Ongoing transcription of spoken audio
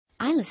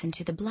I listen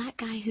to the Black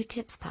Guy Who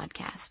Tips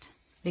podcast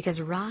because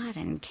Rod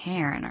and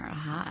Karen are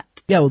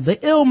hot. Yo, the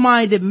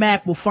ill-minded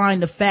Mac will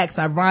find the facts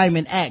I rhyme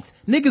and acts.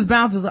 Niggas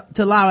bound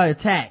to allow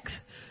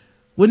attacks.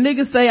 When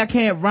niggas say I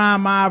can't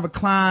rhyme, I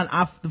recline,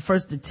 I'm the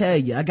first to tell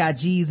you. I got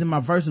G's in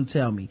my verse who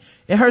tell me.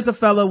 It hurts a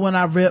fella when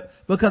I rip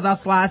because I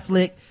slide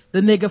slick.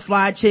 The nigga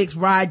fly chicks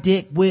ride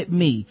dick with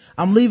me.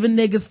 I'm leaving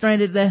niggas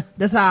stranded.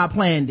 That's how I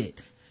planned it.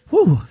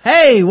 Whew.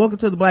 Hey, welcome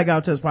to the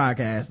Blackout Test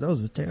podcast.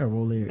 Those are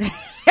terrible lyrics.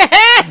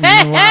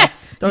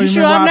 You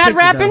sure I'm not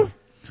rapping?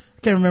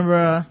 Can't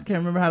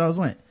remember how those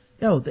went.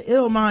 Yo, the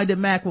ill-minded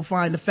Mac will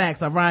find the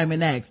facts I rhyme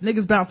and acts.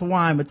 Niggas bounce a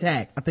rhyme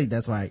attack. I think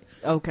that's right.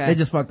 Okay. They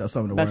just fucked up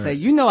some of the words. Say,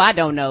 you know I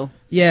don't know.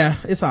 Yeah,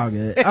 it's all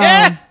good.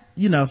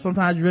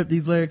 Sometimes you rip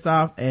these lyrics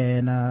off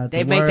and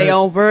they make their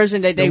own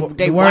version. They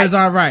words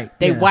are right.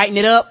 They whiten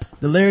it up.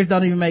 The lyrics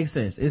don't even make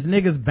sense. It's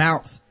niggas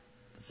bounce,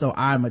 so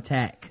I'm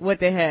attack. What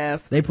they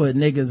have? They put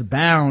niggas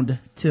bound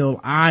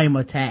till I'm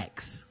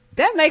attacks.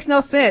 That makes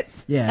no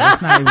sense. Yeah,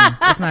 that's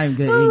not even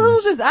good English.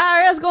 Who's this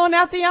IRS going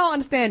after? Y'all don't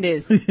understand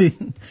this.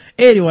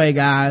 Anyway,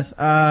 guys,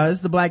 this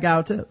is the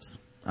Blackout Tips.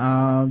 You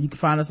can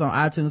find us on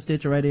iTunes,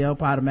 Stitcher Radio,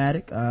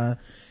 Podomatic,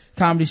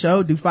 comedy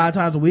show, do 5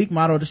 times a week.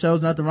 Motto of the show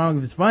is nothing wrong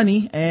if it's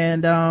funny.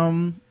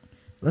 And,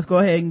 let's go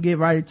ahead and get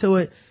right into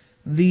it.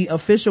 The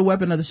official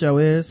weapon of the show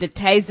is the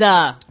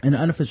taser. And the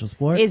unofficial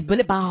sport is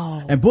bullet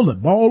ball. And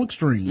bullet ball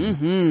extreme.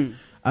 Mm-hmm.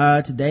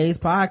 Today's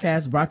podcast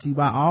is brought to you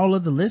by all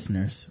of the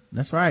listeners.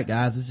 That's right,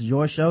 guys. This is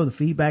your show, the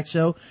feedback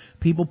show.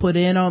 People put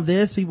in on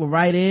this. People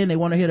write in. They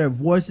want to hear their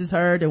voices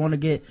heard. They want to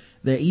get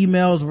their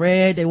emails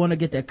read. They want to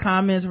get their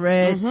comments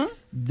read. Mm-hmm.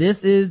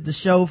 This is the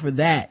show for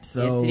that.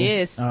 So,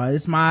 yes, it is.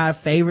 It's my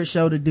favorite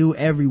show to do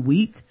every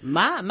week.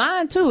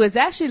 Mine too. It's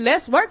actually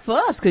less work for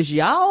us because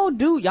y'all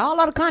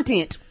are the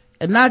content.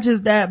 And not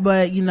just that,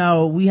 but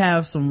we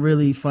have some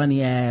really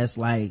funny ass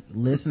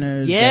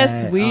listeners.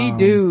 Yes, we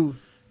do.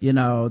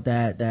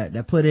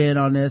 That put in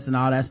on this and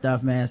all that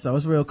stuff, man. So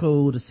it's real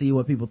cool to see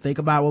what people think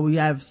about what we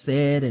have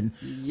said and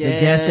the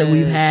guests that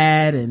we've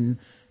had. And,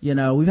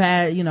 we've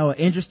had, an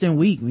interesting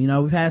week.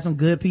 We've had some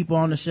good people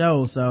on the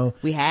show. So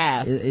we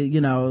have,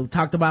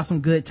 talked about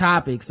some good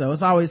topics. So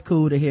it's always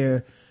cool to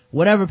hear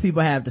whatever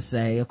people have to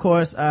say. Of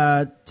course,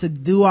 to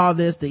do all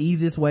this, the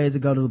easiest way is to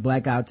go to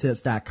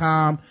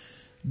theblackouttips.com.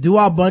 Do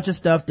a bunch of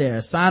stuff there.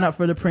 Sign up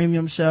for the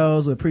premium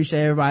shows. We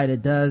appreciate everybody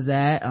that does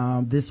that.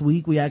 This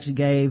week we actually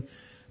gave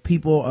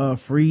people a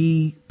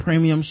free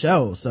premium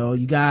show, so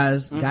you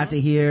guys got to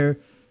hear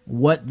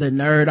what the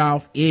nerd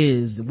off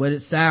is, what it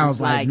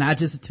sounds like, not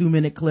just a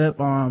 2-minute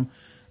clip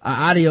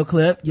audio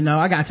clip.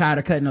 I got tired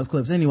of cutting those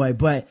clips anyway,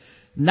 but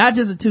not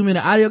just a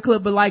 2-minute audio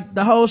clip, but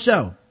the whole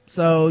show,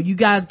 so you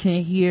guys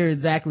can hear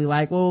exactly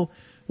what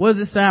does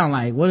it sound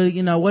like, what do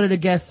the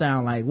guests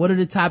sound like, what do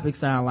the topics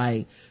sound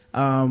like,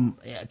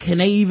 can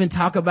they even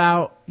talk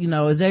about,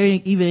 is there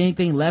even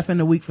anything left in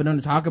the week for them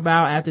to talk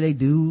about after they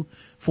do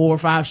 4 or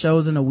 5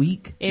 shows in a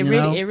week? It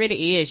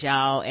really is,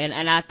 y'all.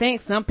 And I think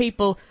some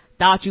people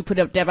thought you put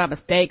up there by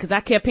mistake because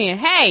I kept hearing,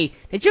 hey,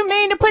 did you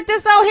mean to put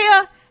this on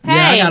here?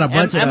 Hey, yeah, I got a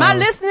bunch of am I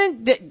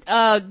listening?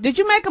 Did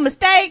you make a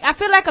mistake? I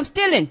feel like I'm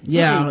stealing.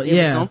 Yeah, It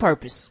was on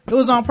purpose. It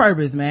was on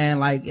purpose,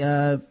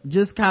 man.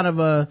 Just kind of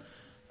a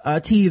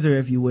teaser,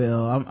 if you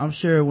will. I'm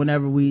sure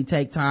whenever we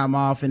take time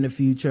off in the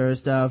future and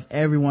stuff,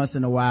 every once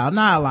in a while,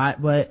 not a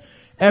lot, but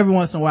every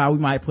once in a while we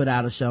might put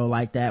out a show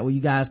like that where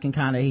you guys can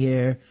kind of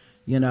hear,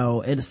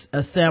 it's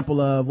a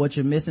sample of what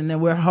you're missing.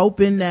 And we're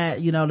hoping that,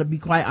 to be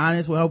quite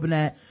honest, we're hoping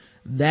that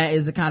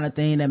is the kind of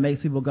thing that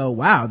makes people go,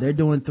 wow, they're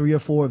doing 3 or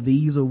 4 of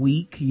these a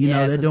week.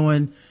 They're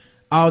doing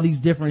all these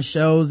different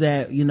shows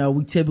that,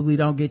 we typically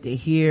don't get to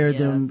hear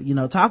them,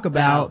 talk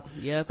about.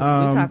 Yeah, we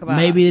talk about.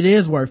 Maybe it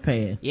is worth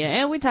paying. Yeah,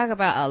 and we talk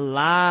about a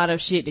lot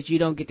of shit that you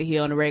don't get to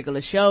hear on a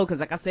regular show. Cause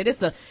like I said,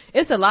 it's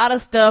a lot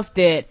of stuff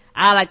that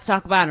I like to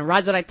talk about and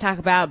Roger like to talk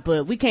about,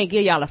 but we can't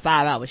give y'all a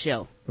 5-hour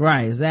show.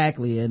 Right,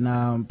 exactly.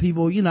 And,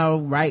 people, we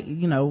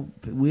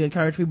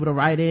encourage people to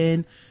write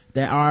in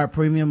that are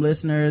premium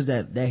listeners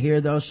that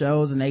hear those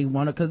shows and they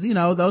want to, cause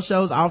those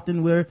shows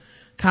often we're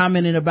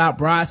commenting about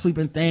broad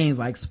sweeping things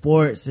like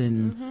sports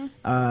and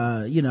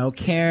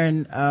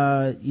Karen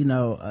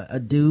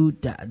a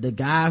dude, the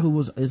guy who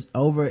is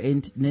over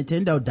in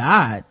Nintendo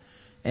died,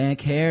 and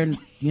Karen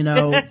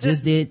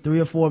just did 3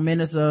 or 4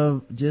 minutes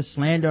of just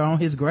slander on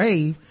his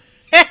grave.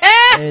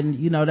 And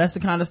that's the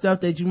kind of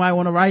stuff that you might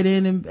want to write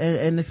in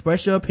and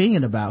express your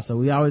opinion about. So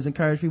we always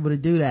encourage people to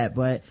do that,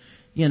 but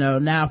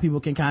now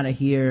people can kind of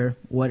hear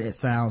what it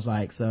sounds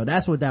like. So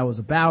that's what that was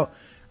about.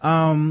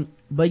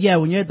 But yeah,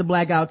 when you're at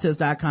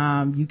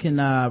theblackouttips.com, you can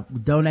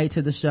donate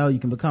to the show. You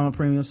can become a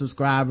premium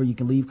subscriber. You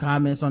can leave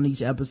comments on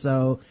each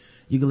episode.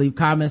 You can leave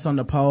comments on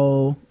the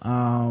poll.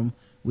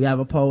 We have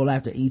a poll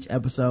after each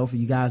episode for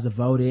you guys to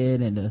vote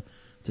in and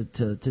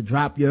to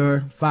drop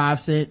your 5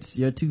 cents,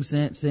 your 2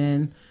 cents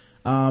in.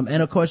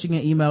 And of course you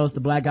can email us,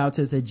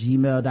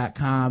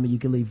 theblackguywhotips@gmail.com, and you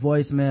can leave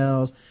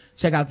voicemails.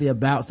 Check out the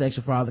about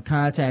section for all the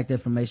contact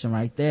information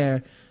right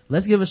there.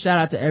 Let's give a shout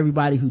out to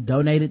everybody who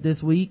donated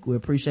this week. We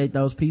appreciate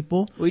those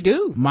people. We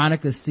do.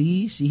 Monica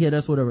C, she hit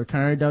us with a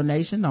recurring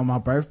donation on my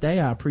birthday.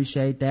 I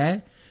appreciate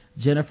that.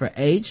 Jennifer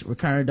H,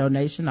 recurring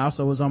donation,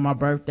 also was on my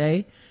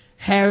birthday.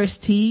 Harris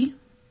T,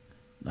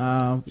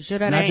 not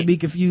to be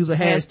confused with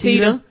Harris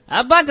Teeter.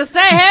 I'm about to say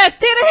Harris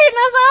Teeter hitting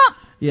us up.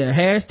 Yeah,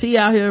 Harris T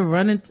out here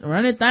running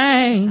things.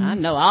 I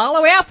know, all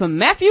the way out from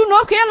Matthew,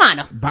 North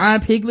Carolina.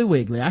 Buying Piggly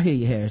Wiggly. I hear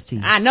you, Harris T.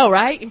 I know,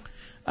 right?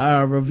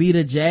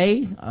 Ravita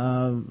J,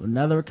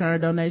 another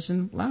recurring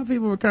donation. A lot of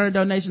people recurring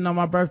donation on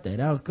my birthday.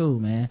 That was cool,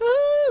 man.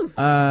 Woo!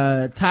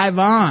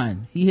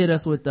 Tyvon, he hit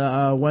us with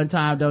the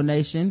one-time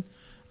donation.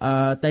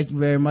 Thank you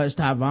very much,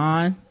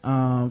 Tyvon.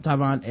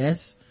 Tyvon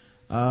S.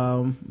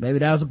 Maybe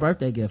that was a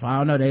birthday gift. I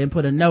don't know. They didn't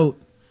put a note,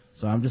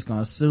 so I'm just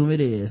gonna assume it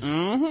is.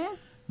 Mm-hmm.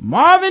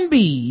 Marvin B,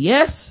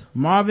 yes,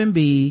 Marvin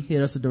B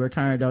hit us with the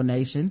recurring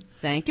donation.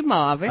 Thank you,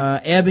 Marvin.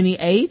 Ebony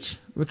H,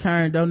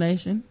 recurring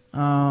donation.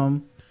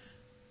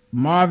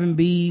 Marvin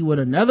B with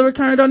another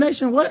recurring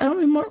donation. What? How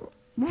many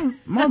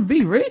Marvin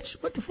B rich?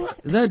 What the fuck?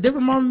 Is that a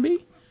different Marvin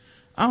B?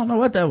 I don't know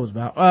what that was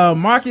about.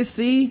 Marcus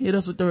C hit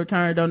us with the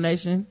recurring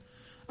donation.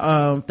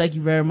 Thank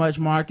you very much,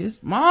 Marcus,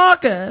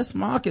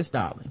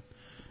 darling.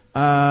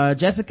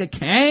 Jessica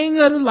Kang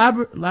of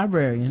the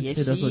librarians yes,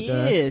 hit us with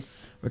the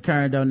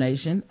recurring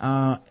donation.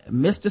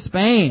 Mr.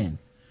 Span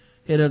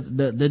hit us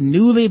the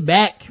newly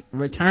back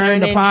return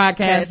to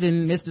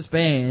podcasting Mr.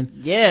 Span.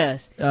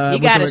 Yes. He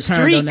with got a a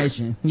streak.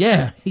 donation.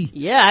 Yeah.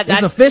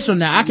 It's official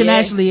now. I can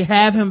actually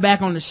have him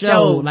back on the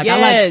show. Like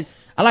yes.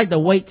 I like to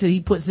wait till he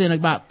puts in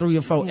about 3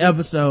 or 4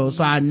 episodes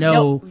so I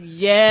know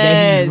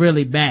that he's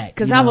really back.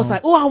 Cause I was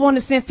like, oh, I want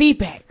to send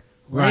feedback.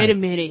 Right. Wait a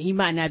minute, he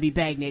might not be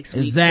back next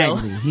week.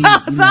 Exactly. So,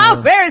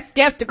 I'm very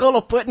skeptical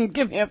of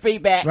give him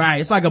feedback.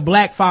 Right. It's like a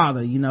black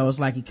father, it's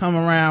like he come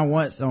around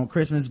once on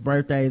Christmas,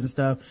 birthdays and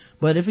stuff.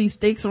 But if he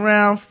sticks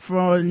around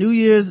for New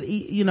Year's,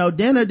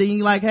 dinner, then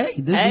you like, hey,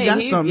 we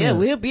got something. Yeah,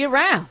 we'll be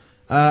around.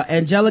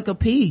 Angelica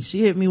P,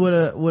 she hit me with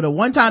a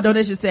one-time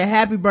donation, said,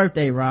 happy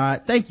birthday,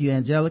 Rod. Thank you,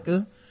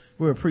 Angelica.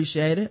 We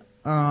appreciate it.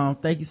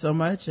 Thank you so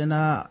much. And,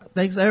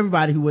 thanks to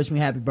everybody who wished me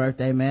happy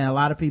birthday, man. A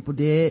lot of people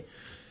did.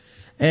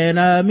 And,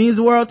 it means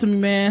the world to me,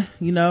 man.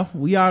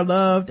 We are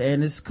loved,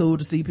 and it's cool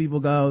to see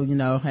people go,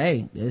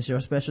 hey, it's your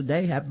special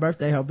day. Happy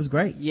birthday. Hope it's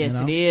great. Yes,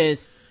 it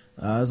is.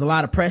 There's a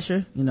lot of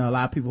pressure. A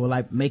lot of people were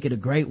like, make it a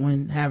great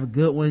one, have a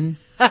good one.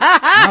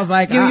 I was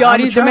like, give y'all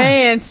these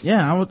demands.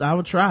 Yeah, I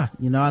would try.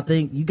 I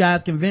think you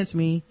guys convinced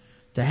me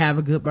to have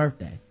a good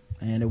birthday,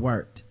 and it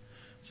worked.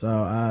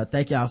 So,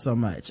 thank y'all so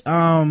much.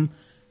 All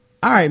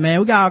right,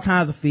 man, we got all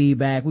kinds of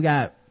feedback. We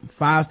got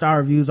 5-star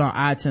reviews on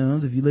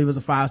iTunes. If you leave us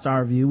a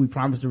 5-star review, we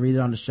promise to read it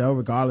on the show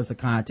regardless of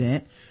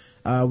content.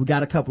 We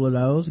got a couple of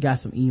those. We got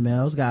some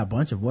emails. We got a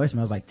bunch of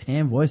voicemails, like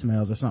 10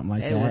 voicemails or something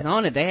like that. They was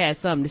on it. They had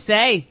something to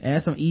say.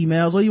 And some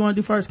emails. What do you want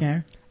to do first,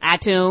 Karen?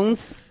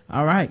 iTunes.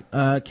 All right.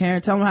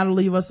 Karen, tell them how to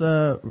leave us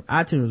a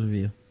iTunes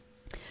review.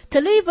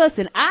 To leave us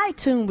an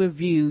iTunes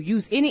review,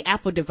 use any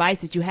Apple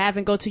device that you have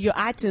and go to your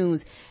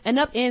iTunes. And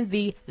up in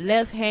the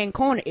left-hand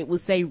corner, it will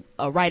say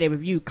write a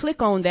review.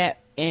 Click on that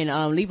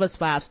and leave us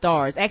 5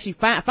 stars. Actually,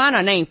 find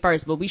our name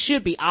first, but we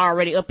should be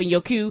already up in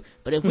your queue.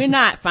 But if we're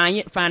not,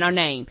 find our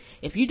name.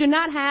 If you do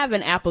not have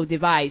an Apple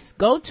device,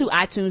 go to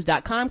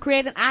iTunes.com,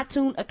 create an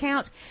iTunes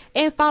account,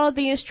 and follow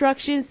the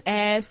instructions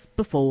as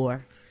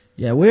before.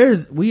 Yeah,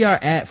 we are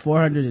at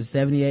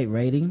 478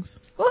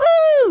 ratings.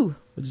 Woohoo!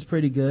 Which is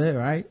pretty good,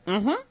 right?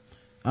 Mm-hmm.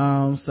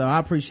 So I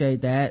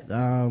appreciate that.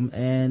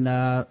 And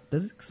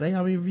does it say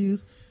how many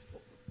reviews?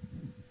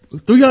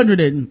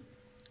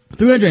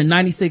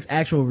 396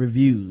 actual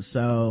reviews.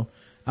 So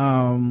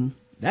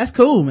that's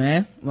cool,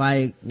 man.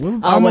 Like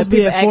we'll almost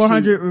be at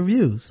 400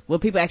 reviews. Well,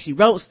 people actually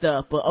wrote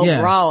stuff, but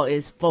overall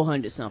is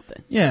 400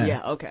 something.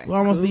 Yeah, okay. We'll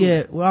almost be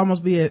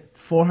at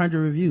 400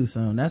 reviews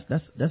soon. That's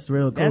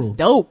real cool. That's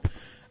dope.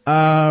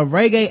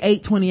 Reggae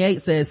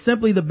 828 says,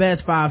 simply the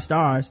best, 5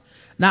 stars.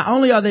 Not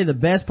only are they the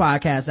best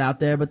podcasts out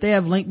there, but they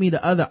have linked me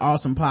to other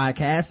awesome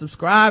podcasts.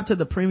 Subscribe to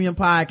the premium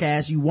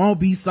podcast. You won't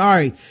be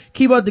sorry.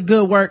 Keep up the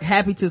good work.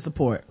 Happy to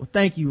support. Well,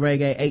 thank you,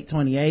 Reggae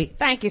 828.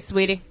 Thank you,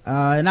 sweetie.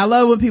 And I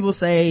love when people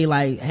say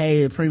like,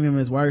 hey, the premium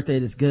is worth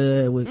it. It's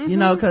good.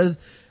 Cause,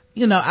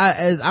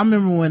 I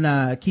remember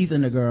when, Keith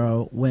and the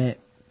girl went,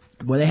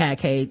 well, they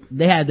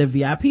had their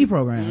VIP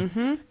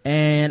program.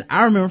 And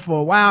I remember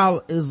for a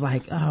while, it was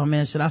like, oh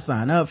man, should I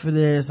sign up for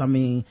this? I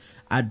mean,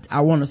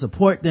 I want to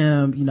support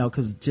them,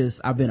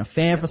 cause I've been a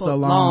fan for so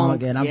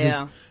long and I'm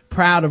just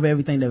proud of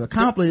everything they've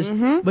accomplished.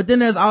 But then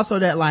there's also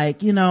that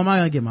like, am I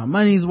going to get my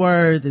money's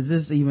worth? Is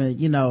this even,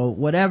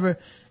 whatever?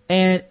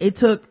 And it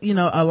took,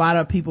 a lot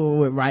of people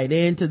would write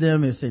into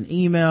them and send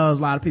emails.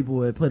 A lot of people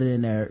would put it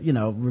in their,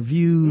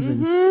 reviews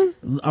and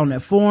on their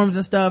forums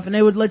and stuff. And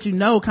they would let you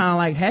know kind of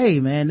like,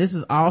 hey, man, this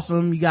is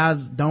awesome. You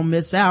guys don't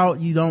miss out.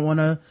 You don't want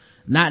to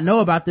not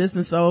know about this.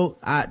 And so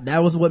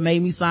that was what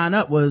made me sign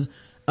up was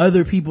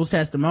other people's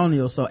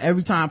testimonials. So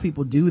every time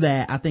people do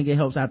that, I think it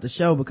helps out the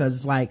show, because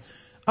it's like,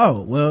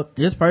 oh, well,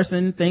 this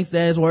person thinks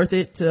that it's worth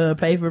it to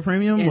pay for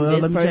premium. And well,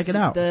 let me check it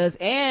out. Does.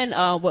 And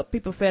what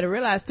people fail to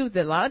realize too,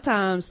 that a lot of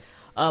times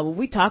when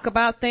we talk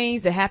about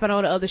things that happen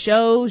on the other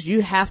shows,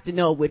 you have to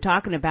know what we're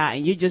talking about,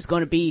 and you're just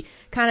going to be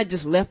kind of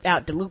just left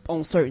out the loop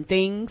on certain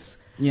things.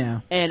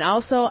 Yeah. And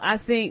also, I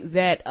think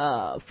that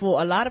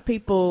for a lot of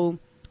people,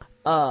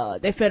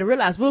 they fail to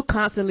realize we're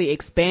constantly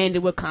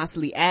expanding, we're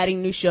constantly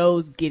adding new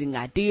shows, getting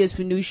ideas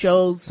for new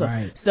shows. So,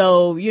 right.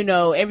 so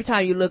every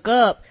time you look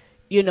up,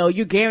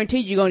 you're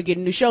guaranteed you're going to get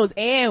new shows.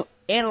 And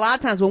a lot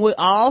of times when we're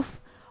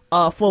off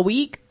for a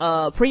week,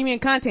 premium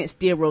content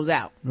still rolls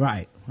out.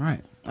 Right.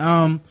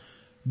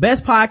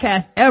 Best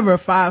podcast ever,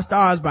 5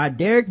 stars by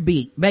Derek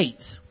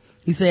Bates.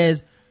 He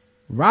says,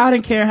 Rod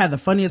and Karen have the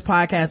funniest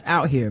podcast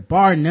out here,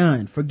 bar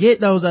none. Forget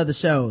those other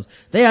shows.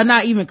 They are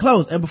not even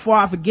close. And before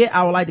I forget,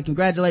 I would like to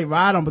congratulate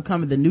Rod on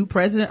becoming the new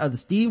president of the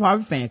Steve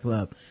Harvey fan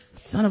club.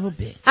 Son of a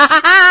bitch.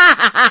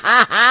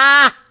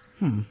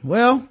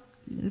 Well,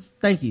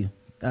 thank you.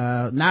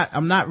 I'm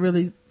not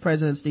really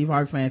president of Steve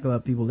Harvey fan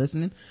club, people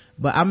listening,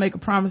 but I make a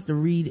promise to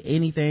read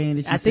anything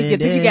that you say. I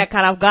think you got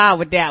caught off guard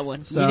with that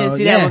one. So, you didn't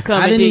see that one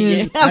coming,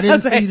 did you? I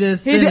didn't see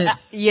this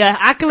sentence. Yeah,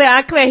 I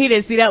clear he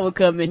didn't see that one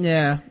coming.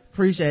 Yeah,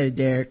 appreciate it,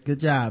 Derek. Good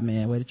job,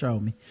 man. Way to troll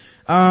me.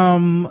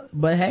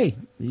 But hey,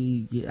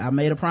 I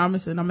made a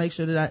promise, and I'll make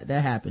sure that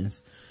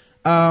happens.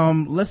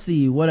 Let's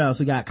see what else.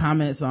 We got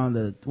comments on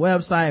the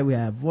website. We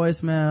have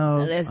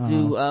voicemails. Let's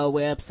do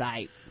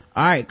website.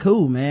 All right,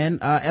 cool, man.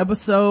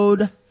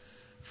 Episode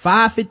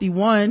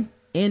 551,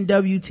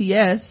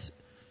 NWTS.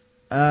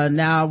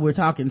 Now we're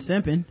talking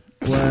simping,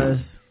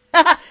 was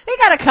he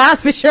got a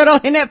Cosby shirt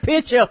on in that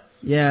picture.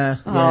 Yeah,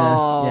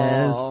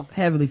 it's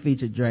heavily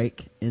featured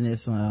Drake in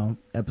this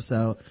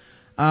episode.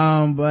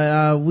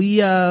 But we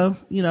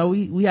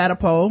had a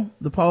poll.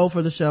 The poll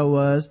for the show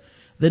was,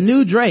 the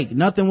new Drake,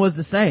 nothing was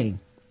the same.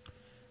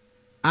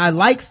 I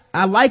like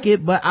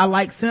it, but I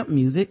like simp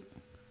music.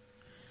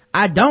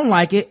 I don't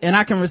like it, and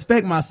I can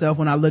respect myself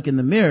when I look in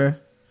the mirror.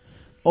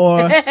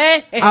 Or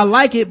I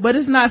like it, but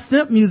it's not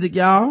simp music,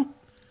 y'all.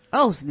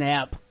 Oh,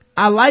 snap.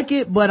 I like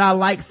it, but I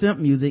like simp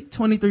music.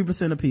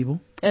 23% of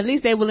people. At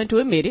least they're willing to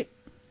admit it.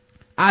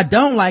 I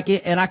don't like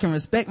it, and I can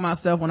respect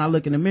myself when I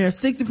look in the mirror.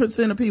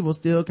 60% of people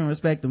still can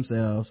respect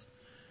themselves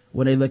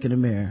when they look in the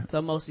mirror.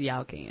 So most of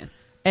y'all can.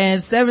 And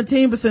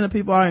 17% of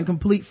people are in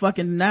complete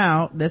fucking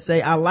denial that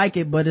say, I like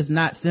it, but it's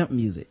not simp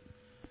music.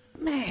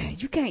 Man,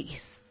 you can't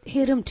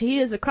hear them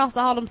tears across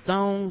all them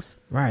songs.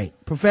 Right.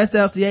 Professor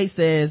LCH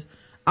says,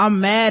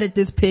 I'm mad at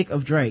this pic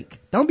of Drake.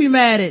 Don't be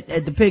mad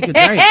at the pic of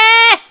Drake.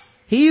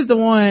 He's the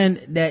one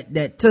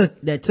that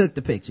took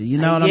the picture. You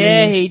know what I mean?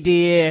 Yeah, he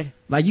did.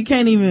 Like, you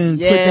can't even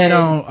put that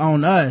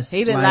on us.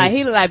 He look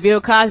like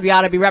Bill Cosby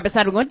ought to be right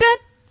beside him going, dun,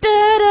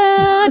 dun,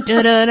 dun,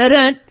 dun, dun, dun,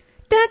 dun,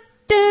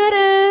 dun,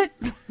 dun.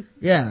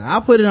 Yeah,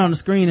 I'll put it on the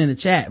screen in the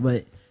chat,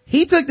 but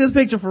he took this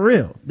picture for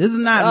real. This is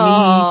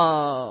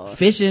not me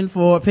fishing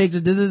for a picture.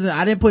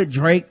 I didn't put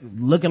Drake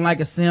looking like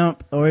a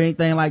simp or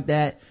anything like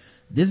that.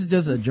 This is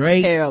just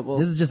Drake. Terrible.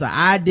 This is just an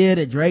idea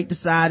that Drake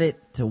decided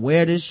to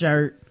wear this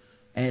shirt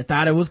and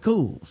thought it was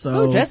cool. So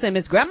who dressed him?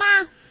 His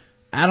grandma?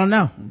 I don't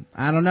know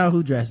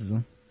who dresses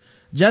him.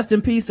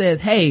 Justin P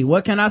says, hey,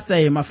 what can I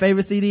say? My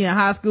favorite CD in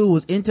high school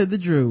was Enter the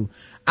Drew.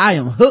 I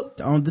am hooked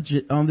on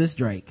this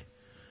Drake.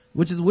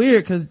 Which is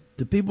weird, because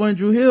the people in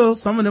Drew Hill,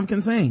 some of them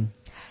can sing.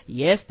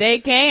 Yes, they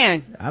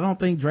can. I don't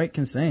think Drake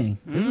can sing.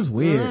 This is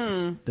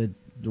weird. The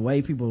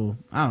way people,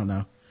 I don't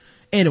know.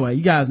 Anyway,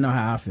 you guys know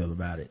how I feel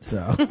about it.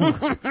 So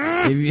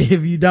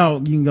if you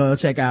don't, you can go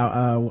check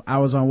out, I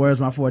was on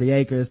Where's My 40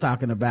 Acres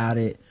talking about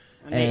it.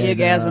 On the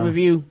Eargasm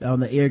review.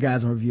 On the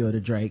Eargasm review of the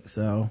Drake.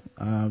 So,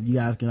 you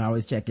guys can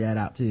always check that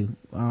out too.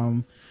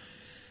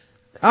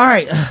 All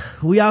right.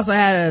 We also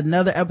had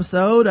another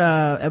episode,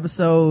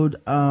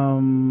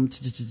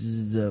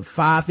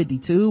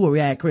 552, where we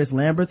had Chris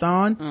Lambert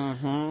on.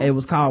 Mm-hmm. It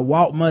was called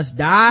Walt Must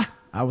Die.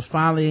 I was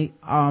finally,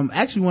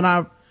 actually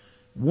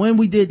when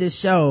we did this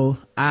show,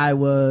 I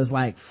was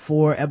like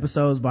 4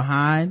 episodes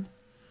behind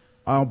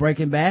on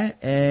Breaking Bad,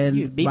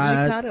 and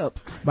caught up.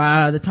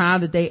 By the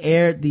time that they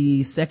aired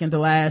the second to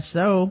last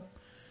show,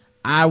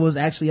 I was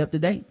actually up to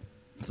date.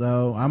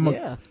 So I'm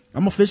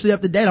officially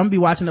up to date. I'm gonna be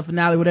watching the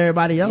finale with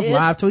everybody else,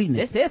 live tweeting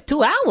it. It says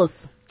 2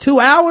 hours. 2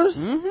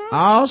 hours? Mm-hmm.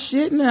 Oh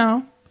shit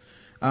now.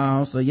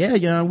 So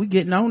yeah, we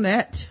getting on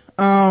that.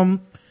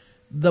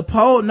 The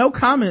poll, no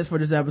comments for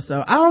this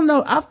episode. I don't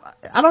know.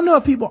 I don't know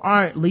if people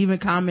aren't leaving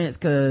comments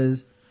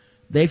cause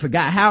they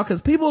forgot how,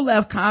 cause people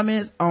left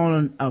comments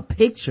on a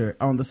picture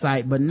on the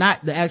site, but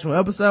not the actual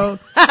episode.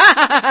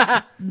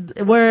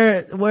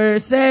 where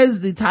it says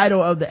the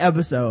title of the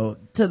episode,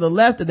 to the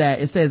left of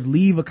that, it says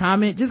leave a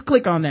comment. Just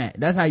click on that.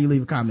 That's how you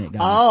leave a comment,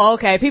 guys. Oh,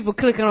 okay. People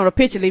clicking on a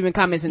picture, leaving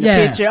comments in the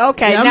picture.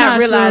 Okay. Yeah, not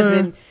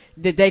realizing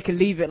that they could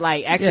leave it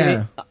like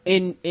actually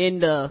in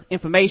the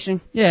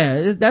information.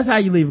 Yeah. That's how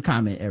you leave a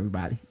comment,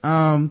 everybody.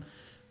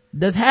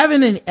 Does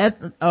having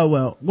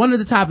one of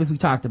the topics we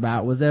talked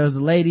about was there was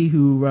a lady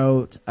who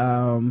wrote,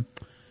 and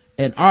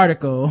an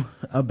article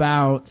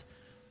about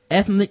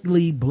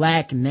ethnically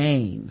black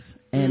names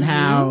and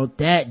how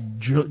that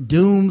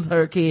dooms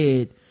her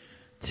kid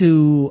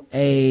to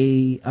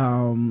a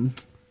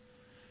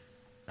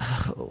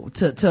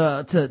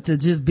to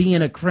just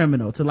being a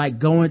criminal, to like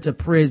going to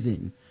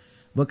prison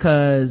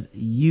because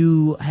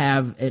you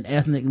have an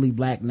ethnically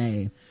black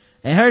name.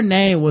 And her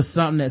name was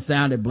something that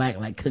sounded black,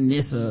 like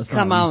Kanissa or something.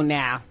 Come on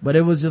now. But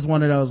it was just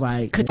one of those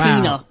like,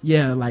 Katina. wow.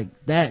 Yeah, like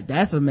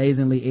that's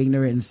amazingly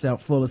ignorant and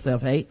full of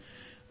self-hate.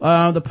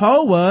 The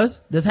poll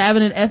was, does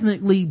having an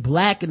ethnically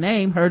black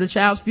name hurt a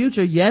child's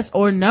future? Yes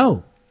or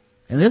no?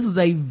 And this is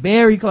a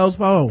very close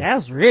poll. That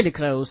was really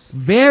close.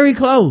 Very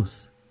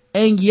close.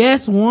 And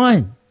yes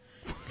won.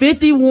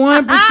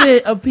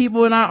 51% of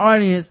people in our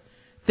audience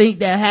think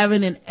that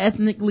having an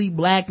ethnically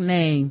black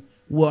name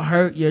will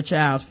hurt your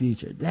child's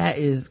future. That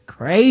is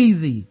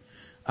crazy.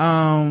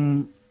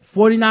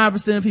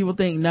 49% of people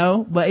think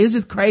no, but it's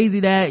just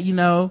crazy that, you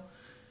know,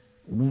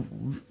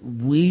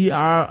 we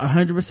are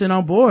 100%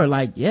 on board.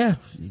 Like, yeah,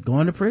 you're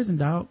going to prison,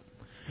 dog.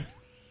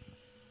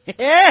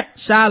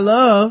 Shy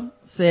Love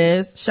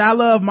says, Shy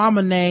Love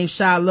mama named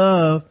Shy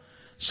Love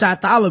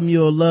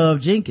Bartholomew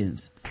Love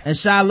Jenkins. And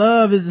Shy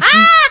Love is the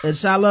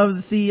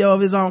CEO of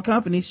his own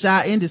company,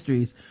 Shy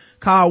Industries.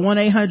 Call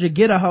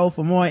 1-800-GET-A-HOE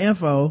for more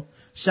info.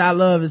 Shy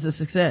Love is a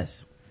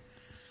success.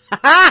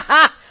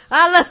 I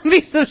love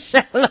me some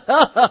Shy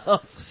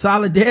Love.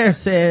 Solidaire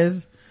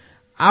says,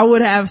 I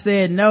would have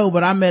said no,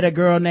 but I met a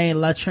girl named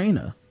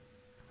Latrina.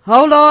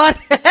 Hold on.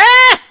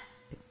 I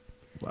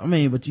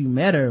mean, but you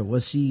met her.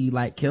 Was she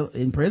like killed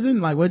in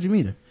prison? Like, where'd you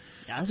meet her?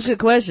 That's a good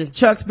question.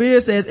 Chuck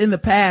Spears says, in the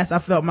past, I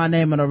felt my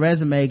name on a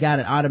resume got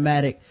an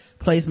automatic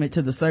placement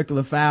to the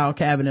circular file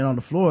cabinet on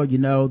the floor. You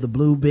know, the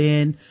blue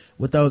bin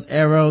with those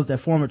arrows that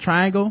form a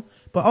triangle.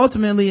 But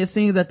ultimately, it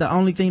seems that the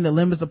only thing that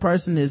limits a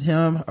person is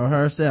him or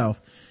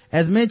herself.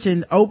 As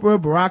mentioned,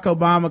 Oprah, Barack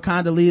Obama,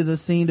 Condoleezza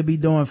seem to be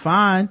doing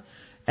fine.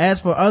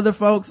 As for other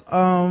well-off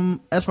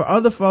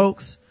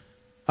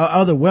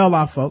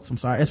folks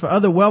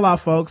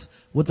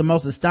with the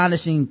most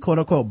astonishing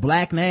quote-unquote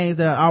black names,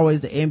 they're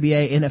always the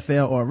NBA,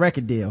 NFL, or a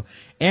record deal.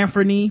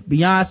 Anthony,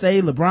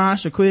 Beyonce, LeBron,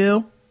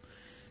 Shaquille.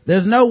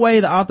 There's no way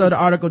the author of the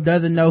article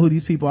doesn't know who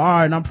these people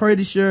are, and I'm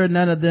pretty sure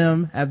none of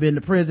them have been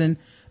to prison.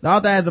 The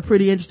author has a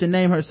pretty interesting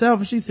name herself,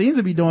 and she seems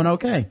to be doing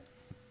okay.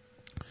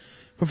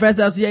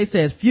 Professor LCA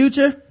says,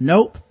 future?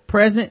 Nope.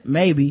 Present?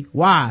 Maybe.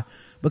 Why?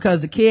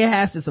 Because the kid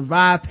has to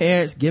survive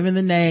parents giving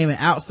the name and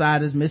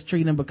outsiders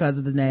mistreating him because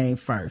of the name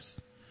first.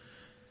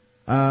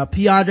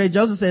 P. Andre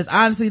Joseph says,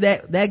 honestly,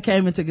 that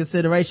came into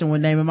consideration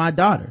when naming my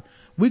daughter.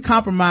 We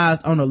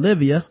compromised on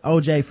Olivia,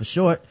 OJ for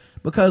short,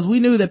 because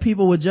we knew that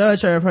people would judge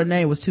her if her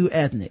name was too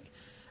ethnic.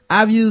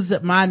 I've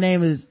used my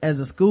name as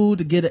a tool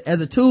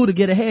to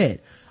get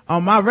ahead.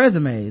 On my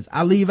resumes,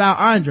 I leave out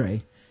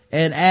Andre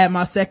and add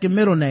my second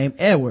middle name,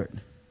 Edward.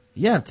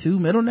 You have 2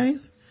 middle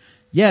names?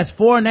 Yes,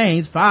 4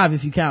 names, 5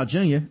 if you count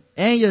Junior.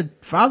 And your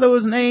father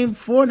was named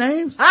 4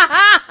 names?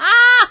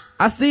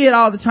 I see it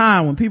all the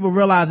time when people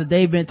realize that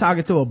they've been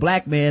talking to a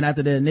black man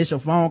after the initial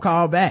phone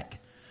call back.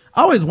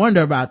 I always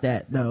wonder about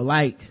that though.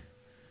 Like,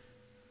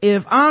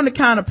 if I'm the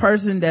kind of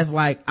person that's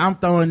like, I'm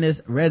throwing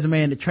this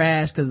resume in the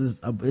trash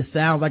because it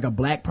sounds like a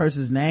black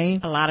person's name.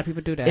 A lot of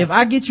people do that. If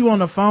I get you on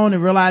the phone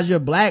and realize you're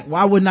black,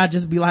 why wouldn't I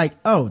just be like,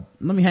 oh,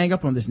 let me hang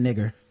up on this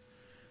nigger?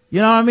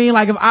 You know what I mean?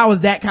 Like, if I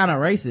was that kind of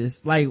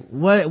racist, like,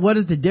 what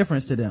is the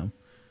difference to them?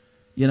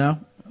 You know?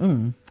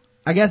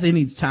 I guess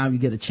any time you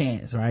get a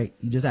chance, right?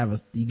 You just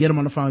you get them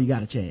on the phone, you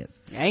got a chance.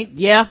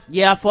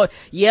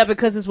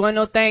 Because it's one of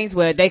those things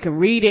where they can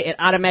read it and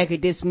automatically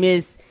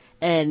dismiss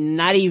and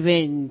not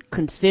even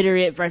consider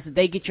it, versus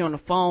they get you on the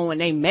phone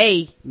and they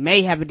may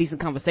have a decent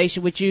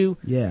conversation with you.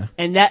 Yeah.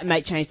 And that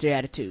might change their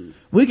attitude.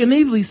 We can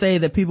easily say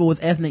that people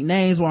with ethnic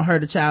names won't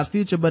hurt a child's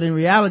future, but in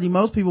reality,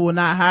 most people will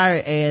not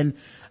hire an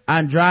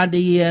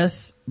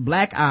Andronius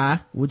Black Eye,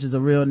 which is a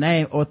real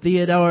name, or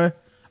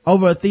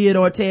over a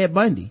Theodore Ted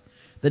Bundy.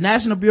 The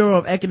National Bureau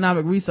of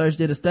Economic Research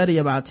did a study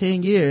about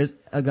 10 years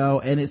ago,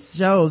 and it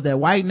shows that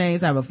white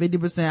names have a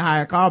 50%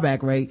 higher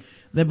callback rate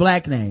than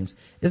black names.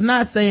 It's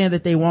not saying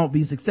that they won't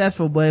be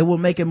successful, but it will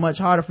make it much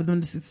harder for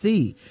them to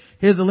succeed.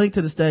 Here's a link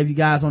to the study if you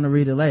guys want to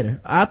read it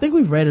later. I think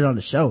we've read it on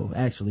the show,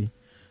 actually.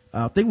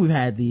 I think we've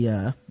had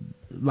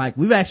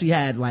we've actually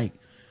had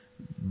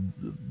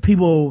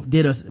people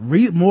did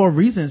more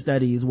recent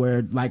studies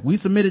where we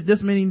submitted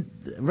this many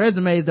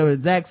resumes that were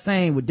exact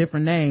same with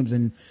different names,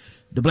 and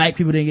the black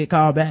people didn't get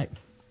called back.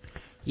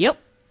 Yep.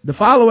 The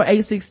follower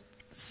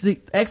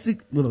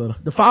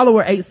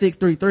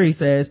 8633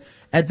 says,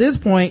 at this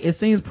point, it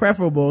seems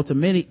preferable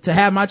to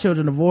have my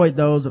children avoid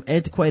those of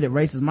antiquated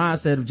racist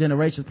mindset of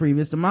generations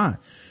previous to mine.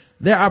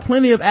 There are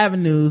plenty of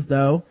avenues,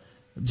 though,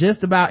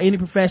 just about any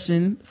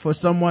profession for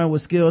someone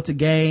with skill to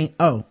gain.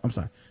 There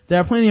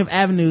are plenty of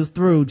avenues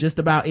through just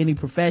about any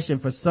profession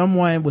for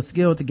someone with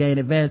skill to gain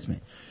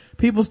advancement.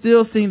 People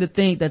still seem to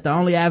think that the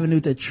only avenue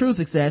to true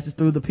success is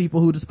through the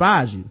people who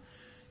despise you.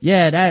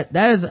 Yeah, that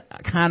is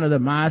kind of the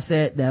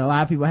mindset that a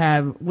lot of people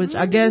have, which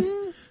I guess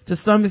to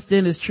some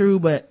extent is true,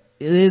 but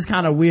it is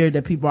kind of weird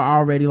that people are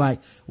already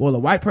like, well, a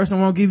white person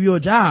won't give you a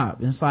job.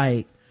 And it's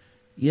like,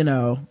 you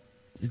know,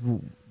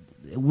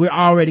 we're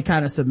already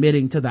kind of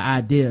submitting to the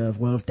idea of,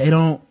 well, if they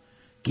don't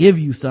give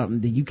you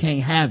something, then you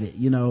can't have it.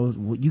 You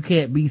know, you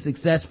can't be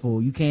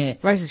successful. You can't.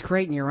 Versus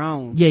creating your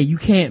own. Yeah, you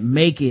can't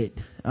make it.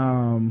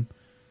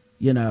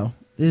 You know,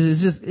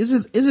 it's just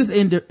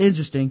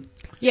interesting.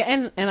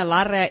 Yeah, and a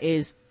lot of that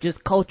is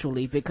just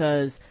culturally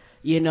because,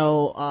 you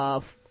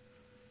know,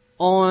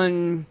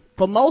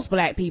 for most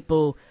black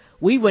people,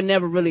 we were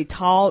never really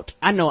taught.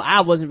 I know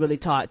I wasn't really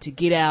taught to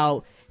get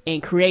out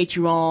and create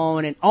your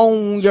own and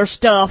own your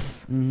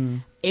stuff. Mm-hmm.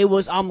 It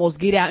was almost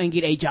get out and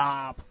get a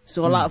job.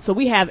 So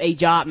we have a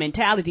job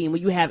mentality, and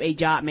when you have a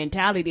job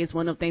mentality, it's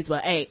one of the things where,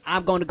 hey,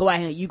 I'm going to go out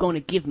here and you're going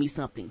to give me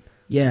something.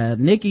 Yeah,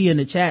 Nikki in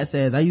the chat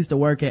says, I used to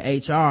work in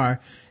HR.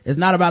 It's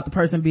not about the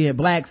person being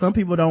black. Some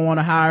people don't want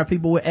to hire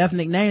people with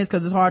ethnic names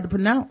because it's hard to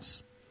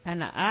pronounce.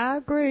 And I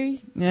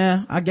agree.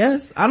 Yeah, I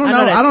guess. I don't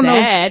know. That's I don't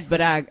sad, know.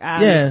 But I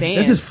understand.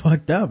 This is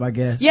fucked up, I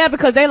guess. Yeah,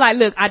 because they like,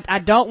 look, I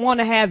don't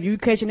want to have you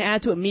catching the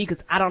attitude with me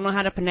because I don't know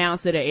how to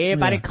pronounce it. Or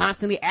everybody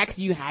constantly asks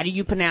you, how do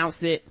you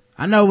pronounce it?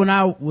 I know when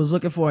I was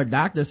looking for a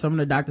doctor, some of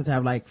the doctors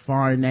have like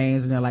foreign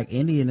names and they're like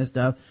Indian and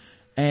stuff.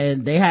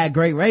 And they had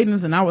great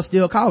ratings and I would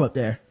still call up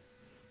there.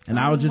 And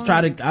I was just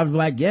trying to, I was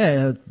like,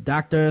 yeah,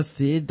 Dr.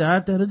 Sid, blah,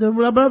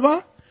 blah, blah,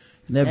 blah.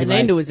 And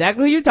they knew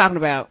exactly who you're talking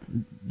about.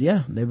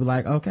 Yeah, they'd be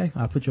like, okay,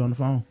 I'll put you on the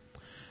phone.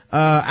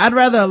 I'd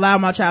rather allow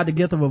my child the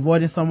gift of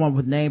avoiding someone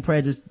with name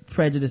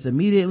prejudice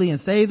immediately and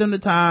save them the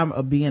time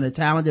of being a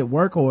talented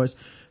workhorse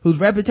whose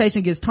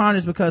reputation gets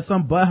tarnished because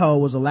some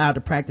butthole was allowed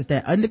to practice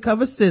that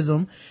undercover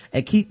sism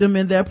and keep them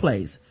in their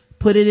place.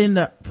 Put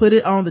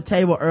it on the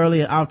table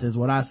early and often is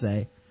what I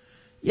say.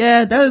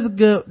 Yeah,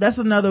 that's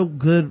another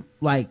good,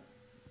 like,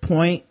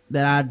 point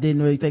that I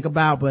didn't really think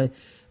about, but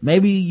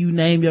maybe you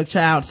name your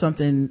child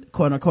something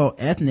quote unquote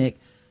ethnic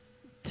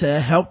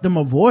to help them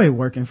avoid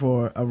working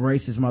for a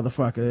racist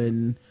motherfucker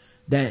and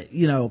that,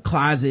 you know,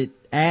 closet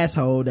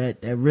asshole that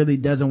really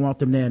doesn't want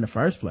them there in the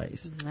first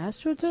place. That's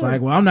true too. It's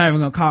like, well, I'm not even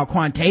gonna call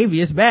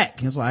Quantavious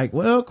back. It's like,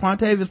 well,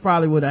 Quantavious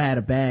probably would have had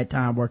a bad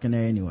time working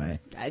there anyway.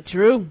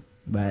 True.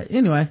 But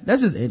anyway,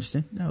 that's just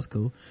interesting. That was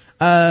cool.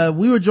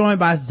 We were joined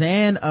by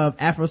Zan of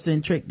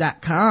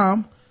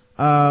Afrocentric.com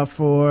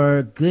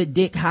for Good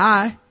Dick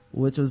High,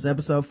 which was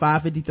episode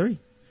 553.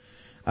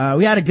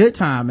 We had a good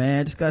time,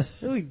 man.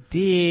 Discuss we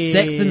did.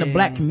 Sex in the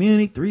black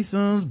community,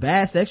 threesomes,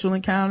 bad sexual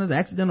encounters,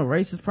 accidental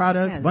racist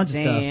products, bunch of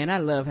stuff. I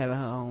love having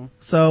her on.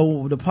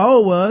 So the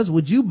poll was,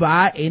 would you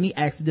buy any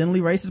accidentally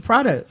racist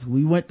products?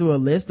 We went through a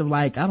list of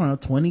like, I don't know,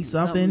 20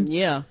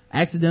 something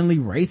accidentally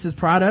racist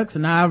products.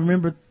 And I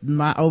remember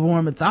my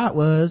overwhelming thought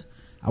was,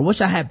 I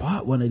wish I had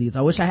bought one of these.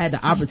 I wish I had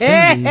the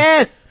opportunity.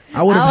 Yes.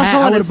 I would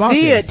have bought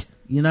this.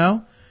 You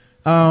know?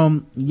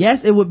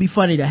 Yes, it would be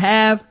funny to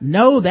have.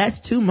 No, that's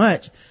too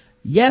much.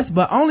 Yes,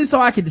 but only so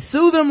I could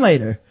sue them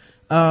later.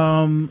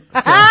 So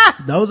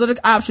those are the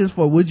options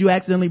for would you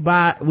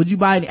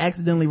buy any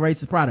accidentally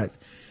racist products?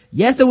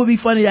 Yes, it would be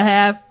funny to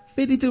have.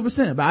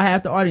 52%, about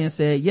half the audience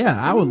said, yeah,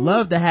 I would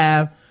love to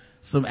have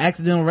some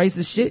accidental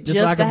racist shit just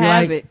so I could be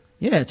like, it.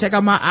 Yeah, check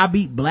out my I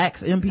Beat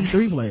Blacks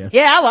MP3 player.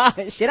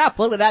 I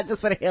pull it out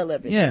just for the hell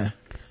of it. Yeah.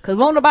 Cause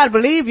won't nobody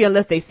believe you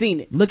unless they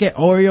seen it. Look at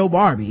Oreo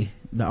Barbie,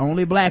 the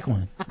only black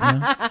one. You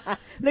know?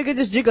 Look at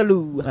this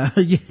Jigaloo.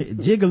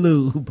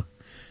 Jigaloo.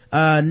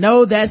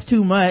 No, that's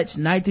too much.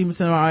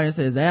 19% of our audience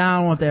says, I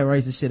don't want that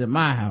racist shit in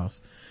my house.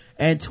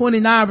 And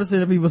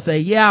 29% of people say,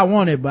 yeah, I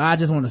want it, but I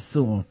just want to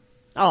sue them.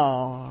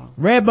 Oh.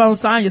 Redbone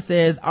Sonya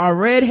says, are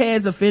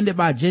redheads offended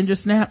by ginger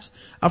snaps?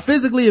 Are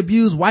physically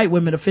abused white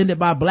women offended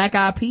by black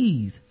eyed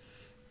peas?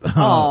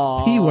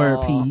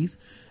 P-word peas.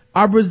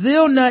 Are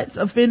Brazil nuts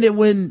offended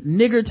when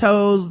nigger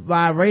toes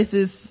by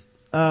racist,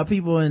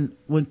 people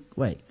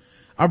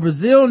are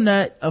Brazil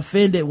nut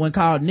offended when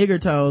called nigger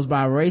toes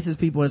by racist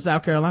people in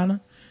South Carolina?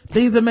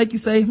 Things that make you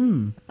say,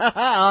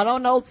 I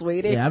don't know,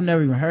 sweetie. Yeah, I've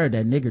never even heard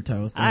that nigger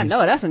toes thing. I know,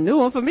 that's a new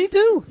one for me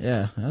too.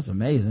 Yeah, that's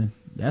amazing.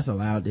 That's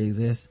allowed to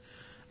exist.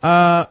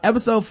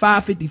 Episode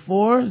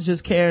 554 is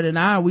just Karen and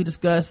I. We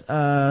discussed,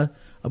 a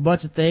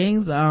bunch of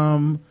things.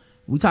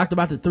 We talked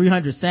about the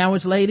 300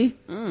 sandwich lady.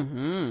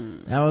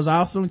 Mm-hmm. That was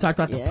awesome. We talked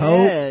about the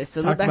Pope. Yeah,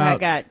 so look like I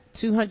got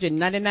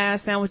 299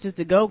 sandwiches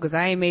to go because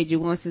I ain't made you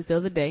one since the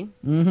other day.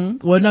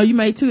 Mm-hmm. Well, no, you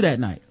made 2 that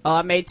night. Oh,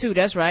 I made 2.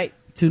 That's right.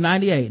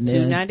 298.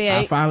 298.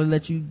 I finally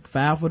let you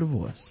file for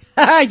divorce.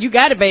 You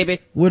got it, baby.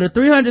 Will the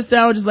 300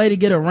 sandwiches lady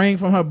get a ring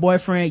from her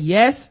boyfriend?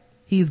 Yes,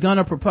 he's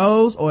gonna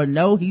propose, or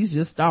no, he's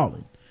just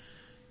stalling.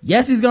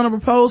 Yes, he's gonna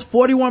propose.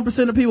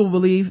 41% of people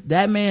believe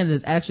that man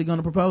is actually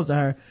gonna propose to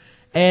her.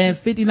 And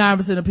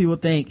 59% of people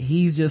think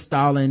he's just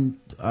stalling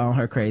on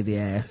her crazy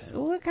ass.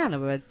 What kind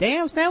of a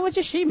damn sandwich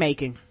is she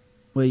making?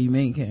 What do you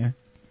mean, Karen?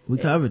 We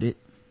covered it.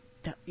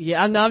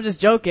 Yeah, I'm just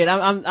joking.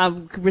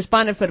 I'm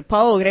responding for the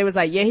poll. They was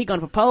like, yeah, he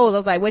gonna propose. I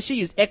was like, what, she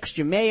use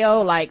extra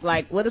mayo? Like,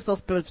 what is so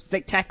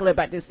spectacular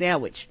about this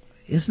sandwich?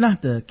 It's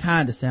not the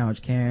kind of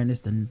sandwich, Karen.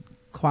 It's the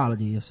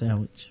quality of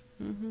sandwich.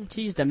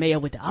 She's the mayor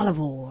with the olive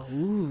oil.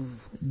 Ooh.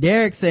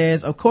 Derek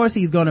says, of course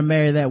he's gonna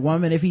marry that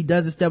woman. If he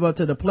doesn't step up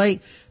to the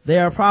plate,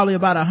 there are probably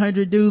about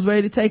 100 dudes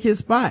ready to take his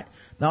spot.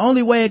 The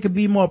only way it could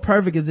be more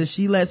perfect is if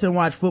she lets him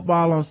watch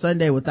football on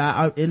Sunday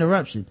without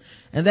interruption.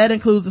 And that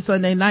includes the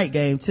Sunday night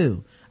game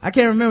too. I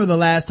can't remember the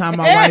last time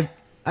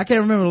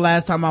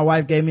my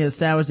wife gave me a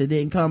sandwich that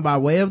didn't come by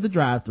way of the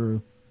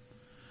drive-thru.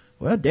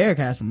 Well, Derek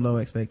has some low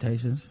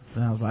expectations,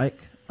 sounds like.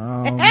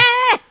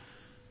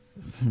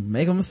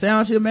 Make him a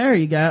sandwich, he'll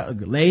marry you guys.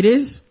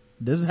 Ladies,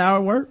 this is how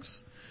it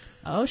works.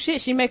 Oh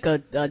shit, she make a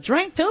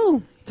drink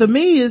too. To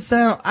me, it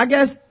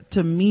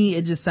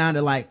just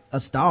sounded like a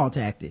stall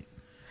tactic.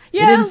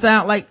 Yeah. It didn't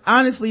sound like,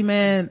 honestly,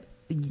 man,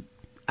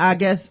 I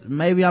guess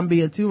maybe I'm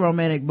being too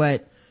romantic,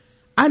 but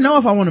I know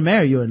if I want to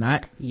marry you or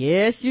not.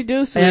 Yes, you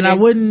do, sweetie. And I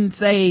wouldn't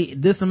say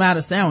this amount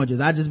of sandwiches.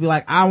 I'd just be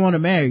like, I want to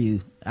marry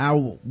you.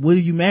 Will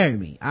you marry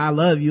me? I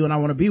love you and I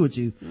want to be with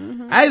you.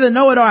 I either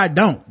know it or I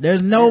don't.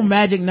 There's no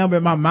magic number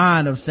in my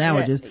mind of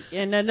sandwiches.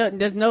 Yeah, and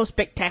there's no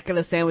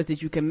spectacular sandwich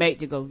that you can make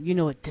to go, you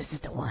know what, this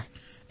is the one.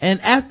 And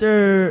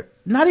after,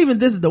 not even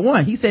this is the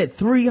one, he said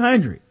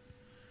 300.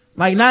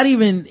 Like, not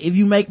even if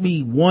you make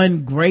me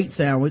one great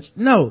sandwich.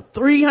 No,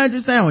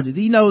 300 sandwiches.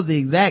 He knows the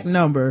exact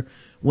number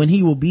when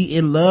he will be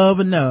in love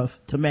enough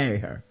to marry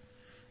her.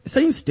 It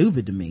seems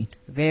stupid to me.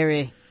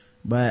 Very.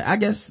 But I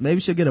guess maybe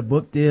she'll get a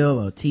book deal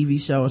or a TV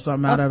show or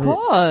something out of it. Of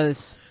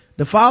course.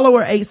 The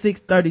follower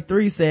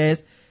 8633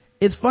 says,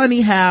 it's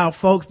funny how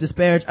folks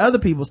disparage other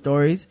people's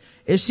stories.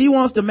 If she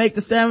wants to make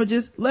the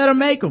sandwiches, let her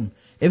make them.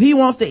 If he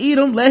wants to eat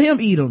them, let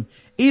him eat them.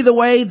 Either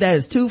way, that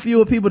is too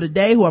few people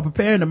today who are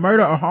preparing to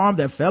murder or harm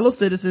their fellow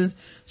citizens.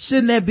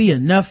 Shouldn't that be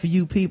enough for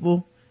you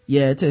people?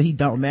 Yeah, until he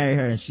don't marry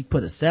her and she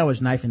put a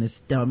sandwich knife in his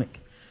stomach.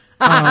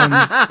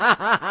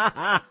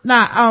 I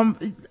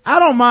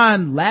don't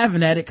mind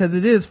laughing at it because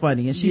it is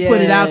funny and she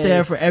put it out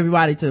there for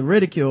everybody to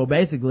ridicule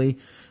basically.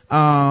 So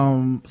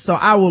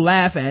I will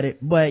laugh at it,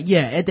 but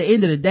yeah, at the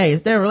end of the day,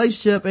 it's their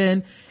relationship,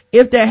 and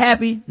if they're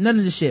happy, none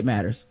of the shit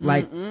matters.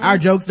 Like, our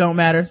jokes don't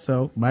matter,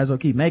 so might as well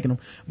keep making them.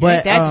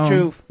 But that's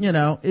truth. You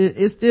know,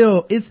 it's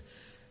still,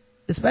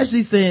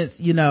 especially since,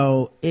 you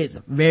know, it's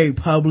very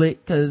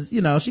public, cause,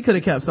 you know, she could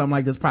have kept something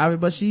like this private,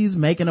 but she's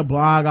making a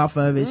blog off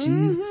of it.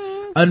 She's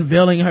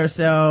unveiling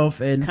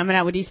herself and coming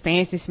out with these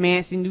fancy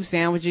smancy new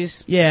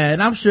sandwiches. Yeah,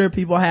 and I'm sure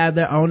people have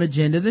their own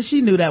agendas, and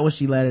she knew that when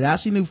she let it out.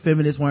 She knew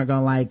feminists weren't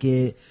gonna like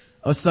it,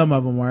 or some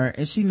of them weren't,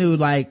 and she knew,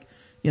 like,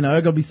 you know, there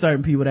are gonna be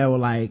certain people that were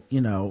like,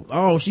 you know,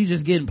 oh, she's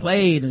just getting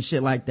played and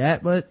shit like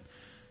that, but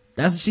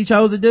that's what she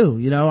chose to do.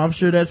 You know, I'm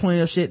sure there's plenty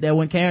of shit that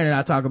when Karen and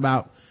I talk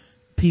about,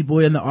 people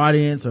in the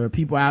audience or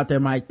people out there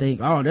might think,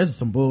 oh, this is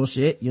some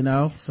bullshit, you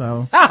know.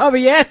 So oh,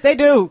 but yes, they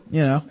do.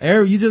 You know,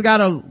 you just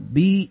gotta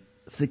be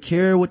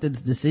secure with the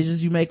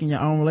decisions you make in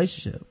your own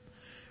relationship.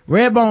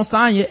 Redbone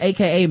Sonya,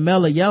 aka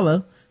Mella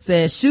Yella,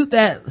 says, shoot,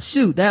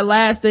 that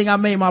last thing I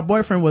made my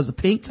boyfriend was a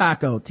pink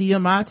taco.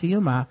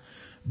 TMI.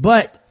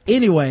 But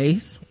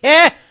anyways,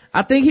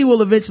 I think he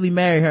will eventually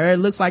marry her. It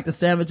looks like the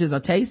sandwiches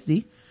are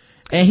tasty,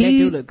 and they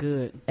do look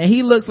good, and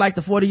he looks like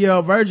the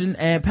 40-year-old virgin,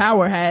 and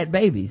Power had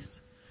babies.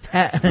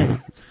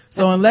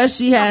 So unless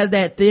she has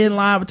that thin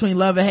line between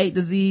love and hate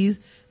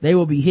disease, they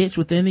will be hitched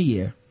within a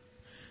year.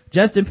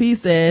 Justin P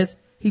says,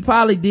 he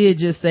probably did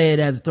just say it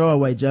as a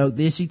throwaway joke,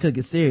 then she took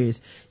it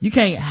serious. You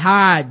can't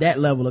hide that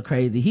level of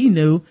crazy. He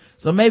knew,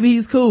 so maybe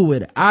he's cool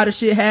with it. All the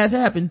shit has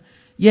happened.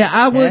 Yeah,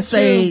 I would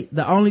say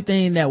the only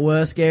thing that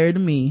was scary to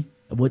me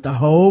with the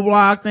whole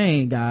blog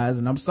thing, guys,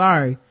 and I'm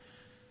sorry,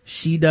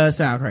 she does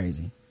sound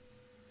crazy.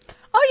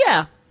 Oh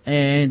yeah.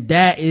 And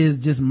that is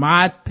just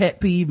my pet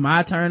peeve,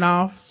 my turn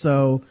off.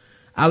 So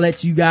I'll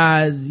let you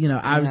guys, you know,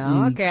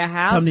 obviously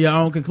come to your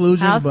own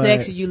conclusions. How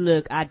sexy you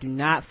look. I do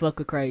not fuck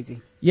with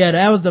crazy. Yeah,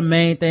 that was the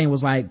main thing,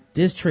 was like,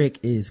 this trick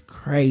is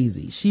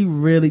crazy. She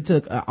really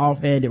took an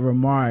offhanded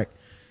remark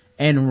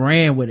and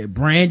ran with it,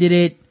 branded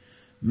it,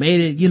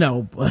 made it, you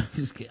know,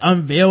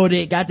 unveiled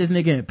it, got this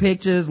nigga in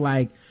pictures,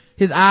 like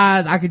his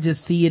eyes, I could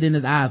just see it in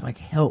his eyes, like,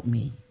 help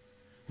me,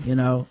 you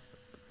know.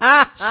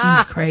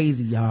 She's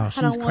crazy, y'all.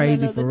 She's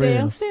crazy for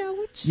real.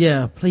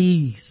 Yeah,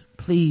 please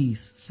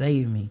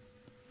save me.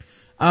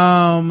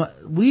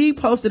 We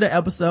posted an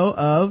episode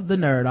of The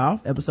Nerd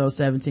Off, episode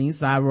 17,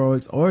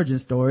 Cyborg's origin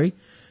story.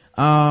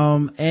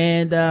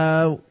 And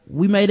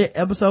we made it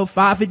episode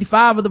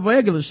 555 of the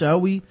regular show.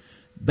 We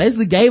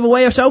basically gave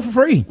away a show for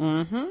free.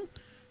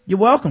 You're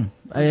welcome.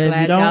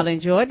 Glad y'all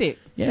enjoyed it.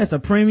 Yeah, it's a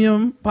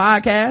premium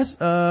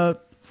podcast,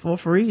 for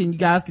free, and you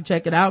guys can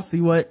check it out, see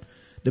what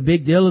the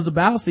big deal is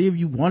about, see if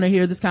you want to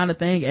hear this kind of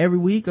thing every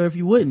week or if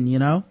you wouldn't, you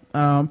know.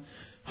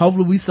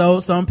 Hopefully we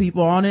sold some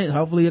people on it.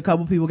 Hopefully a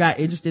couple people got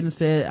interested and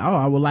said, oh,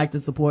 I would like to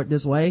support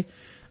this way.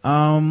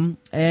 And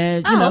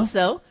I hope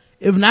so.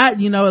 If not,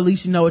 you know, at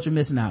least you know what you're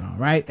missing out on,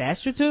 right?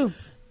 That's true too.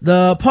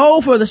 The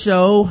poll for the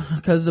show,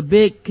 cause the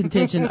big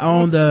contention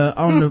on the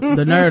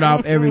Nerd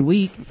Off every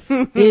week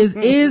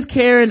is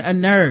Karen a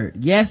nerd?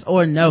 Yes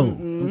or no?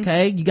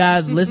 Okay. You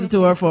guys listen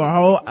to her for a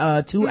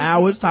whole, 2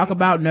 hours, talk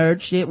about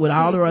nerd shit with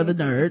all her other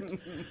nerds.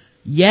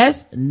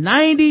 Yes,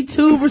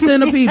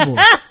 92% of people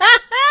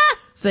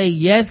say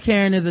yes,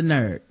 Karen is a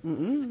nerd.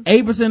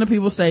 8% of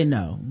people say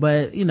no,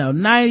 but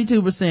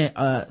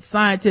 92%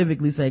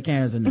 scientifically say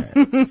Karen's a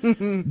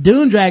nerd.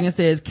 Dune Dragon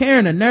says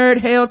Karen a nerd,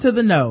 hell to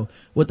the no.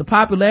 With the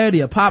popularity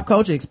of pop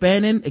culture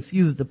expanding,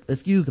 excuse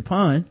the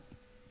pun,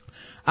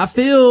 I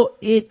feel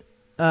it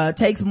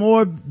takes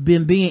more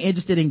than being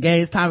interested in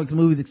games, comics,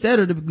 movies,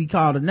 etc. to be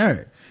called a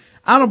nerd.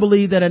 I don't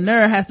believe that a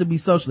nerd has to be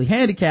socially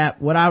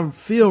handicapped. What I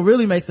feel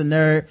really makes a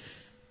nerd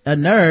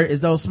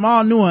is those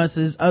small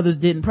nuances others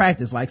didn't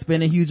practice, like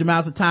spending huge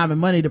amounts of time and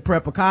money to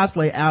prep a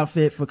cosplay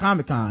outfit for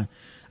Comic-Con,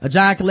 a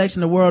giant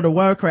collection of World of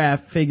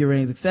Warcraft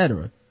figurines,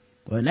 etc.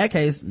 Well, in that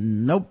case,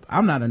 nope,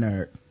 I'm not a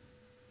nerd.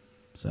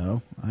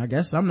 So I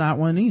guess I'm not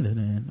one either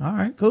then. All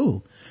right,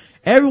 cool.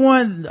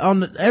 Everyone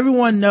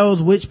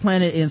knows which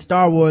planet in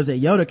Star Wars that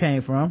Yoda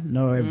came from.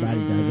 No,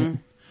 everybody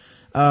doesn't.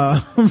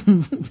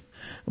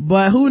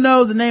 But who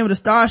knows the name of the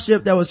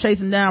starship that was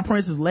chasing down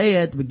Princess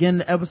Leia at the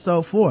beginning of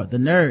episode 4? The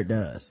nerd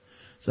does.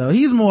 So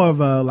he's more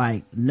of a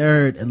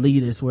nerd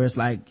elitist, where it's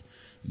like,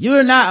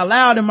 you're not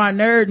allowed in my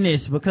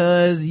nerdness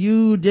because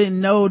you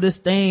didn't know this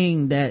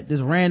thing, that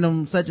this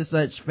random such and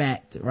such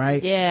fact,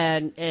 right? Yeah,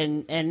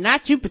 and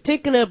not you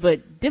particular,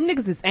 but them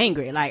niggas is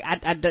angry. Like,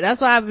 I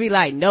that's why I be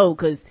like, no,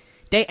 cause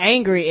they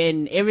angry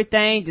and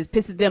everything just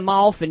pisses them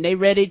off, and they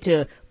ready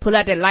to pull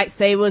out their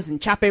lightsabers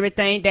and chop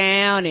everything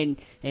down and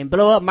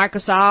blow up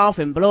Microsoft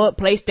and blow up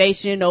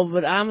PlayStation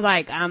over. I'm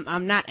like,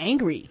 I'm not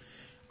angry.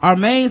 Our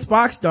main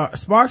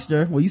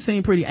Sparkster, well, you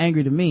seem pretty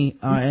angry to me,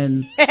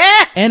 and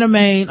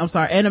Anime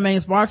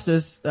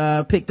Sparksters,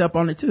 picked up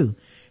on it too.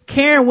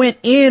 Karen went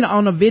in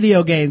on a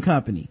video game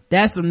company.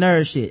 That's some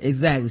nerd shit.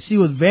 Exactly. She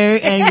was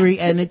very angry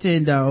at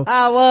Nintendo.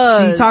 I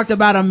was. She talked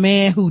about a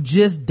man who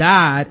just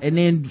died and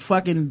then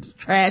fucking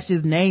trashed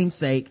his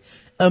namesake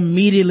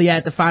immediately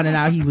after finding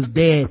out he was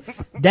dead.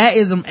 That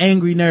is some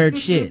angry nerd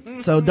shit.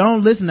 So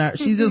don't listen to her.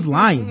 She's just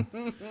lying.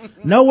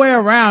 Nowhere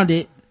around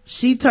it.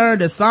 She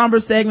turned a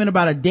somber segment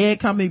about a dead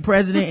company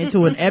president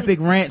into an epic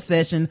rant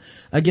session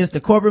against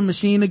the corporate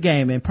machine of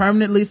gaming,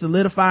 permanently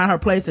solidifying her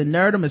place in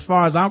nerdom as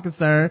far as I'm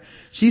concerned.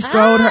 She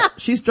strolled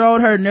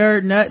her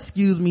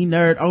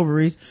nerd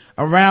ovaries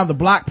around the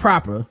block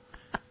proper.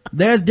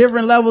 There's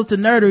different levels to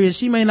nerdery, and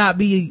she may not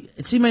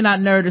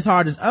nerd as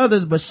hard as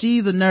others, but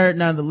she's a nerd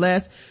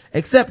nonetheless.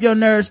 Accept your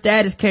nerd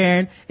status,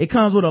 Karen. It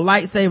comes with a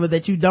lightsaber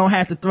that you don't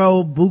have to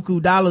throw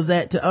buku dollars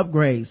at to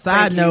upgrade.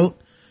 Side note,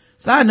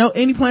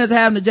 any plans of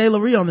having the J.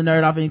 Laree on the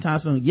Nerd Off anytime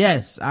soon?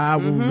 Yes, I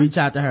will reach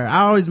out to her.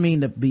 I always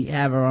mean to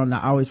have her on.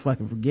 I always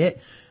fucking forget,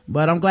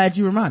 but I'm glad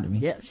you reminded me.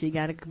 Yep, she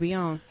gotta be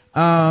on.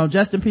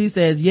 Justin P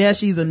says, yeah,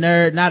 she's a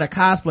nerd, not a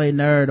cosplay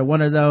nerd or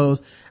one of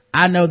those,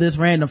 I know this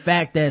random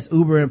fact that's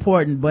uber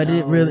important, but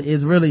it really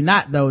is really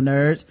not though,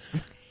 nerds.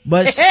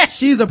 But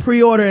she's a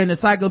pre-order in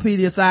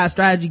encyclopedia size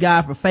strategy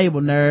guide for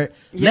Fable nerd.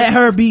 Yes. Let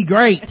her be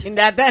great.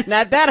 Not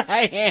that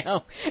I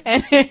am.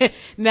 And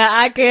now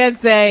I can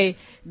say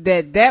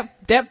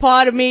that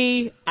part of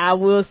me, I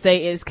will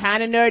say is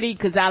kind of nerdy,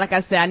 cause like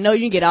I said, I know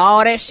you can get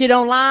all that shit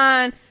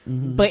online,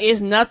 but it's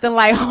nothing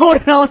like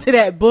holding on to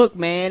that book,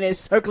 man. It's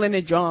circling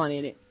and drawing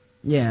in it.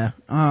 Yeah.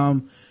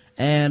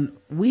 And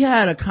we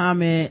had a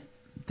comment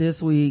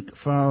this week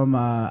from,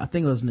 I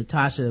think it was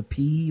Natasha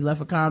P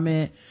left a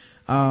comment.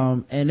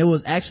 And it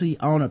was actually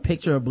on a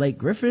picture of Blake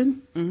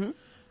Griffin,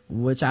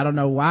 which I don't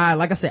know why.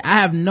 Like I said, I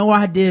have no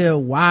idea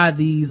why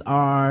these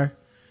are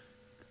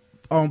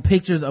on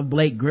pictures of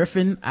Blake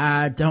Griffin.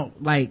 I don't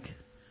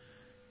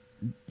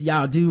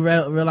y'all do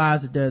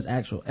realize that there's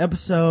actual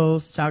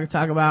episodes y'all can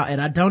talk about,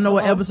 and I don't know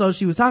what episode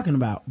she was talking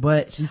about,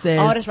 but she says,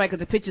 oh, that's right, because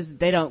the pictures,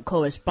 they don't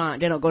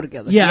correspond, they don't go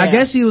together. Yeah, I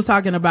guess she was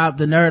talking about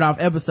the Nerd Off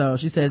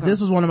episode. She says,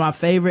 this was one of my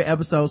favorite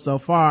episodes so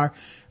far.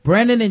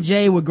 Brandon and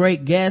Jay were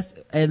great guests,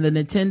 and the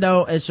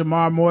Nintendo and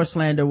Shamar Moore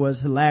slander was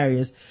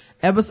hilarious.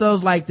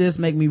 Episodes like this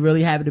make me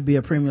really happy to be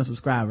a premium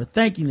subscriber.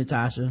 Thank you,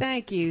 Natasha.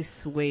 Thank you,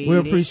 sweetie. We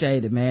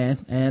appreciate it,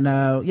 man. And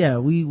I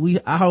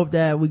hope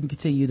that we can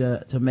continue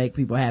to make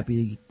people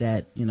happy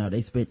that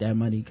they spent that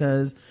money,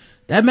 because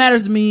that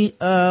matters to me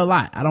a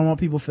lot. I don't want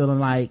people feeling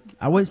like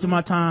I wasted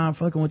my time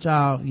fucking with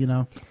y'all.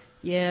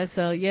 Yeah.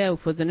 So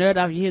for the Nerd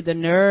Off, you hear the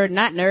nerd,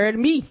 not nerd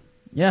me.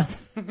 Yeah.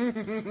 All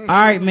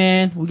right,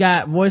 man. We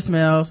got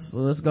voicemails, so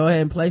let's go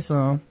ahead and play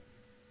some.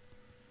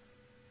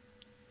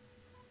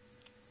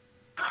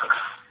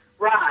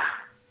 Rod,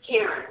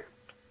 Karen,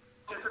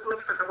 this is Miss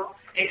Crickle,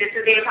 and this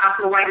is the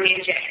Impossible White Man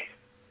Jack.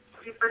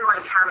 She's been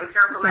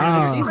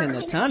she's in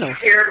the tunnel.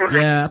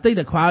 Yeah, I think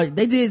the quality,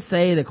 they did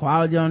say the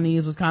quality on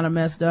these was kind of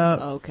messed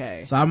up.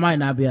 Okay. So I might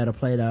not be able to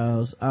play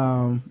those.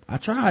 I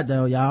tried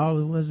though, y'all.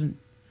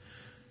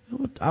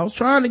 I was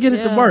trying to get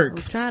it to work.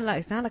 Sound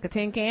like a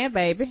tin can,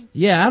 baby.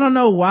 Yeah, I don't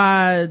know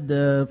why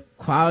the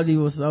quality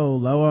was so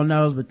low on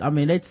those, but I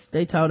mean,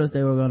 they told us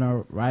they were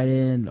gonna write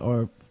in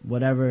or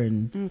whatever,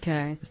 and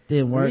okay, it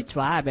didn't work. We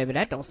tried, baby.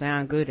 That don't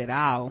sound good at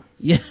all.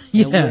 Yeah.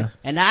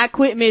 And our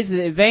equipment is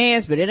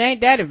advanced, but it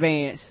ain't that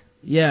advanced.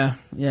 Yeah.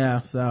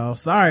 So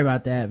sorry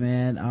about that,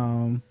 man.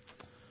 I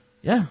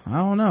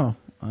don't know.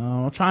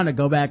 I'm trying to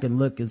go back and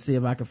look and see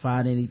if I can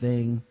find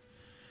anything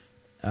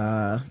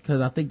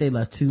because I think they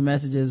left 2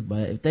 messages,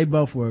 but if they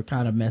both were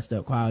kind of messed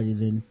up quality,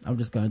 then I'm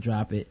just gonna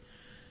drop it.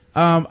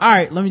 All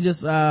right, let me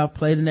just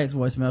play the next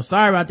voicemail.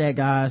 Sorry about that,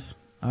 guys.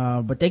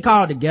 But they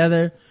called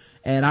together,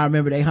 and I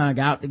remember they hung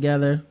out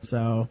together,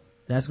 so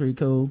that's pretty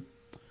cool.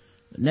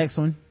 The next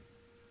one.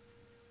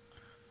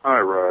 Hi,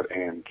 Rod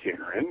and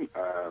Karen.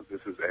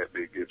 This is at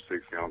Big Gibb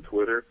 60 on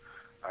Twitter.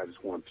 I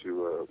just want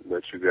to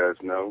let you guys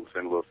know,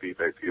 send a little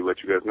feedback to you,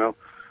 let you guys know.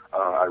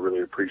 I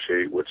really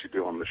appreciate what you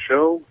do on the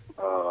show.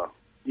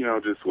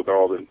 Just with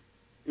all the,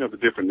 the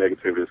different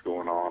negativity that's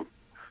going on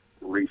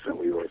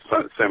recently or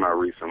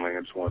semi-recently,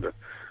 I just wanted to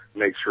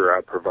make sure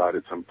I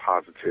provided some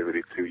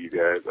positivity to you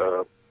guys.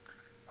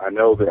 I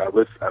know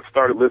that I've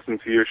started listening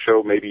to your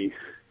show maybe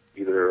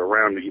either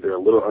a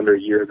little under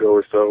a year ago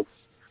or so.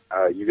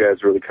 You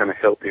guys really kind of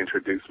helped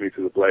introduce me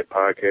to the black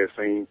podcast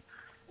scene.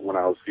 When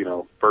I was,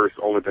 first,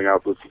 only thing I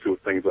was listening to was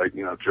things like,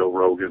 Joe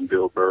Rogan,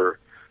 Bill Burr,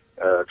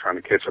 trying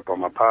to catch up on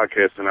my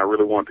podcast, and I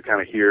really wanted to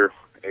kind of hear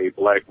a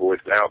black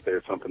voice out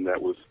there, something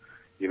that was,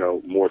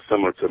 more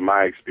similar to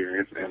my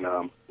experience,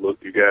 and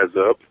looked you guys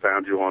up,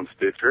 found you on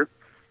Stitcher,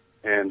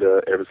 and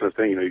ever since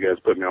then, you guys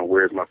put me on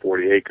Where's My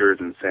 40 Acres,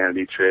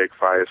 Insanity Check,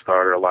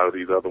 Firestarter, a lot of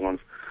these other ones.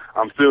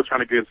 I'm still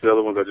trying to get into the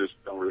other ones. I just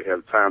don't really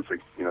have the time to,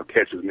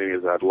 catch as many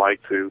as I'd like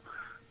to,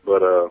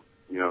 but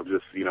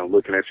just,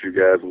 looking at you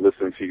guys and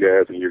listening to you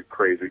guys in your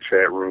crazy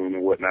chat room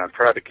and whatnot. I've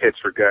tried to catch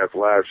your guys'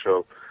 live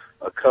show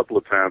a couple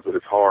of times, but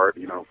it's hard,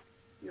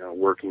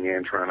 working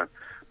in, trying to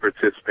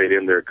participate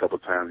in there a couple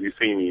of times. You've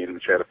seen me in the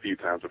chat a few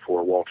times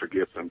before, Walter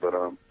Gibson, but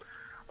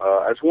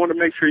I just wanted to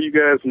make sure you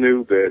guys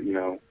knew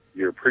that,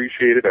 you're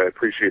appreciated. I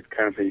appreciate the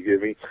content you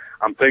give me.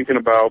 I'm thinking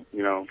about,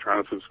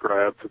 trying to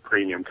subscribe to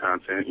premium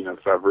content,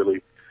 so I've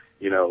really,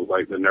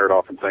 like the Nerd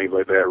Off and things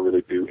like that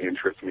really do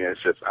interest me.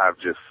 It's just, I've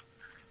just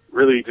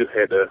really just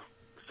had to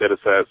set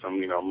aside some,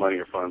 money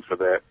or funds for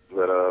that.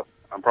 But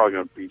I'm probably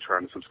going to be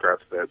trying to subscribe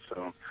to that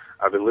soon.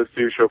 I've been listening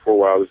to your show for a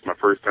while. This is my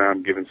first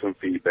time giving some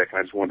feedback, and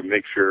I just wanted to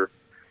make sure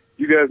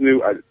you guys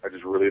knew I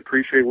just really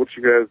appreciate what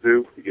you guys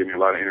do. You give me a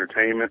lot of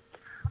entertainment.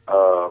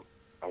 I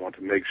want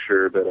to make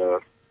sure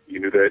that you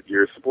knew that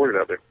you're supported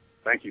out there.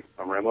 Thank you.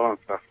 I'm rambling on.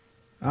 Bye.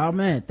 Oh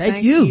man,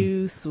 thank you.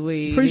 You,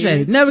 sweet.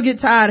 Appreciate it. Never get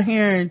tired of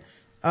hearing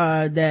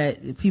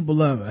that people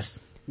love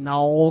us.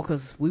 No,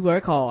 because we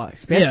work hard,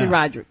 especially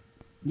Roderick.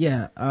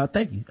 Yeah,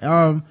 thank you.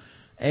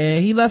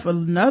 And he left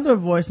another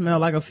voicemail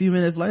like a few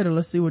minutes later.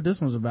 Let's see what this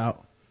one's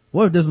about.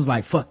 What if this was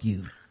like, fuck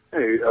you?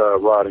 Hey,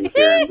 Rod and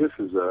Karen, this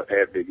is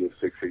at Big Gibb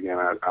 6 again.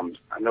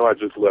 I know I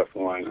just left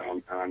one.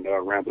 I know I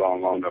rambled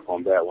on long enough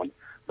on that one,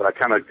 but I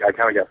kind of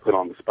got put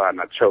on the spot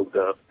and I choked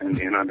up and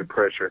under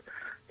pressure.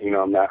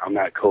 I'm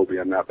not Kobe.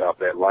 I'm not about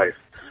that life.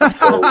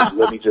 So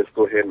let me just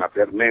go ahead and I've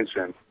got to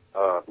mention,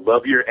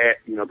 love your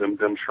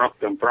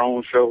them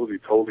Thrones shows. You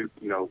totally,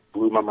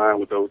 blew my mind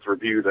with those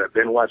reviews. I've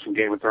been watching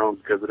Game of Thrones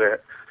because of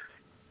that,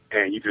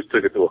 and you just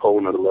took it to a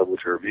whole nother level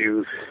with your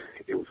reviews.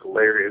 It was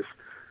hilarious.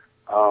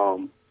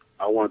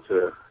 I want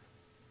to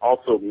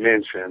also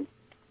mention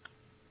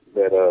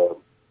that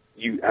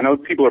I know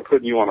people are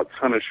putting you on a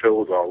ton of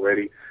shows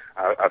already.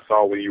 I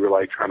saw when you were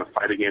like trying to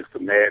fight against the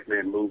Mad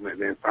Men movement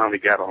and then finally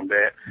got on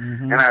that.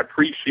 Mm-hmm. And I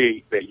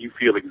appreciate that you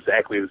feel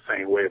exactly the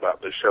same way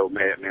about the show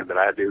Mad Men that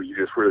I do. You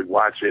just really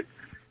watch it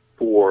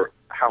for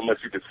how much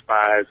you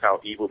despise how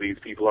evil these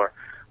people are.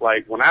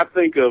 Like, when I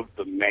think of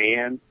the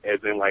man, as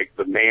in like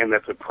the man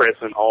that's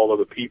oppressing all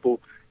other people,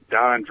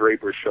 Don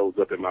Draper shows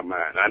up in my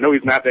mind. I know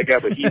he's not that guy,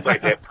 but he's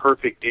like that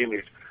perfect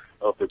image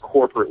of the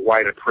corporate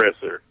white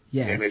oppressor.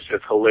 Yes. And it's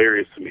just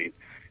hilarious to me.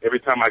 Every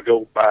time I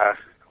go by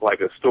like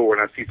a store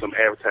and I see some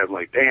advertising,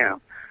 like, damn,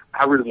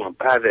 I really want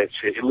to buy that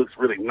shit. It looks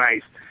really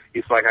nice.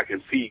 It's like I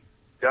can see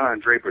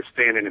Don Draper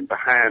standing in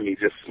behind me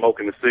just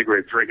smoking a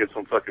cigarette, drinking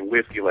some fucking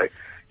whiskey, like,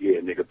 yeah,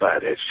 nigga, buy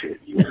that shit.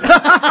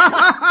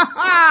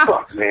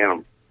 Fuck,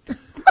 man, I'm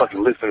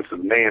fucking listening to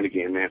the man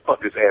again, man.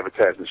 Fuck this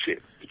advertising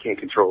shit. You can't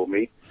control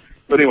me.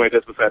 But anyway,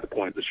 that's beside the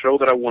point. The show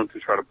that I wanted to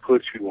try to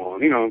put you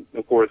on,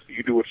 of course,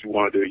 you do what you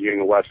want to do. You ain't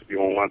going to watch it if you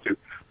don't want to,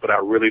 but I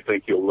really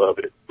think you'll love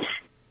it.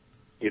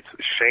 It's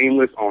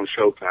Shameless on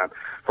Showtime.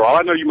 For all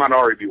I know, you might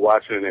already be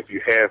watching, and if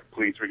you have,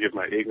 please forgive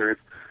my ignorance,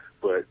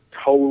 but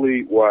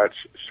totally watch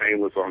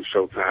Shameless on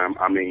Showtime.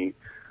 I mean,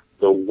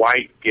 the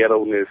white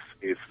ghetto-ness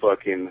is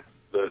fucking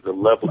the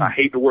level. I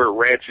hate the word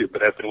ratchet,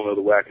 but that's the only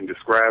other way I can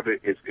describe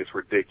it. It's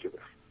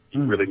ridiculous.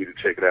 You really need to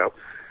check it out.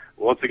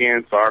 Once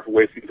again, sorry for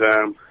wasting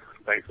time.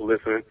 Thanks for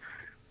listening.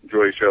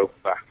 Enjoy your show.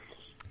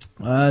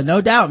 Bye.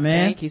 No doubt,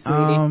 man. Thank you,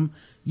 sweetie.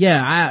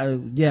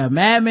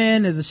 Mad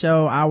Men is a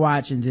show I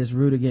watch and just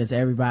root against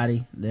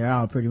everybody. They're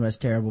all pretty much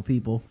terrible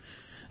people.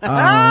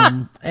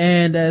 And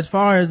as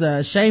far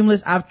as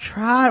Shameless, I've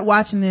tried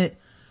watching it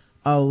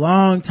a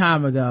long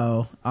time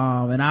ago,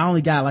 and I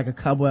only got like a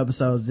couple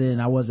episodes in.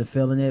 I wasn't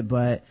feeling it,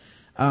 but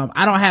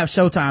I don't have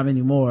Showtime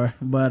anymore,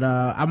 but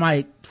I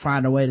might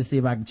find a way to see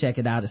if I can check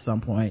it out at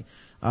some point.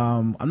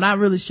 I'm not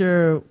really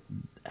sure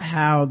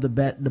how the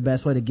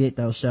best way to get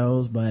those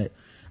shows, but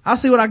I'll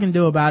see what I can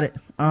do about it.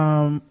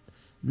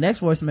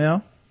 Next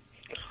voicemail.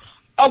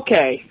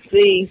 Okay,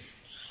 see,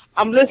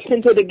 I'm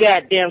listening to the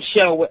goddamn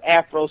show with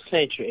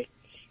Afrocentric.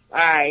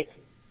 Alright.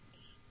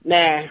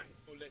 Now,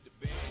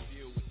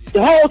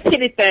 the whole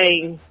titty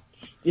thing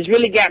just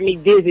really got me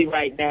dizzy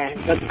right now,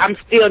 because I'm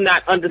still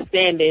not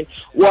understanding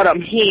what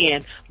I'm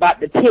hearing about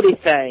the titty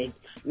thing.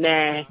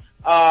 Now,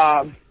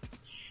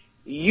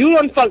 you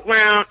done fucked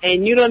around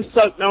and you done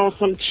sucked on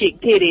some chick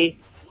titty.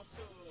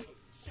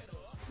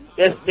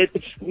 That's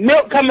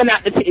milk coming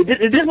out the titty.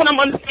 Is this what I'm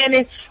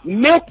understanding?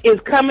 Milk is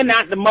coming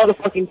out the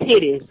motherfucking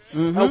titties.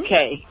 Mm-hmm.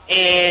 Okay.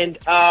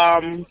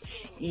 And,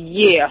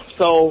 yeah,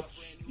 so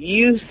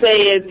you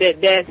said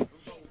that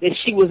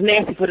she was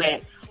nasty for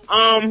that.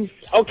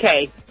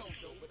 Okay.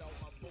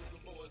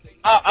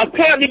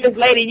 Apparently, this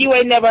lady, you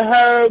ain't never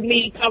heard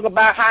me talk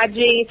about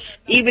hygiene,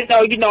 even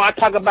though, you know, I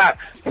talk about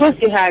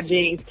pussy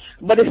hygiene,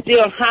 but it's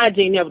still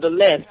hygiene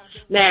nevertheless.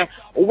 Now,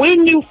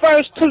 when you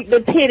first took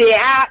the titty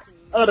out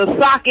of the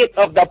socket,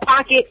 of the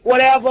pocket,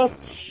 whatever,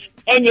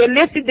 and you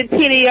lifted the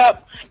titty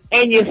up,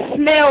 and you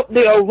smelled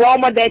the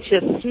aroma that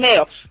you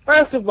smell,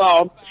 first of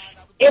all,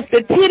 if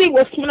the titty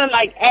was smelling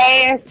like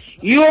ass,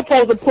 you were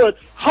supposed to put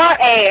her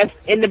ass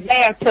in the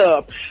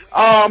bathtub.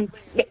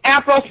 The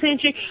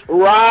Afrocentric,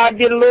 Rod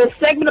did a little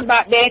segment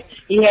about that.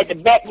 He had the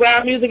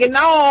background music and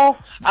all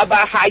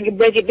about how you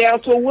break it down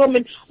to a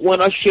woman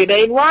when her shit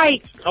ain't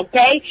right,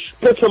 okay?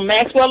 Put some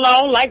Maxwell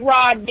on like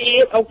Rod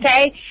did,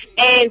 okay?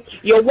 And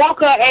you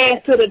walk her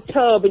ass to the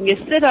tub and you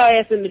sit her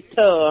ass in the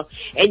tub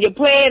and you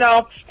play it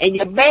off and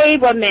you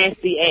bathe her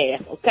nasty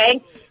ass,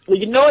 okay? Well,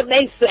 you know what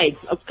they say,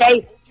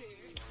 okay?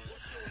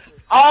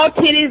 All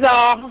titties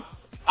are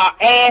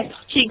ass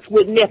cheeks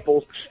with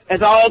nipples.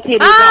 That's all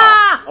titties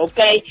are.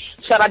 Okay?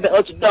 Shout out to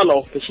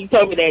Uchadullo, because she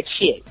told me that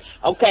shit.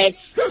 Okay?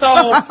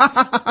 So,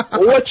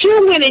 what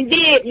you went and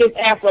did, Miss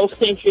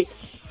Afrocentric,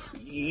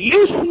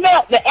 you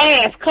smelt the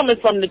ass coming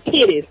from the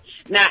titties.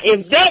 Now,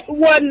 if that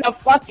wasn't a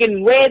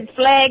fucking red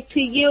flag to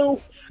you,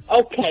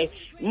 okay.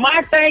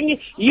 My thing is,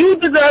 you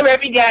deserve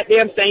every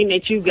goddamn thing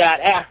that you got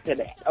after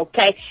that,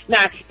 okay?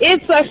 Now,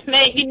 it's such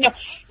thing, you know,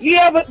 you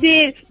ever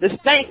did the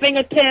stank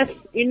finger test,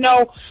 you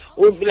know,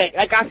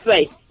 like I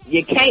say,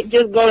 you can't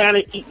just go down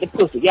and eat the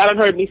pussy. Y'all done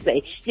heard me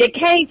say, you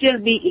can't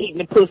just be eating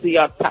the pussy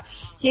all the time.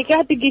 You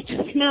got to get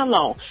your smell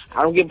on.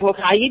 I don't give a fuck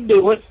how you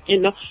do it, you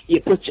know. You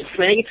put your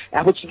finger,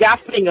 that's what you got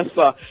fingers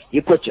for.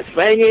 You put your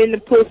finger in the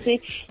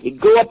pussy, you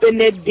go up in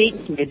there deep,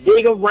 you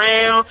dig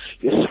around,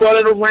 you swirl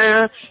it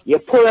around, you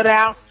pull it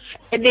out.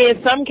 And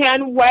then some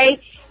kind of way,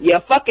 you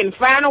fucking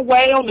find a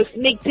way on the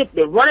sneak tip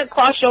to run it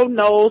across your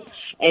nose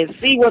and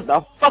see what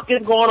the fuck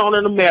is going on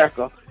in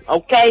America.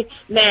 Okay?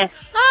 Now,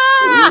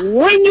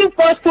 when you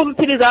first pull the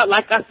titties out,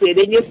 like I said,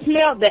 and you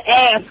smell the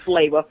ass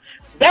flavor,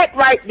 that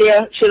right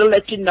there should have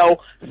let you know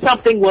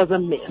something was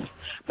amiss.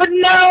 But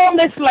no,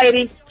 Miss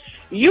Lady,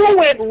 you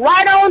went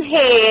right on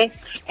ahead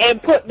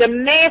and put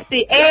them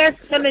nasty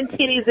ass-filling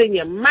titties in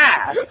your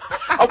mouth.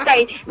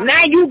 Okay,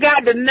 now you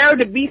got the nerve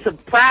to be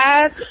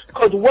surprised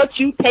because what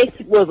you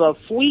tasted was a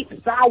sweet,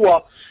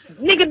 sour.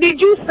 Nigga, did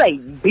you say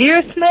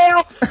beer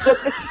smell?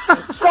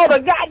 So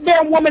the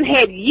goddamn woman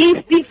had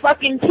yeasty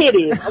fucking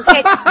titties,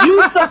 okay?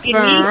 You sucking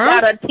yeast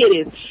out of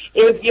titties.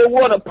 If you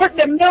would have put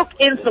the milk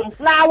in some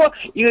flour,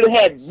 you'd have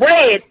had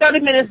bread 30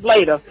 minutes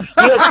later. You'd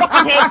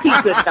fucking had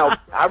pizza dough,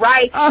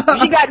 alright?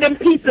 You got them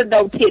pizza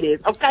dough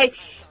titties, okay?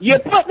 You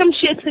put them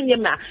shits in your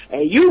mouth,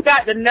 and you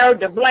got the nerve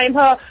to blame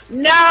her?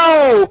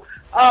 No!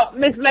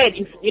 Miss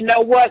Lady, you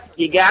know what?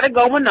 You got it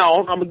going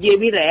on. I'm gonna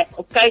give you that,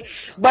 okay?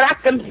 But I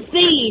can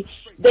see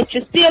that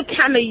you're still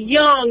kind of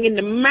young in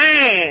the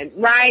mind,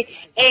 right?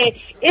 And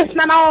it's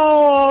not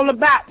all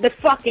about the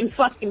fucking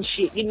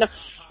shit, you know?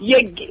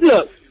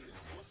 Look,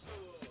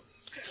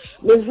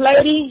 Miss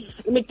Lady,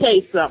 let me tell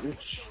you something.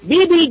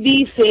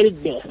 BBD said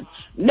it best.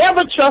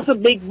 Never trust a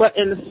big butt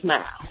in a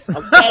smile,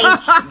 okay?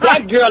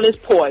 That girl is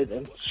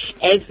poison.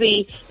 And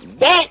see,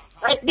 that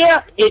right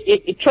there,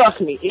 it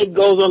trust me, it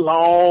goes a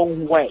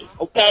long way,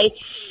 okay?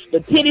 The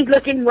titties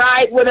looking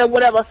right,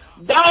 whatever.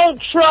 Don't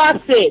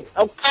trust it,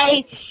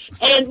 okay?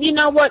 And you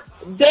know what?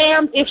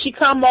 Damn if she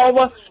come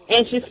over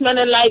and she's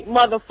smelling like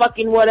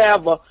motherfucking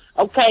whatever,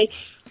 okay?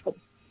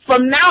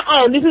 From now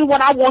on, this is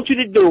what I want you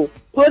to do.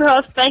 Put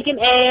her stinking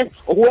ass,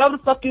 or whoever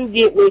the fuck you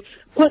get with,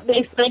 put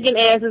their stinking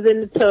asses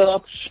in the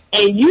tub,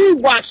 and you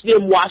watch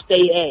them wash their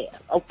ass,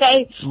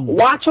 okay?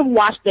 Watch them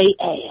wash their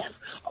ass,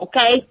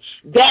 okay?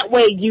 That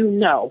way you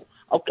know,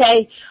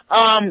 okay?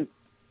 I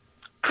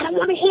don't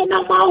want to hear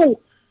no more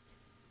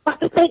about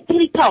the fake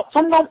titty talk, so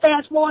I'm going to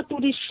fast forward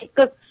through this shit,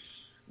 because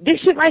this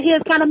shit right here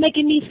is kind of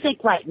making me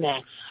sick right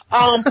now.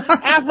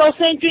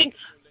 Afrocentric,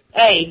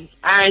 hey,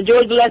 I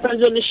enjoyed the last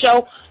time on the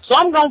show, so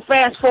I'm going to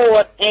fast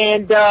forward,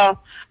 and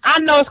I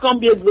know it's going to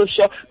be a good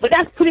show, but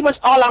that's pretty much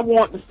all I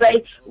want to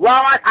say.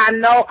 Rod, I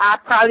know I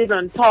probably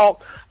done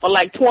talked for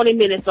like 20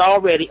 minutes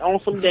already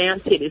on some damn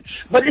titties,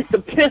 but it's the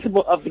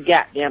principle of the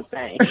goddamn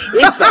thing.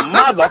 It's the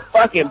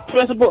motherfucking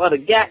principle of the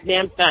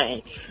goddamn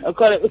thing.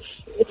 Okay?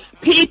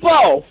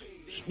 People,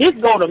 this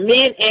go to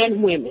men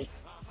and women.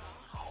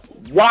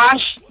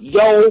 Wash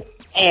your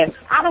ass.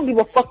 I don't give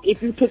a fuck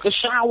if you took a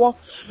shower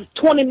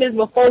 20 minutes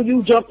before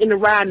you jumped in the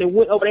ride and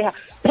went over there.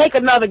 Take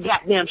another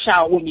goddamn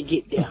shower when you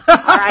get there.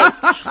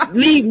 Alright?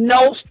 Leave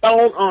no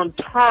stone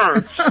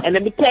unturned. And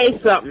let me tell you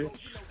something.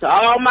 To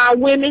all my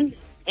women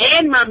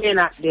and my men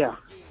out there.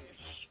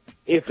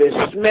 If it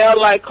smells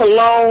like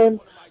cologne,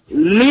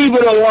 leave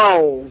it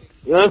alone.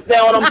 You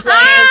understand what I'm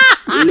saying?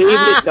 Leave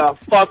it the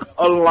fuck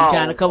alone.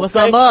 Trying to cover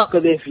something up.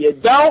 Because if you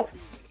don't,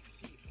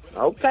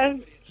 okay,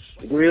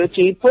 grilled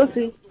cheese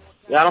pussy.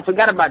 Y'all don't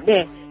forget about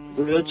that.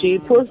 Grilled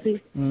cheese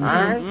pussy.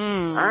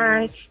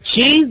 Alright.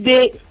 Cheese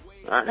dick.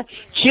 Right.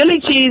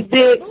 Chili cheese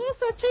dick.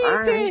 What's a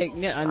cheese dick?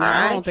 Yeah,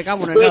 I don't think I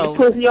want to Spread know. the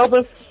pussy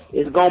open.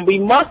 It's going to be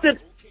mustard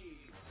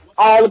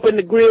all up in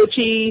the grilled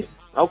cheese.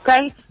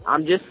 Okay?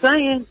 I'm just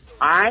saying.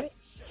 Alright?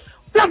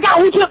 Look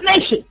out, we took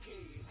nation.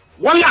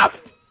 One love.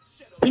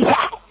 Peace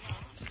out.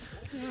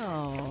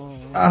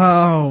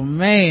 Oh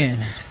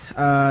man.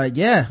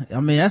 Yeah. I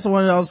mean, that's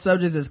one of those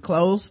subjects that's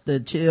close to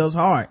Chill's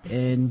heart.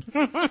 And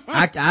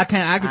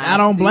I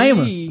don't blame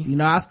her. You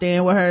know, I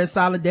stand with her in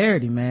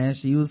solidarity, man.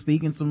 She was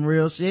speaking some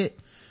real shit.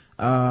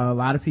 A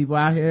lot of people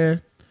out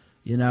here,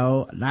 you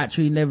know, not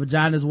treating their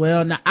vaginas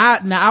well. Now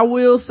I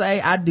will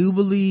say I do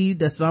believe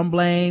that some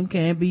blame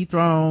can be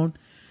thrown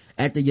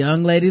at the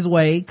young lady's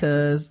way,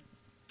 cause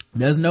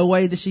there's no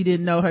way that she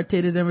didn't know her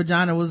titties and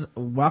vagina was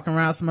walking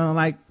around smelling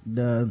like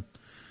the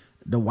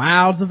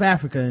wilds of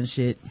Africa and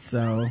shit.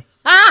 So, you know,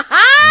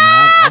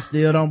 I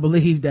still don't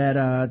believe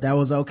that, that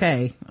was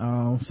okay.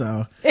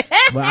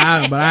 But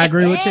I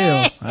agree with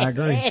Chill. I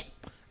agree.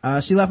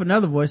 She left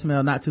another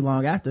voicemail not too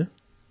long after.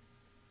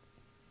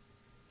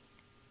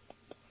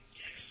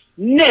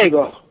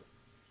 Nigga,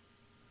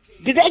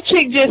 did that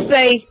chick just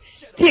say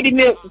titty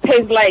milk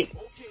tastes like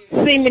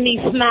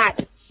semen-y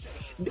snot?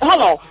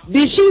 Hold on.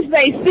 Did she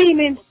say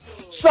semen?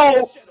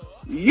 So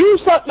you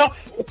suck no.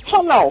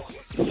 Hold on.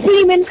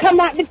 Semen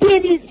come out the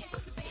titties?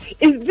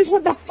 Is this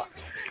what the fuck?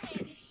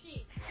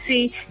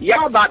 See,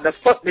 y'all about to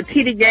fuck the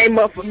titty game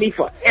up for me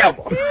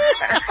forever.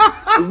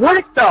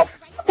 What the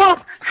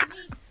fuck?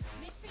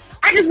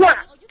 I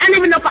don't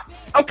even know if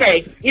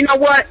okay, you know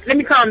what? Let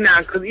me calm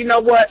down, because you know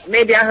what?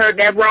 Maybe I heard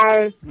that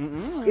wrong.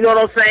 You know what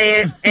I'm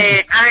saying?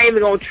 And I ain't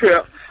even gonna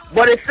trip.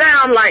 But it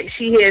sounds like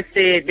she had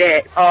said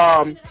that,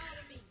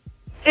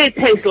 it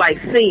tastes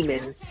like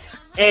semen.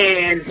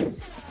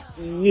 And,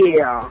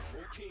 yeah.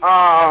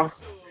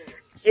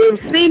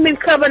 If semen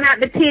coming out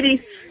the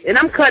titties, then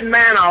I'm cutting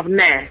mine off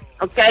now.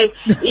 Okay?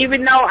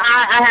 Even though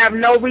I have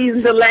no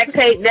reason to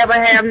lactate, never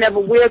have, never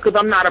will, because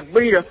I'm not a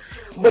breeder.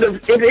 But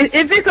if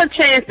it's a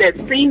chance that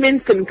semen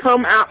can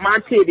come out my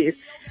titties,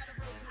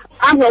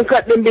 I'm gonna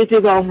cut them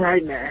bitches off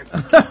right now.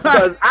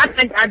 Because I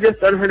think I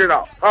just done heard it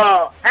all.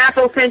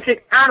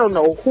 Afrocentric, I don't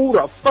know who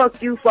the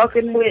fuck you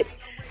fucking with.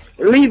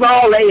 Leave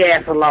all they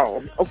ass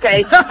alone,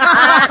 okay?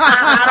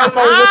 I don't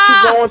know what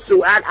you're going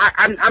through.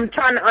 I'm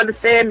trying to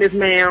understand this,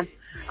 ma'am.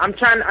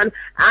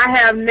 I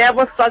have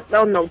never sucked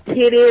on no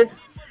titties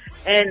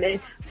and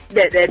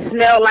that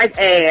smell like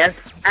ass.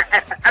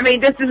 I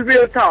mean, this is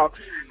real talk.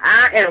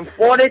 I am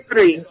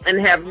 43 and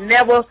have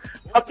never,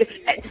 okay.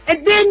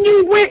 And then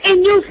you went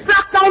and you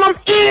sucked on them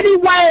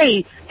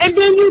anyway. And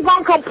then you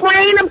gonna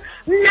complain?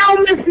 No,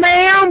 miss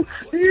ma'am.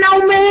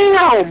 No,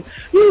 ma'am.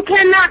 You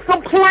cannot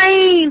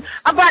complain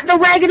about the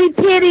raggedy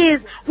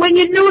titties when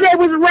you knew they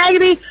was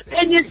raggedy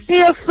and you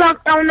still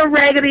sucked on the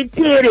raggedy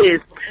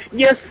titties.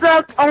 You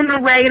sucked on the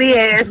raggedy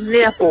ass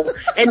nipple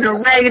and the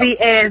raggedy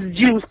ass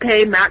juice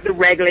came out the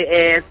raggedy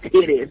ass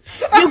titties.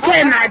 You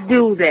cannot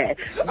do that.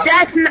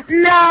 That's not,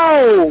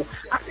 no,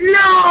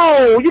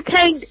 you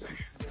can't.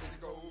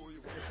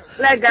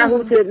 Black guy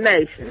who took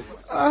nation.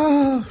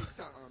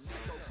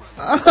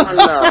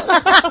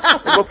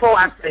 Before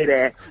I say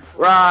that,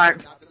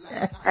 Rod,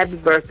 happy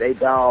birthday,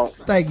 dog.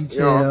 Thank you, Chill.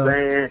 You know what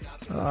I'm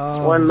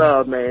saying? One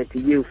love, man, to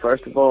you,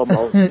 first and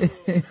foremost.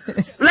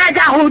 Black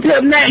guy who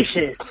took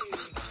nation.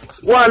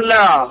 One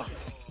love.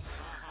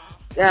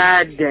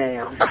 God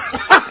damn.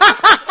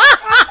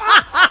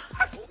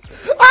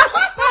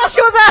 She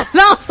was at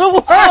lost for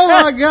words.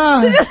 Oh my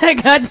God. She just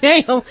said, God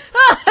damn.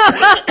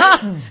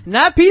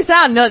 Not peace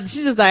out, nothing.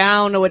 She just like, I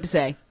don't know what to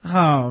say.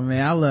 Oh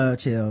man, I love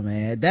Chill,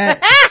 man. That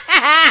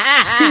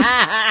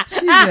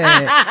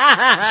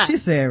she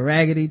said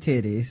raggedy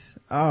titties.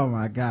 Oh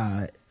my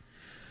God.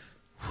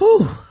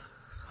 Whew.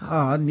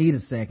 Oh, I need a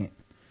second.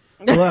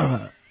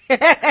 Well,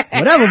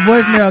 whatever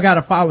voicemail got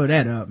to follow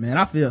that up, man.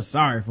 I feel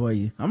sorry for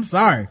you. I'm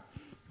sorry.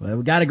 Well,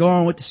 we got to go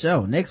on with the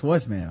show. Next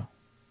voicemail.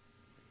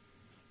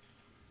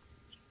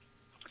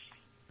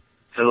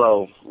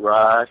 Hello,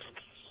 Rod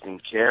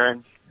and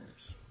Karen.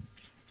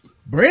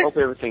 Brent? Hope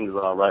everything's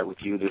all right with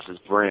you. This is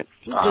Brent.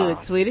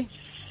 Good, sweetie.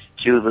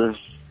 Cuba,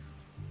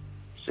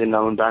 sitting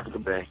on the dock of the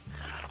bay.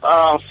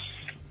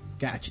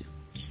 Gotcha.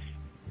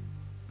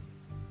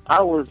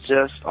 I was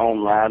just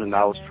online and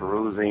I was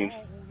perusing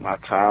my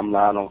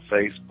timeline on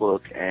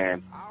Facebook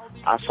and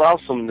I saw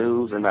some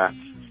news and I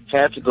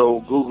had to go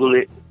Google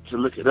it to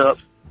look it up.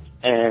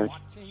 And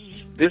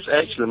this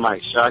actually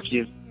might shock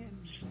you.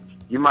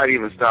 You might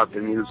even stop the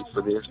music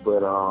for this,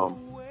 but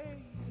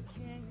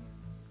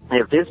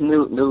if this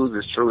news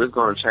is true, it's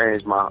going to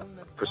change my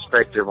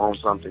perspective on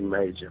something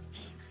major.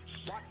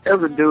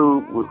 As a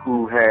dude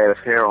who has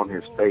hair on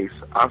his face,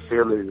 I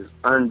feel it is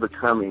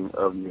unbecoming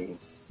of me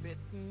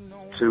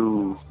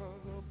to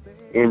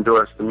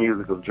endorse the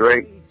music of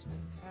Drake.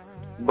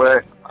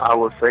 But I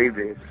will say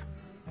this.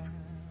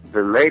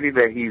 The lady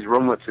that he's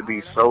rumored to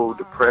be so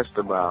depressed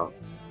about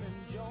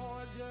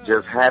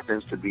just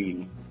happens to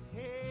be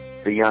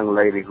the young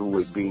lady who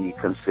would be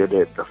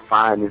considered the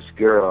finest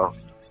girl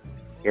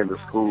in the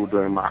school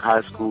during my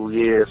high school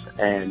years.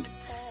 And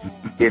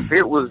if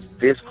it was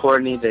this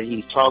Courtney that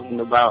he's talking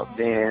about,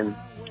 then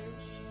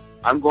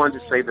I'm going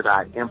to say that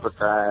I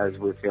empathize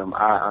with him.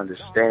 I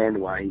understand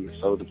why he's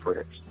so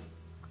depressed.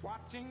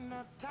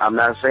 I'm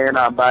not saying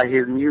I buy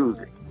his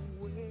music,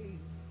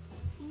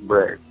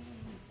 but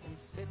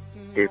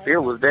if it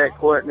was that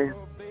Courtney,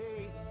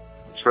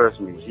 trust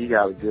me, he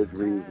got a good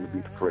reason to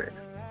be depressed.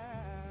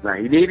 Now,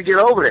 he need to get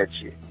over that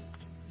shit,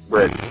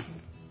 but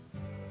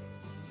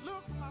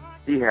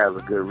he has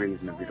a good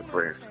reason to be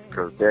depressed,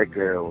 because that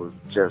girl was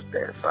just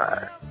that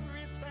fine.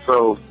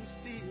 So,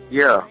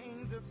 yeah,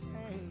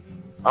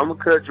 I'm going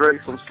to cut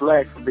Drake some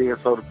slack for being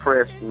so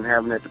depressed and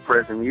having that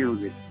depressing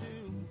music.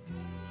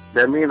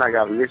 That means I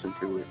got to listen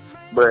to it.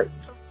 But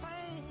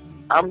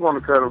I'm going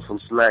to cut him some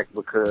slack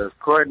because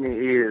Courtney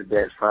is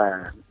that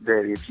fine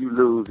that if you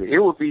lose it, it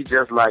would be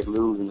just like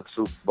losing the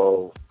Super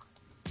Bowl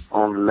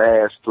on the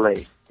last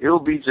play. It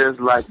would be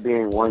just like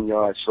being 1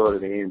 yard short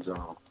of the end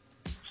zone.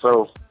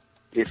 So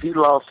if he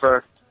lost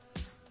her,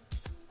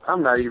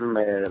 I'm not even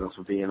mad at him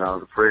for being all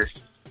depressed.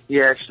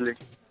 He actually,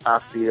 I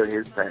feel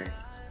his pain.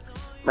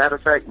 Matter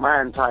of fact,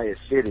 my entire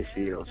city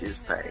feels his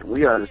pain.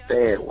 We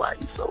understand why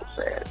he's so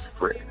sad and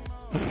depressed.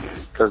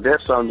 Because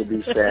there's something to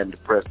be sad and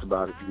depressed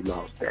about if you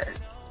lost that.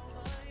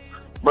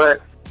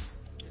 But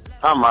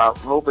I'm out.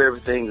 Hope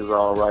everything is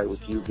all right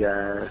with you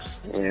guys,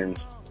 and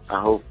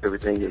I hope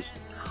everything is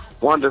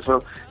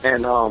wonderful.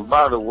 And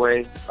by the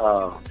way,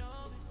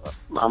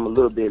 I'm a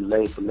little bit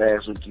late for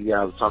last week. You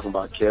guys were talking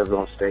about Kevin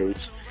on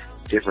stage,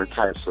 different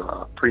types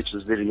of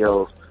preachers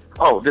videos.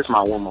 Oh, this is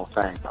my one more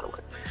thing, by the way.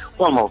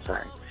 One more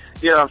thing.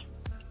 Yeah,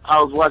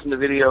 I was watching the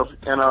video,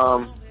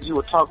 and you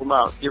were talking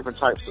about different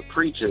types of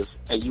preachers,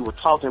 and you were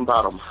talking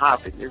about them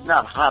hopping. It's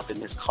not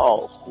hopping, it's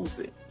called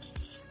hooping.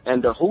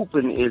 And the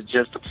hooping is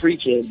just a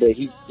preacher, but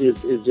he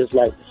is just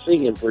like the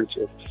singing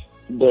preacher,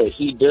 but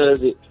he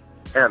does it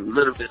at a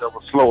little bit of a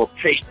slower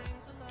pace.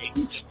 And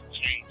he just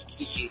changed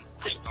keys,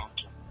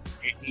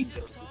 and he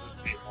does it a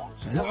little bit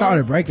more. It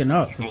started breaking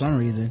up for some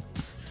reason.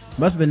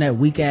 Must have been that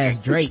weak ass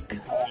Drake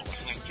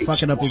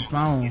fucking up his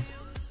phone,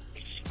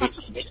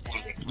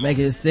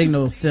 making his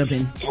signal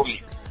simping.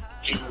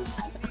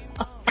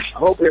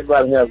 I hope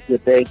everybody has a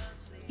good day.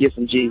 Get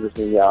some Jesus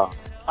in y'all.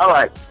 All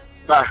right,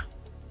 bye.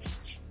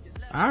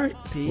 All right,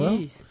 Peace.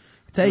 Well,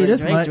 tell you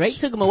this much. Drake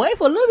took him away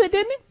for a little bit,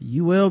 didn't he?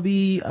 You will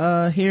be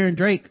hearing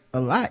Drake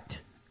a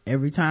lot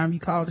every time you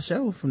call the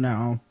show from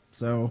now on.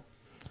 So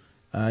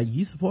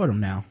you support him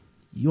now.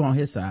 You on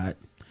his side.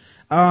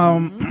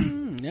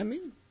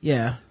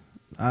 Yeah.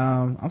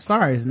 I'm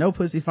sorry, there's no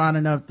pussy fine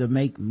enough to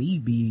make me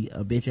be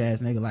a bitch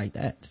ass nigga like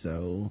that.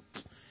 So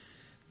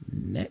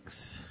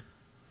next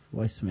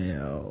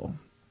voicemail.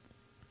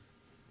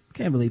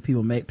 Can't believe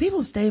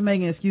people stay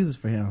making excuses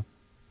for him.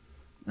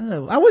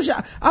 I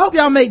hope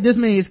y'all make this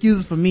many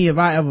excuses for me if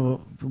I ever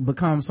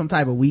become some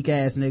type of weak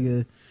ass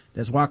nigga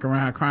that's walking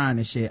around crying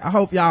and shit. I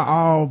hope y'all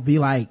all be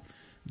like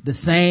the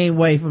same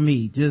way for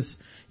me.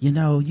 Just, you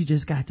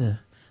just got to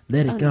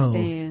let it go.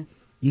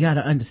 You got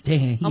to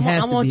understand.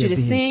 I want you to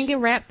sing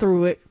and rap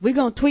through it. We're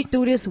going to tweet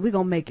through this and we're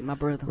going to make it, my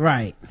brother.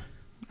 Right.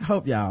 I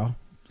hope y'all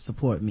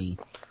support me.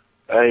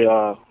 Hey,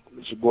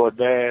 it's your boy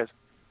Daz.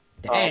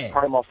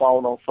 Pray my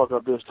phone don't fuck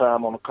up this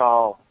time on the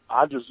call.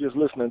 I just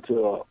listening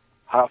to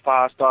How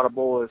Five Starter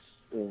Boys,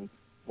 and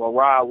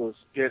Rod was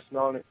guessing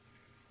on it.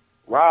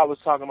 Rod was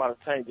talking about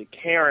a tank that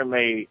Karen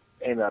made,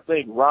 and I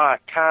think Rod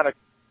kind of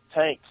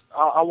tanked.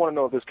 I want to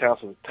know if this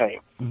counts as a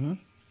tank. Mm-hmm.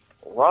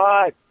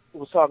 Rod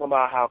was talking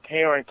about how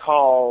Karen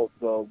called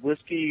the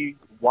Whiskey,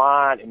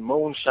 Wine, and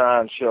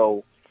Moonshine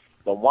show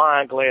the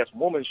Wine Glass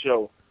Woman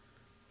show.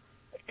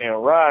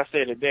 And Rod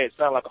said that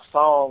sounded like a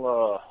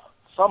song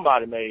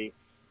somebody made.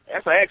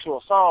 That's an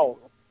actual song.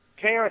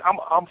 Karen,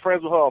 I'm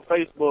friends with her on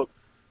Facebook,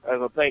 as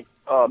I think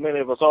many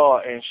of us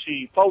are, and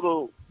she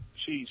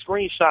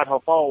screenshot her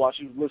phone while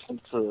she was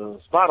listening to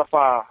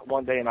Spotify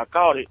one day, and I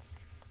caught it,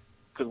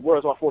 because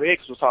Words on 40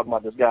 Acres was talking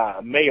about this guy,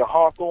 Mayor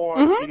Hawthorne.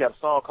 Mm-hmm. He got a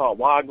song called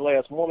Wine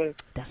Glass Woman.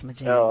 That's my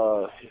jam.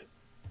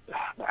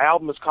 The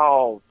album is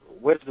called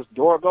Where Does This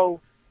Door Go?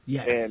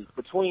 Yes. And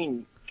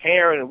between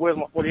Karen and Words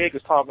on 40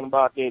 Acres talking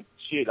about that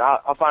shit,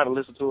 I finally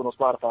listened to it on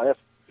Spotify.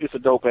 It's a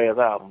dope-ass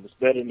album. It's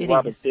better than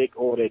Robin Thicke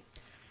or that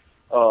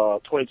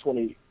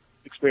 2020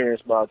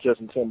 Experience by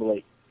Justin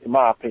Timberlake, in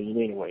my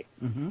opinion, anyway.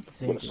 Mm-hmm.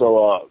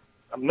 So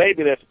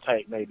maybe that's a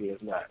tank, maybe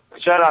it's not.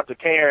 Shout out to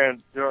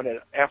Karen during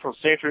that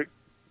Afrocentric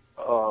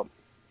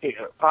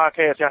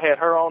podcast. Y'all had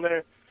her on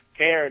there.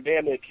 Karen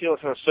damn near killed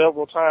her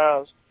several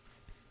times.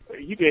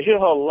 you could hear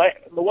her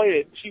the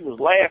way that she was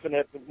laughing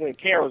at when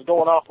Karen was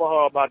going off on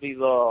her about these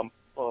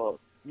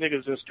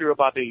niggas insecure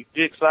about their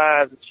dick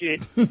size and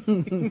shit.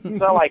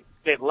 Sound like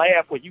that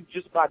laugh where you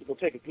just about to go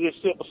take a good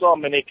sip or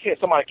something and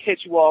somebody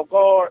catch you off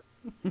guard.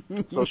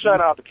 So shout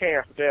out to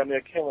Karen for damn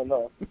near killing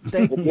her.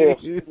 Thank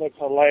you. It makes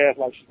her laugh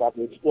like she's about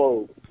to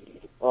explode.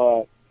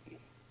 All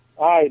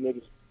right,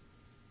 niggas.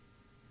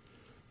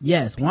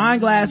 Yes, Wine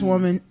Glass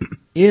Woman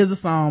is a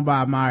song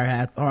by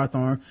Myra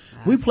Hawthorne.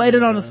 We played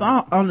it on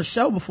the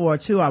show before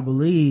too, I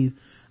believe.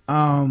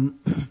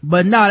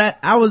 But no,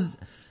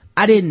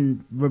 I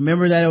didn't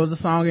remember that it was a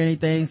song or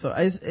anything. So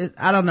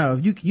I don't know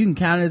if you can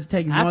count it as a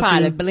take if you want to. I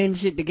probably blend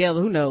shit together.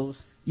 Who knows?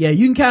 Yeah,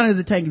 you can count it as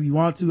a take if you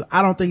want to.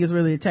 I don't think it's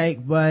really a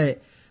take,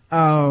 but,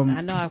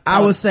 I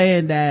was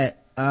saying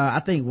that, I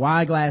think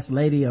Wine Glass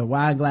Lady or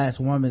Wine Glass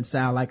Woman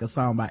sound like a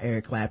song by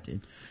Eric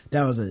Clapton.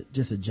 That was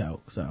just a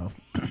joke. So,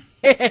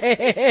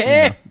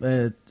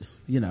 but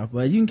you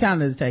can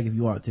count it as a take if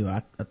you want to.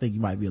 I think you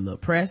might be a little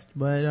pressed,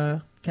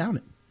 but, count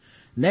it.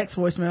 Next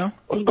voicemail.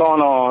 What's going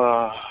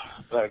on,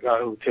 Black Guy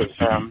Who Tips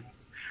family?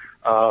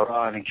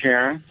 Ron and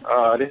Karen.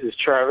 This is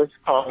Travis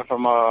calling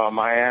from,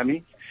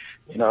 Miami.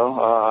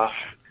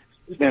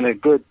 It's been a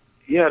good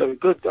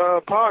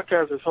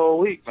podcast this whole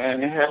week,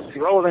 man. It has me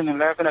rolling and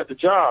laughing at the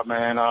job,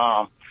 man.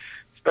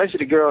 Especially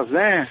the girl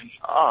Zan.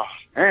 Oh,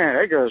 man,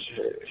 that girl's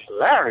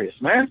hilarious,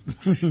 man.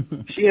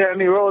 She had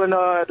me rolling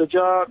at the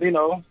job,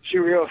 she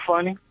real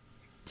funny.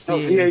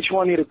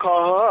 VH1 need to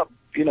call her up,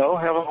 have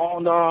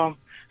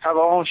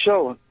her own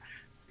show,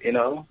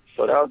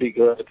 so that would be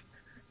good.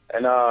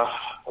 And,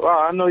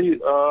 I know you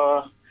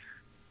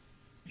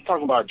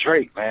talking about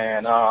Drake,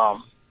 man.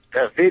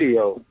 That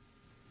video,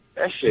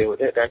 that shit,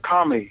 that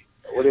comedy,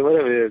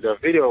 whatever it is, the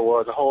video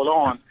was, hold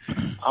on.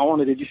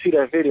 Did you see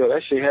that video?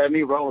 That shit had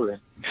me rolling.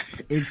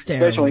 It's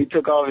terrible. Especially when he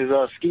took off his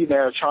ski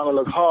mask trying to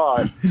look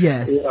hard.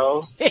 Yes.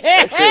 That shit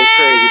was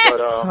crazy, but,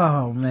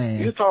 oh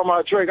man. You talking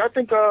about Drake. I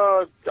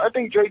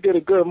think Drake did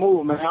a good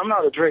move, man. I'm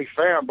not a Drake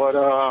fan, but,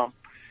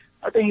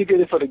 I think he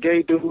did it for the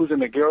gay dudes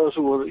and the girls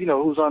who were,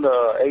 who's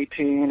under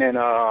 18 and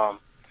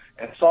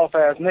soft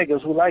ass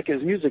niggas who like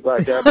his music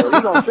like that. But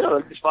he's gonna sell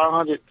at least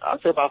 500.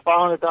 I'd say about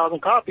 500,000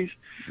 copies.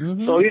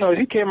 Mm-hmm. So if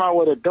he came out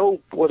with a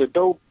dope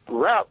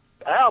rap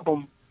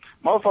album,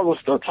 motherfuckers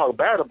still talk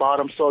bad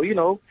about him. So he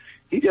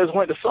just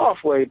went the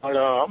soft way. But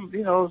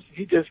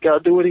he just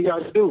gotta do what he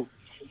gotta do.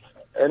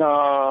 And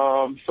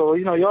so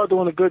y'all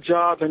doing a good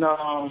job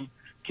and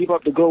keep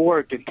up the good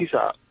work and peace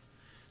out.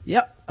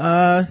 Yep.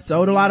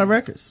 Sold a lot of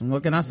records.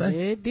 What can I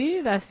say? It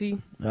did, I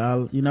see.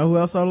 You know who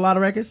else sold a lot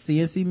of records?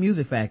 CNC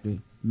Music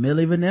Factory.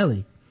 Milli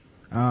Vanilli.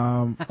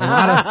 A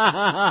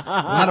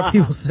lot of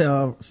people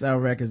sell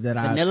records that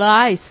Vanilla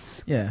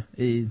Ice. Yeah.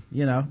 Doesn't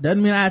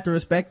mean I have to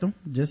respect them.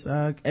 Just,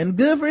 and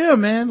good for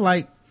him, man.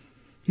 Like,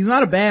 he's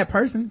not a bad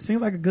person.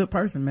 Seems like a good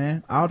person,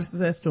 man. All the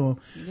success to him.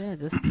 Yeah,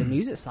 just the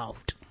music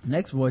soft.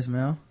 Next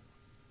voicemail.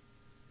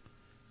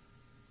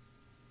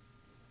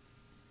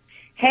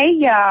 Hey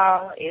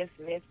y'all, it's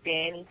Miss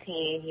Danny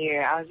 10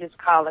 here. I was just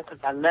calling because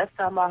I left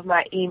something off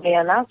my email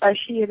and I was like,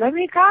 shit, let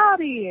me call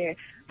here.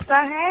 So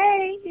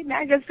hey,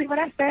 I just see what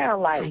I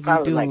sound like.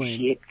 Probably like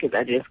shit because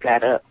I just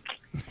got up.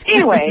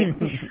 Anyway,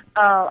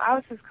 I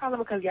was just calling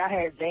because y'all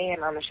had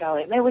Dan on the show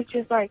and it was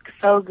just like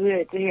so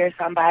good to hear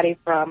somebody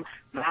from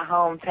my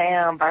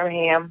hometown,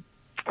 Birmingham,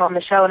 on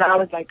the show, and I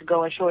always like to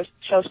go and show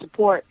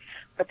support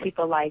for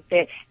people like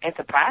that. And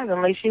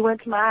surprisingly, she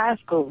went to my high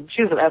school.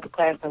 She was an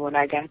upperclassman when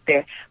I got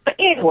there. But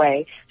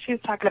anyway, she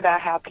was talking about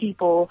how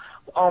people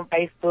on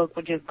Facebook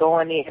were just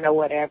going in or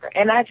whatever.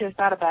 And I just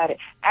thought about it.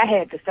 I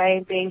had the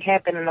same thing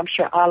happen, and I'm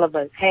sure all of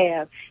us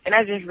have. And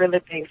I just really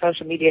think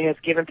social media has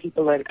given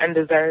people an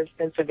undeserved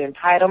sense of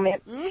entitlement.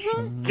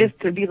 Mm-hmm. Just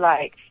to be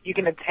like, you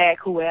can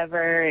attack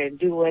whoever and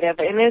do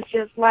whatever. And it's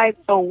just like,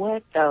 so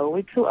what, though?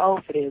 We're too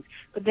old for this.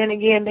 But then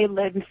again, they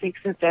letting 6-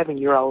 and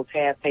 7-year-olds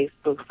have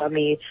Facebook. So, I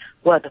mean,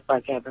 what the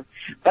fuck ever.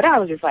 But I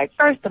was just like,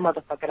 first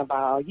of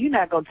all, you're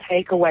not going to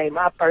take away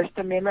my First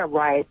Amendment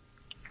right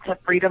to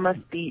freedom of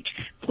speech.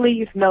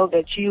 Please know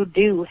that you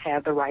do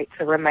have the right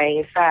to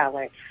remain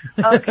silent.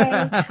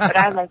 Okay? But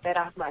I left that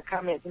off my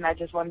comments, and I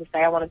just wanted to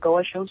say I want to go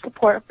and show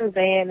support for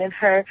Zan and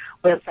her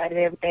website and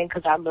everything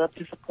because I love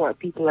to support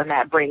people and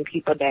not bring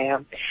people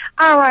down.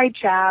 All right,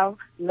 y'all.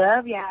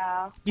 Love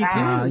y'all. You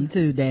too. You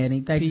too,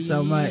 Danny. Thank you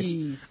so much.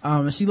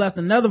 She left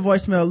another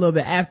voicemail a little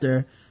bit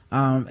after.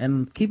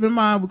 And keep in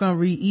mind, we're going to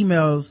read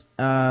emails,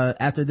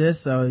 after this.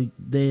 So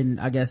then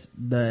I guess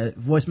the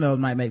voicemails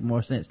might make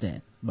more sense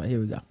then. But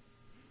here we go.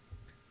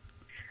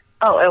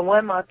 Oh, and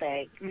one more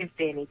thing. Miss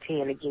Danny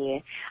 10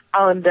 again.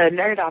 On the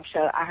Nerd Off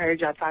show, I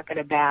heard y'all talking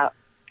about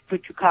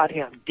what you called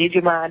him,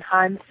 Digimon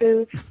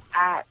Hansu.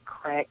 I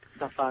cracked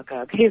the fuck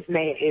up. His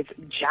name is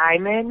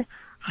Jaimin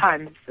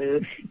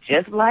Hansu.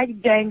 Just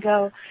like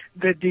Django,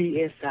 the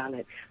D is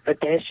silent. But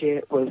that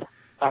shit was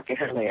fucking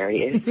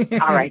hilarious.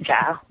 All right,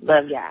 y'all.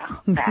 Love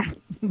y'all. Bye.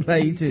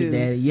 Love you too,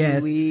 Daddy.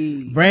 Yes.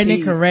 Sweet.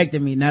 Brandon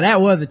corrected me. Now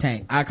that was a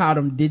tank. I called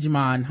him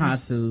Digimon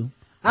Hansu.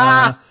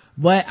 But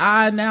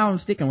now I'm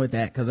sticking with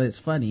that because it's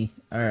funny.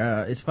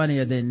 It's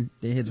funnier than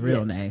his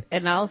real name.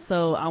 And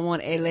also, I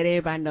want to let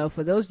everybody know,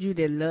 for those of you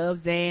that love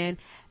Zan,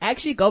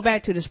 actually go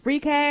back to the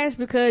Spreecast,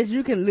 because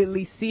you can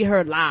literally see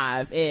her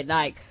live. And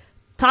like,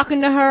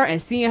 talking to her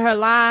and seeing her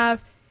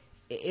live,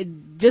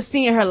 just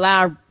seeing her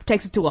live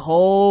takes it to a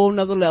whole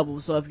nother level.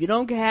 So if you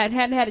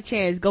hadn't had a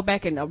chance, go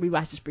back and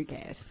rewatch the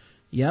Spreecast.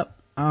 Yep.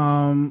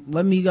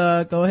 Let me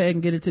go ahead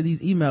and get into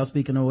these emails,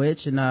 speaking of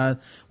which, and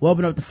we'll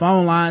open up the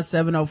phone line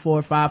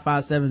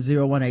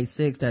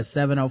 704-557-0186. That's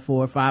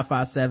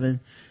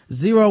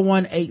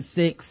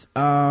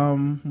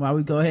 704-557-0186. While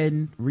we go ahead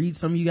and read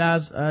some of you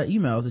guys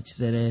emails that you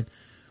sent in.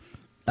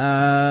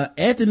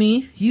 Anthony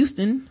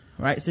Houston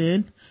writes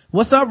in,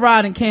 "What's up,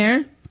 Rod and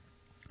Karen?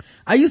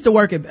 I used to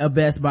work at a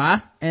Best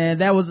Buy, and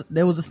there was a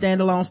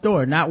standalone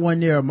store, not one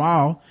near a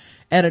mall.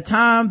 At a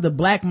time, the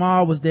Black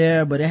Mall was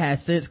there, but it had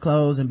since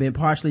closed and been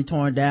partially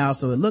torn down,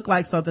 so it looked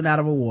like something out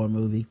of a war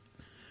movie.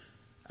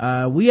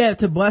 We had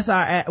to bust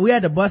our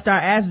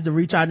asses to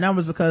reach our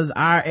numbers because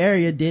our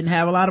area didn't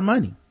have a lot of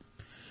money.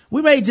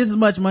 We made just as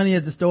much money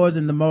as the stores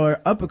in the more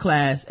upper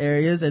class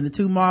areas and the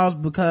two malls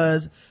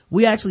because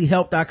we actually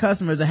helped our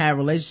customers and had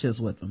relationships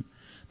with them.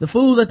 The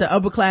fools at the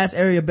upper class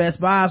area Best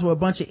Buys were a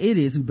bunch of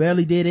idiots who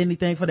barely did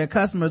anything for their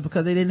customers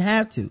because they didn't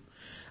have to.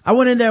 I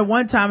went in there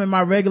one time in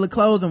my regular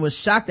clothes and was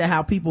shocked at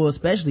how people,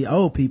 especially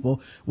old people,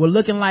 were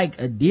looking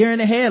like a deer in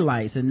the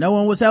headlights and no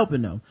one was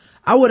helping them.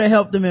 I would have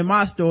helped them in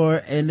my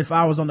store and if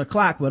I was on the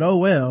clock, but oh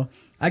well.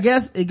 I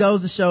guess it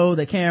goes to show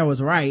that Karen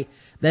was right,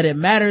 that it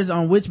matters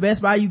on which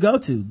Best Buy you go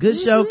to. Good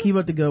show. Keep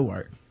up the good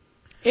work."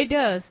 It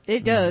does.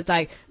 It does.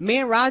 Like, me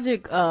and Roger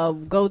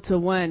go to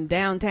one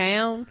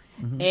downtown,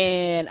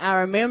 and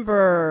I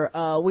remember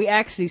we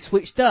actually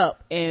switched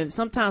up, and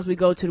sometimes we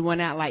go to the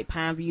one out like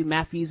Pineview,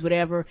 Matthews,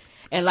 whatever.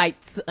 And like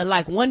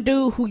one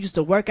dude who used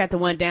to work at the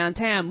one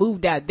downtown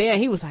moved out there,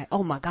 and he was like,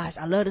 "Oh my gosh,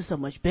 I love it so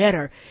much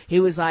better." He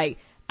was like,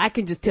 "I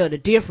can just tell the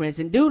difference."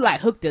 And dude like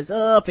hooked us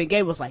up and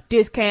gave us like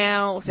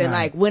discounts and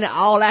like went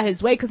all out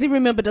his way because he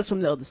remembered us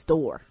from the other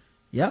store.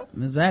 Yep,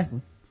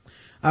 exactly.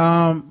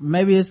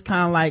 Maybe it's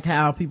kind of like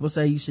how people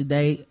say you should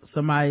date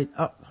somebody.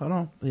 Oh, hold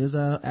on. Here's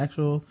a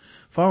actual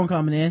phone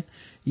coming in.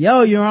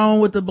 Yo, you're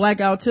on with the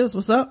Blackout Tips.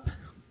 What's up?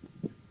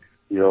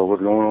 Yo,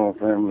 what's going on,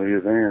 family?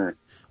 It's Aaron.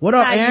 What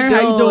up, Aaron?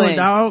 How you doing,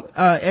 dog?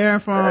 Aaron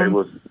from, Hey,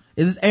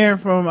 is this Aaron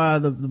from,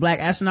 the Black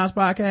Astronauts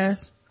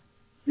podcast?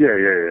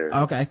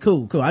 Yeah. Okay,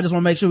 cool. I just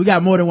want to make sure we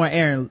got more than one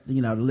Aaron,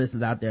 the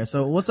listeners out there.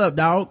 So what's up,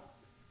 dog?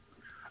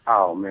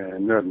 Oh,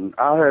 man, nothing.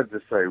 I had to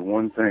say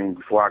one thing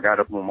before I got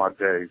up on my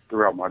day,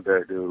 throughout my day,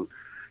 dude.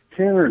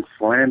 Karen's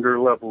slander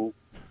level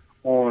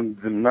on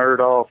the Nerd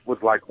Off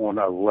was like on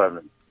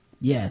 11.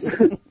 Yes.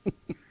 It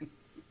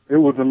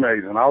was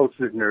amazing. I was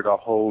sitting there the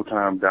whole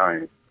time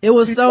dying. It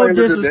was so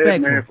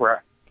disrespectful.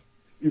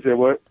 You said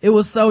what? It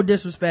was so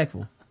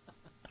disrespectful.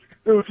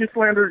 Dude,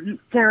 Karen,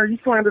 you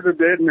slandered a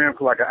dead man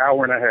for like an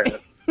hour and a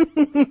half.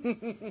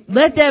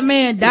 Let that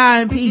man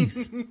die in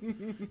peace.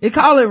 They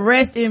call it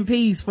rest in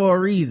peace for a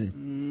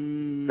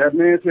reason. That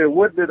man said,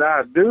 "What did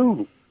I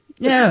do?"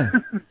 Yeah.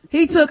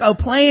 He took a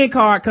playing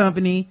card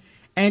company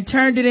and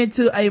turned it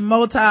into a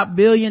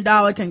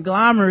multi-billion-dollar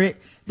conglomerate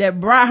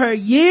that brought her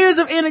years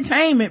of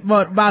entertainment,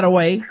 by the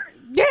way.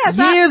 Yes.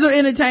 Years of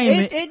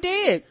entertainment. It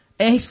did.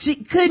 And she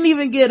couldn't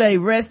even get a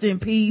rest in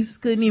peace,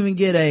 couldn't even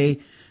get a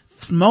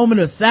moment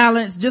of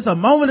silence, just a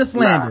moment of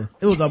slander.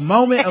 It was a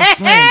moment of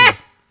slander.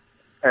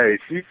 Hey,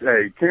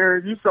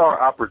 Karen, you saw an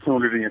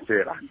opportunity and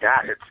said, "I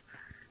got it."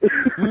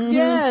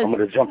 Yes. I'm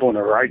going to jump on it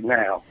right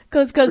now.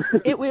 Cause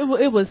it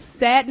was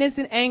sadness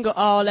and anger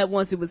all at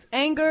once. It was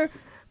anger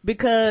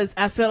because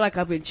I felt like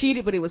I've been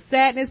cheated, but it was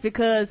sadness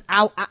because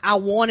I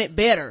wanted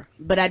better,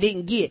 but I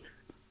didn't get.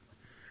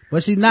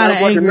 But she's not an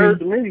angry. Like a nerd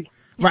to me.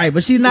 Right,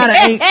 but she's not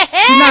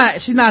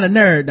she's not a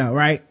nerd though,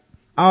 right?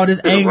 All this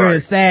anger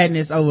and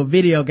sadness over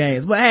video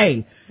games. But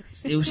hey,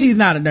 she's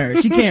not a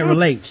nerd. She can't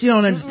relate. She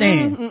don't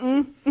understand.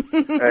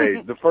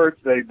 Hey, the first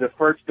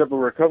step of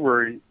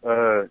recovery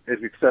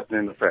is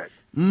accepting the fact.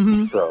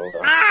 So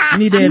you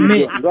need to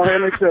admit. Go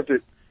ahead and accept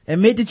it.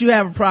 Admit that you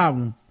have a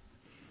problem.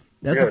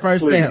 That's the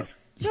first step.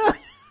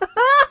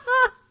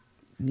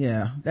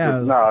 Yeah,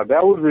 that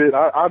was it.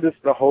 I just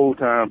the whole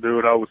time,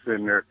 dude, I was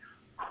sitting there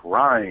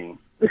crying.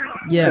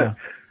 Yeah,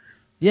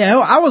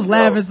 I was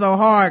laughing so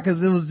hard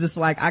because it was just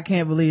like, I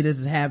can't believe this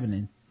is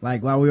happening.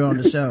 Like while we were on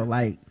the show,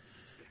 like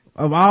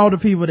of all the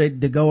people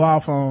that go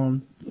off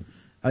on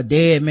a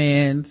dead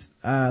man's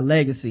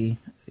legacy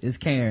is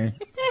Karen.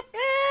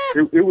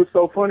 It was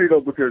so funny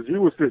though because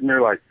you were sitting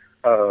there like,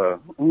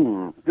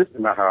 this is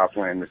not how I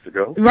planned this to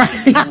go. Right.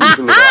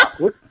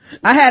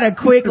 I had a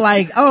quick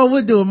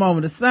we'll do a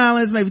moment of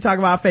silence, maybe talk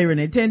about our favorite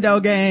Nintendo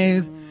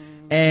games.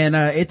 And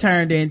it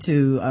turned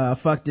into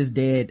fuck this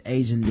dead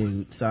Asian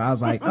dude. So I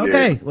was like,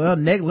 okay, well,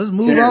 next, let's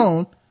move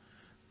on.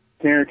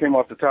 Karen came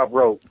off the top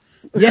rope.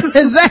 Yeah,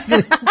 exactly.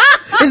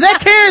 Is that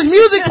Karen's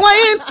music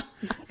playing?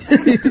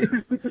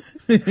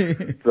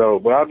 So,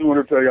 but I just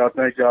want to tell y'all,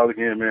 thank y'all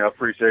again, man. I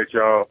appreciate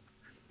y'all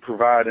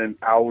providing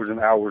hours and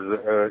hours of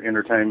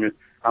entertainment.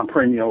 I'm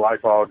premium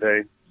life all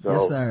day. So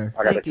yes, sir.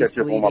 I got to catch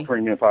up on my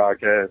premium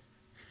podcast.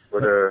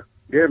 But,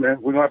 yeah,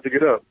 man, we're going to have to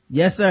get up.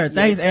 Yes, sir.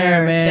 Thanks,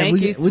 Aaron, man.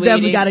 Thank you, we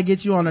definitely got to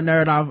get you on the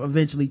Nerd Off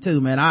eventually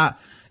too, man. I'll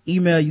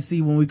email you,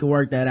 see when we can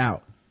work that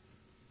out.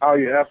 Oh,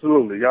 yeah,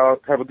 absolutely. Y'all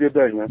have a good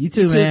day, man. You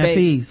too, man.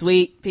 Peace.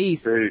 Sweet.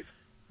 Peace.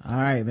 All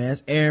right, man.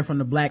 It's Aaron from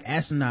the Black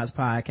Astronauts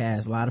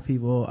podcast. A lot of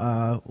people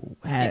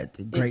had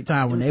a great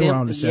time when they were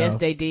on the show. Yes,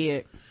 they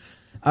did.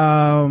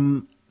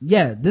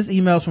 Yeah, this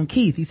email's from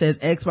Keith. He says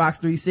Xbox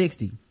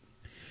 360.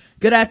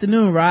 Good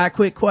afternoon, Rod.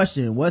 Quick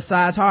question. What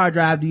size hard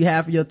drive do you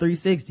have for your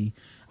 360?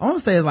 I want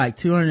to say it's like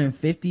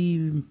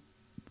 250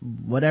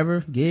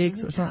 whatever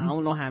gigs or something. I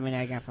don't know how many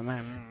I got for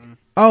mine.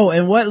 Oh,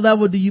 and what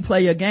level do you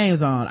play your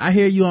games on? I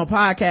hear you on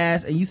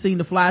podcasts and you seem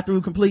to fly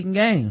through completing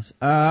games.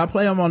 I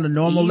play them on the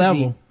normal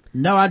level.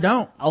 No, I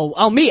don't.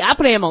 Oh, me, I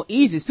play them on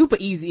easy, super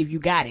easy if you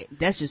got it.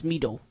 That's just me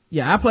though.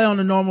 Yeah, I play on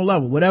the normal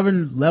level. Whatever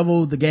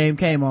level the game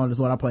came on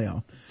is what I play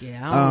on.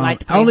 Yeah, I don't like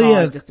to play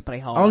hard just to play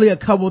hard. Only a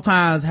couple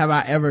times have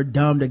I ever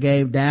dumbed a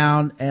game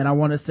down, and I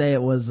want to say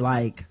it was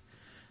like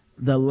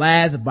the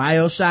last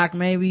BioShock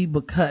maybe,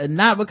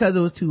 not because it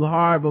was too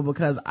hard, but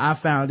because I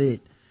found it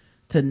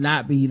to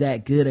not be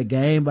that good a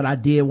game, but I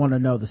did want to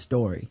know the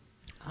story.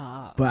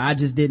 But I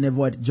just didn't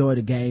enjoy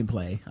the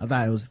gameplay. I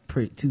thought it was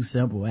too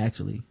simple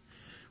actually.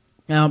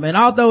 And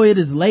although it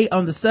is late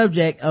on the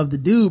subject of the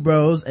Dude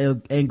Bros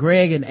and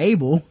Greg and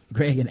Abel,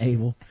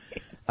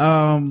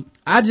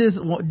 I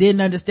just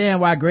didn't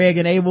understand why Greg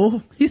and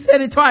Abel, he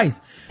said it twice,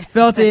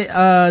 felt it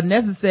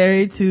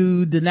necessary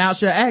to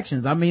denounce your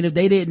actions. I mean, if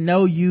they didn't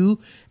know you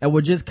and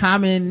were just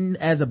commenting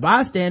as a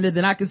bystander,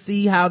 then I could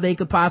see how they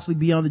could possibly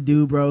be on the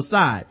Dude Bros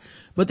side.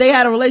 But they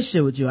had a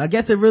relationship with you. I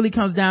guess it really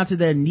comes down to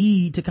their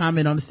need to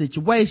comment on the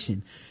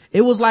situation.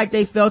 It was like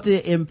they felt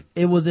it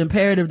was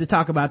imperative to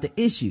talk about the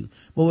issue,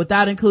 but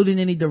without including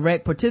any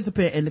direct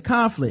participant in the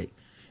conflict.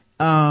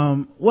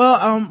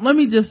 Let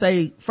me just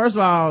say, first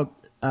of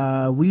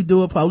all, we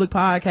do a public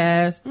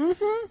podcast.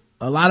 Mm-hmm.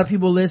 A lot of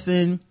people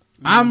listen.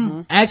 Mm-hmm.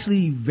 I'm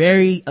actually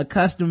very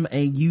accustomed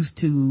and used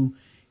to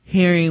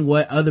hearing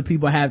what other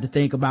people have to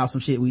think about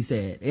some shit we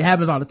said. It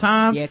happens all the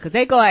time. Yeah, cause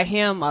they go at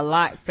him a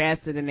lot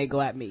faster than they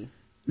go at me.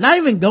 Not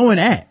even going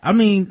at. I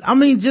mean,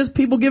 just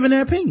people giving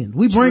their opinion.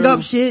 We bring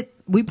up shit.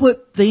 We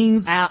put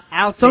things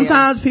out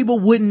sometimes there. People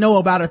wouldn't know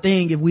about a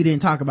thing if we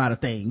didn't talk about a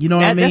thing. You know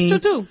what I mean?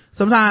 That's true too.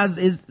 Sometimes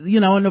it's,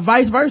 and the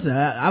vice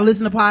versa. I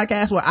listen to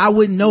podcasts where I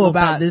wouldn't know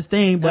about this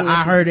thing, but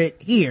I heard it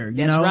here,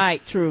 you know? That's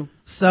right. True.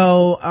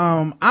 So,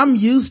 I'm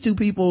used to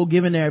people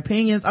giving their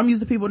opinions. I'm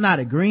used to people not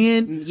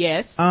agreeing.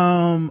 Yes.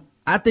 I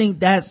think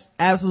that's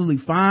absolutely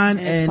fine.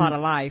 And it's part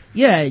of life.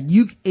 Yeah.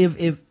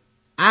 If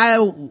I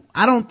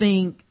don't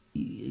think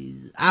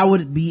I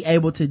would be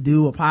able to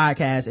do a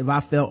podcast if I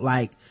felt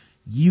like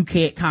you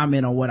can't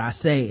comment on what I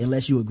say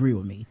unless you agree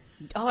with me.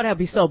 Oh, that'd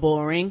be so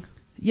boring.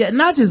 Yeah,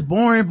 not just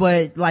boring,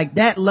 but like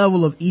that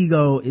level of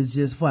ego is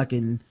just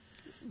fucking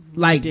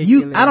like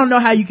ridiculous. I don't know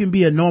how you can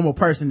be a normal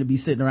person to be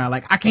sitting around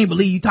like, I can't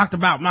believe you talked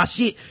about my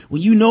shit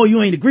when you know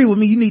you ain't agree with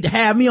me. You need to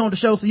have me on the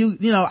show. So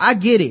I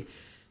get it.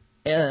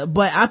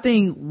 But I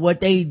think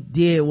what they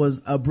did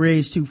was a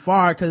bridge too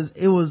far, cause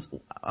it was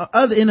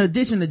in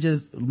addition to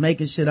just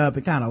making shit up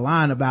and kind of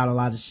lying about a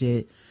lot of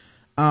shit.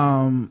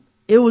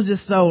 It was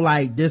just so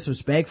like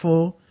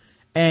disrespectful,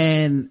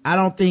 and I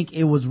don't think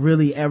it was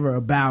really ever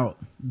about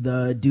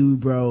the Dude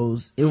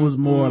Bros. It was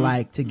more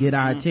like to get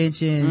our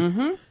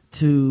attention,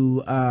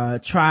 to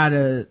try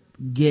to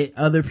get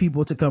other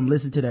people to come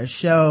listen to their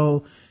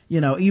show.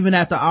 Even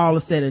after all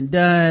is said and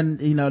done,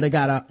 they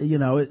got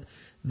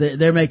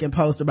they're making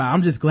posts about,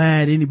 I'm just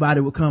glad anybody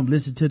would come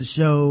listen to the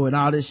show and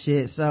all this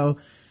shit. So,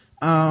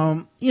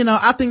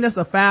 I think that's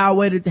a foul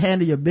way to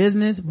handle your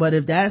business, but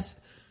if that's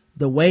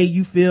the way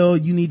you feel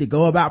you need to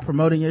go about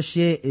promoting your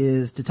shit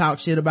is to talk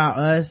shit about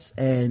us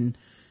and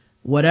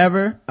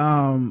whatever,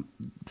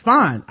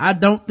 fine. I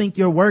don't think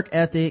your work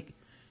ethic,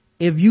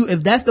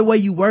 if that's the way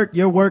you work,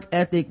 your work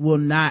ethic will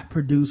not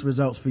produce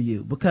results for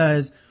you,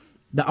 because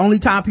the only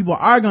time people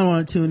are going to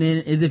want to tune in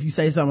is if you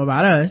say something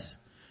about us.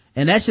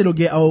 And that shit'll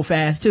get old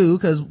fast too,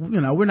 cause,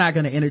 we're not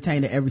gonna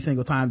entertain it every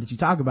single time that you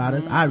talk about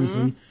us,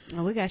 obviously.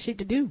 Oh, we got shit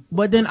to do.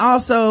 But then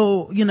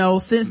also,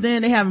 since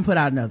then they haven't put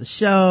out another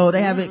show.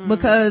 They haven't,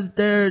 because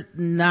they're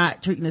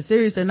not treating it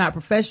serious. They're not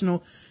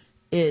professional.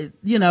 That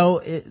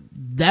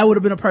would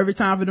have been a perfect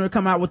time for them to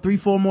come out with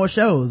 3-4 more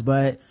shows,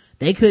 but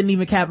they couldn't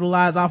even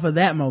capitalize off of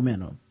that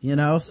momentum,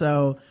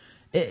 so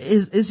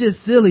it's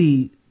just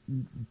silly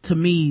to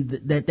me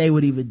that they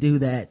would even do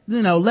that,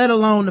 let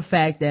alone the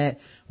fact that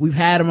we've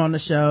had them on the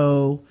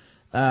show.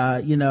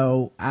 I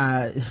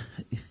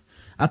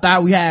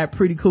thought we had a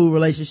pretty cool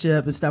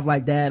relationship and stuff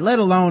like that, let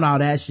alone all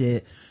that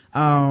shit.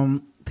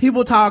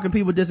 People talk and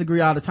people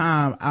disagree all the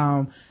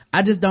time.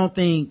 I just don't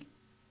think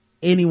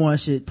anyone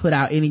should put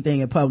out anything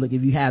in public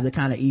if you have the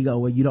kind of ego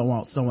where you don't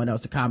want someone else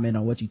to comment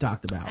on what you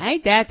talked about.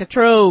 Ain't that the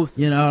truth?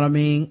 You know what I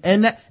mean?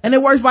 And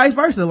it works vice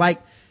versa.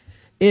 Like,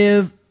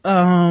 if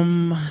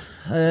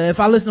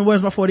I listen to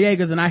Where's My 40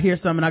 Acres and I hear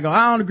something and I go,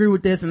 I don't agree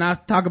with this, and I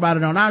talk about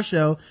it on our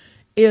show,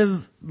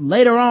 if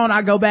later on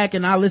I go back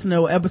and I listen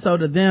to an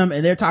episode of them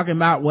and they're talking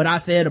about what I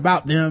said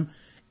about them,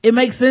 it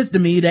makes sense to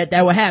me that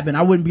would happen.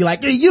 I wouldn't be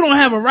like, hey, you don't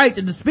have a right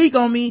to speak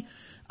on me.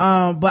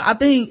 But I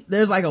think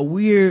there's like a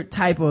weird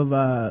type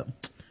of,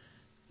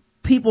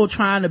 people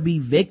trying to be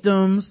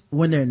victims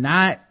when they're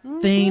not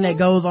thing that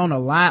goes on a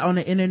lot on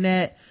the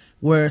internet,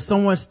 where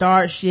someone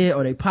starts shit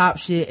or they pop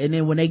shit, and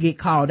then when they get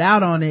called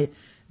out on it,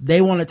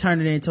 they want to turn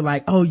it into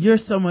like, oh, you're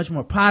so much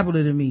more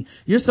popular than me.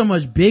 You're so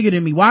much bigger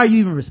than me. Why are you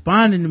even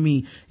responding to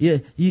me?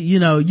 You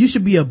know, you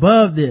should be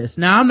above this.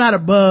 Now, I'm not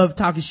above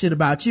talking shit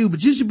about you,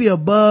 but you should be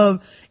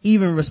above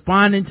even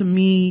responding to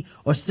me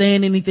or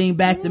saying anything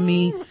back to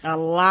me. A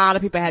lot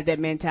of people have that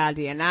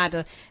mentality,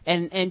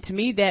 and to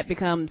me that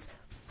becomes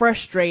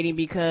frustrating,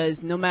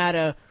 because no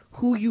matter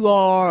who you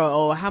are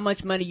or how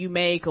much money you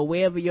make or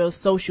wherever your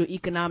social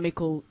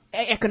economical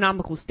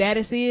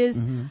status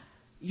is,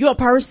 you're a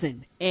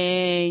person,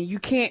 and you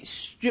can't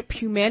strip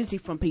humanity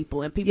from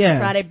people. And people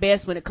try their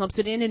best when it comes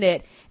to the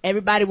internet.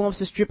 Everybody wants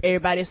to strip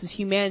everybody else's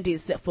humanity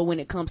except for when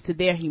it comes to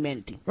their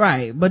humanity.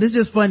 Right. But it's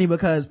just funny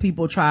because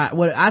people try,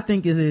 what I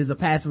think is a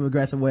passive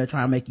aggressive way of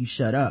trying to make you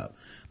shut up.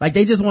 Like,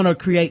 they just want to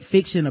create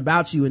fiction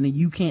about you, and then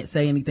you can't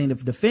say anything to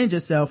defend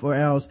yourself, or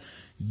else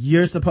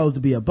you're supposed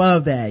to be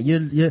above that.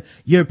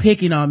 You're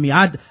picking on me.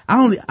 I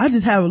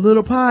just have a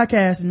little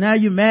podcast and now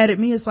you're mad at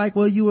me. It's like,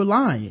 well, you were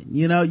lying.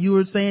 You know, you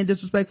were saying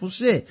disrespectful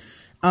shit.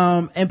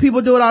 And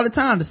people do it all the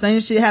time. The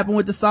same shit happened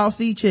with the Soft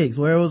C chicks,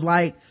 where it was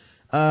like,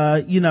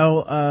 or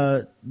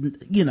the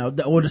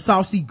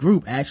Soft C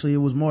group, actually, it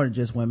was more than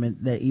just women,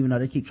 that even though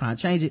they keep trying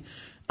to change it,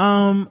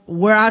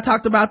 where I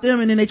talked about them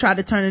and then they tried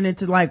to turn it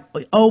into like,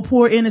 oh,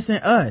 poor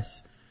innocent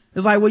us.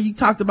 It's like, well, you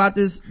talked about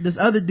this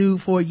other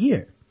dude for a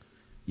year.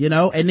 You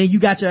know, and then you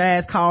got your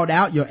ass called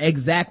out, your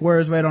exact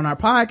words read on our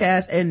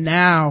podcast, and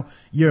now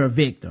you're a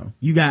victim.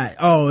 You got,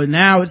 and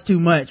now it's too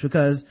much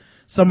because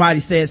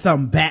somebody said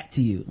something back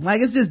to you.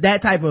 Like, it's just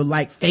that type of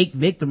like fake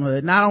victimhood,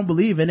 and I don't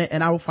believe in it,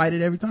 and I will fight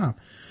it every time.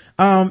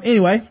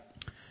 Anyway,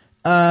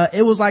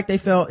 it was like they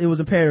felt it was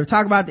imperative to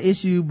talk about the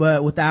issue,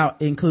 but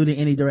without including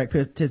any direct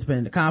participant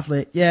in the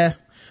conflict. Yeah,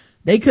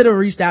 they could have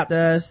reached out to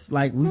us.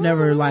 Like, we've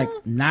never like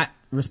not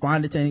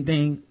responded to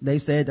anything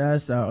they've said to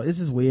us, so this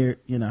is weird,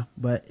 you know,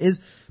 but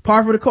it's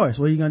par for the course.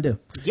 What are you gonna do?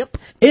 Yep.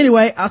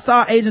 Anyway, I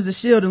saw Agents of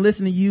S.H.I.E.L.D. and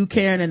listened to you,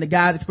 Karen, and the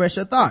guys express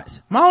your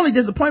thoughts. My only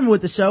disappointment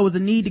with the show was the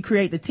need to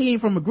create the team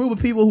from a group of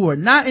people who are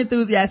not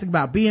enthusiastic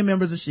about being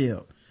members of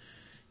S.H.I.E.L.D.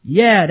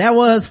 Yeah, that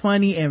was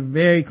funny and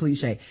very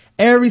cliche.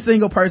 Every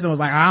single person was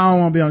like, I don't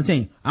want to be on the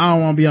team. I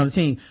don't want to be on the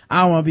team.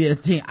 I don't want to be on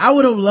the team. I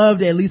would have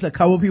loved at least a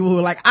couple people who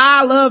were like,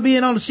 I love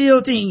being on the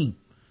S.H.I.E.L.D. team.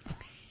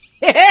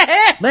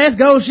 Let's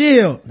go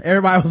S.H.I.E.L.D.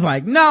 Everybody was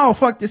like, no,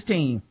 fuck this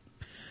team.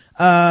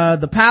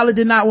 The pilot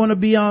did not want to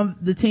be on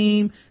the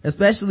team,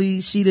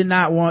 especially she did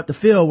not want the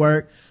field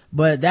work,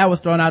 but that was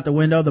thrown out the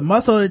window. The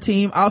muscle of the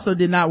team also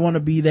did not want to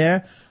be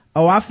there.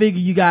 Oh, I figure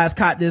you guys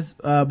caught this,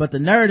 but the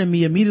nerd in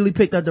me immediately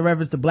picked up the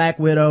reference to Black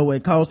Widow when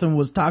Coulson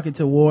was talking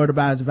to Ward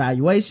about his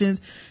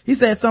evaluations. He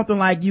said something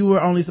like, you were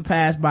only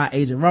surpassed by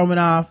Agent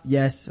Romanoff.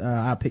 Yes,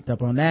 I picked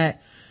up on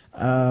that.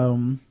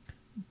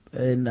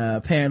 And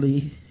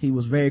apparently he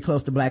was very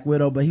close to Black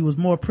Widow, but he was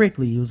more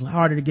prickly. He was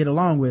harder to get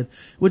along with,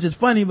 which is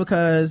funny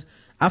because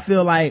I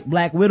feel like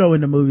Black Widow in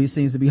the movie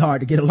seems to be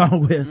hard to get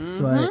along with.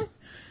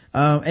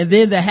 And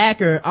then the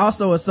hacker,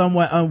 also a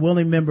somewhat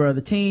unwilling member of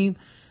the team.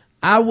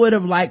 I would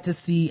have liked to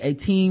see a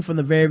team from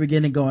the very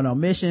beginning going on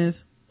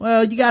missions.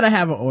 Well, you gotta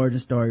have an origin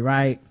story,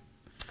 right?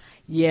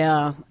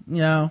 Yeah. You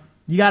know,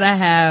 you gotta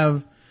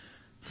have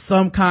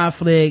some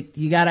conflict.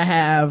 You gotta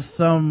have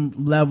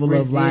some level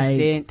of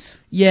like,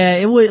 yeah,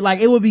 it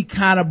would be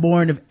kind of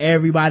boring if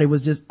everybody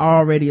was just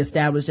already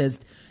established as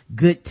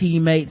good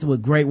teammates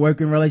with great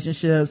working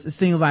relationships. It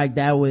seems like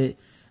that would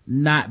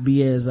not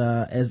be as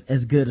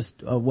good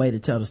a way to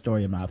tell the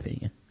story, in my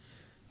opinion.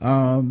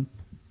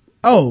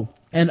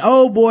 An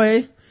old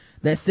boy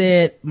that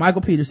said,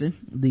 Michael Peterson,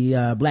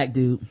 the black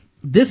dude,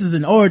 this is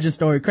an origin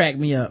story, cracked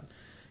me up.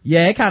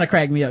 Yeah, it kind of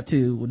cracked me up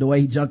too, the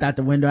way he jumped out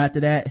the window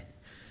after that.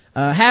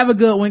 Have a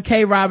good one,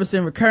 K.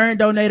 Robinson, recurring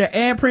donator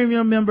and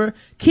premium member.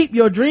 Keep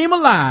your dream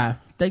alive.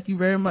 Thank you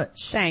very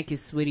much. Thank you,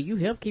 sweetie. You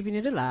help keeping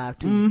it alive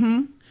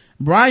too.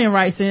 Brian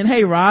writes in,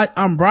 hey Rod,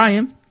 I'm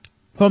Brian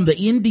from the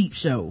In Deep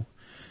show.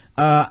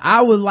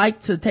 I would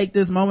like to take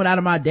this moment out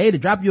of my day to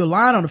drop you a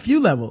line on a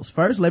few levels.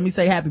 First, let me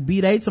say happy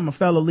B-Day to my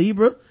fellow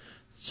Libra.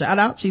 Shout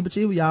out, Chiba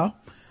Chiba, y'all.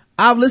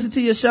 I've listened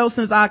to your show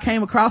since I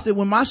came across it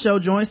when my show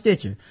joined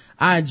Stitcher.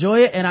 I enjoy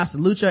it and I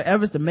salute your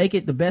efforts to make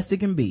it the best it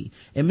can be.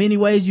 In many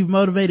ways, you've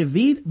motivated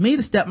me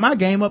to step my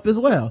game up as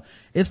well.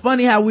 It's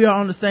funny how we are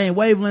on the same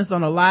wavelengths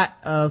on a lot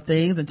of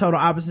things and total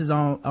opposites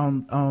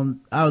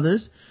on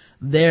others.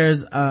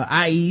 There's,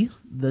 i.e.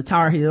 the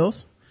Tar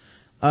Heels.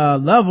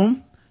 Love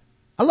them.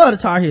 I love the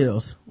Tar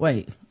Heels.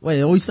 Wait,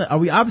 are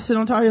we opposite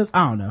on Tar Heels?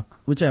 I don't know.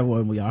 Whichever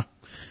one we are.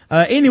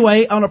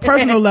 Anyway, on a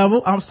personal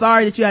level, I'm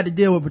sorry that you had to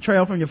deal with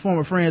betrayal from your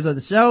former friends of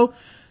the show.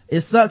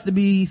 It sucks to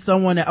be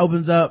someone that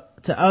opens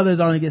up to others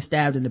only to get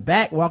stabbed in the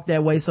back. Walked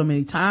that way so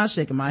many times,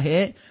 shaking my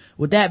head.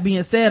 With that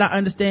being said, I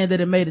understand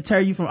that it may deter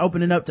you from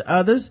opening up to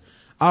others.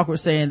 Awkward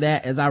saying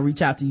that as I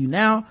reach out to you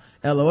now.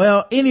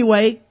 LOL.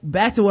 Anyway,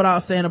 back to what I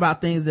was saying about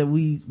things that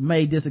we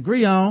may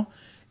disagree on.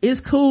 It's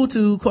cool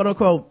to quote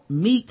unquote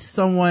meet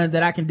someone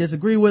that I can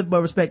disagree with,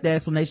 but respect the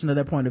explanation of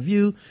their point of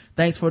view.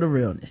 Thanks for the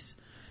realness.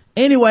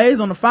 Anyways,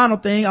 on the final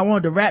thing I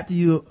wanted to rap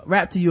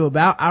to you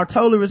about, I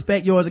totally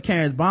respect yours and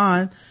Karen's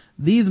bond.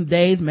 These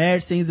days,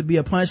 marriage seems to be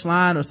a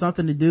punchline or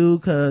something to do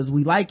cause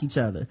we like each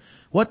other.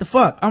 What the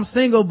fuck? I'm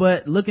single,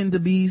 but looking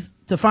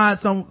to find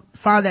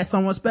that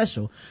someone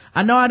special.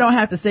 I know I don't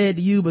have to say it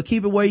to you, but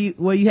keep it where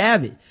you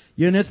have it.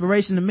 You're an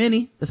inspiration to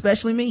many,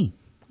 especially me.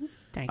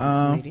 Thank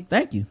you, sweetie.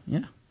 Thank you.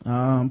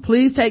 Yeah.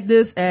 Please take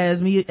this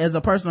as me as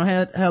a personal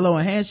hello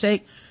and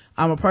handshake.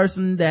 I'm a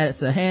person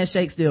that's a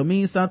handshake still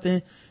means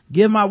something.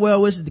 Give my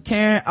well wishes to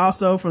Karen,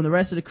 also from the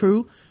rest of the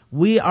crew.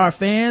 We are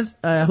fans,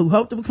 who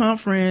hope to become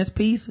friends.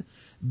 Peace.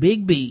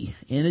 Big B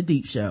in a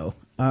deep show.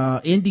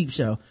 Yeah,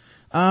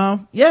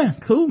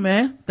 cool,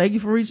 man. Thank you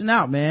for reaching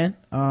out, man.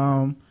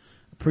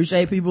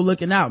 Appreciate people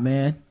looking out,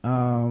 man.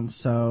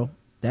 So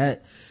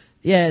that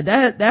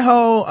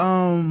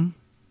whole,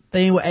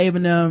 thing with Abe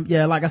and them,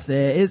 yeah, like I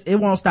said, it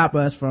won't stop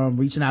us from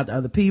reaching out to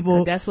other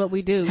people. That's what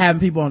we do.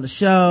 Having people on the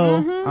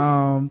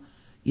show.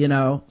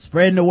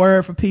 Spreading the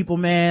word for people,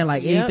 man.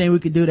 Like anything we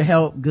could do to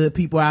help good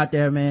people out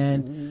there,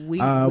 man. We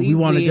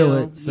want to do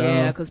it. So.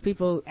 Yeah, because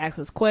people ask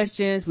us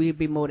questions. We'd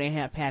be more than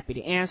happy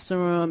to answer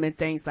them and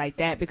things like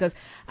that. Because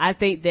I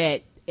think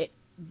that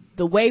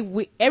the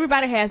way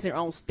everybody has their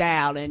own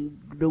style, and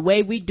the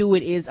way we do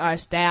it is our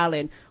style.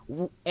 And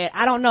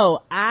I don't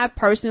know. I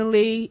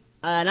personally,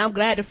 and I'm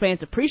glad the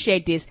fans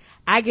appreciate this,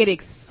 I get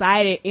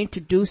excited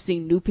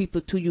introducing new people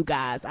to you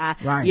guys.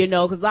 Right.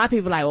 Cause a lot of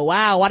people are like, well,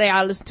 wow, why do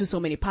y'all listen to so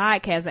many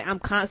podcasts? Like, I'm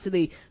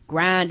constantly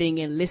grinding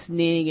and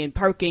listening and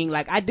perking.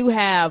 Like, I do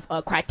have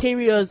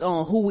criterias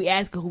on who we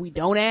ask and who we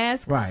don't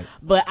ask. Right.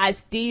 But I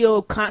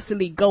still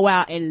constantly go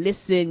out and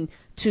listen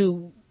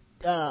to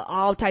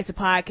all types of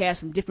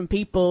podcasts from different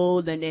people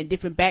and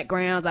different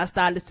backgrounds. I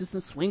started listening to some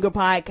swinger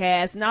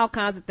podcasts and all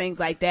kinds of things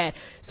like that.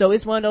 So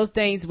it's one of those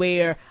things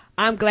where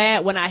I'm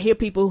glad when I hear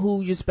people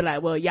who just be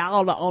like, well,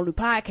 y'all are only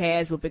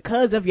podcasts, but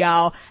because of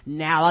y'all,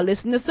 now I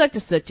listen to such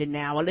and such, and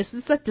now I listen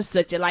to such and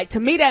such. And like, to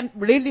me, that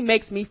really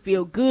makes me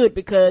feel good,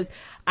 because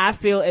I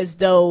feel as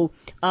though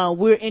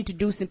we're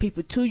introducing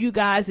people to you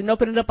guys and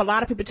opening up a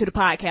lot of people to the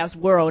podcast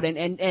world.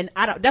 And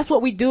that's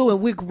what we do, and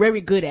we're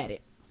very good at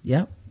it.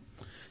 Yep.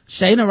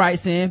 Shayna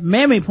writes in,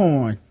 mammy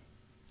porn.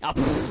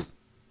 Oh,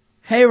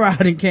 hey,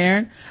 Rod and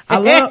Karen.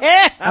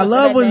 I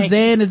love when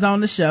Zan is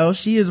on the show.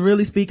 She is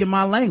really speaking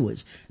my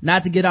language.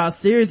 Not to get all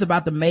serious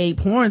about the maid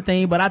porn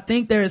thing, but I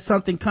think there is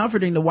something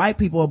comforting to white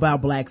people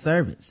about black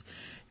servants.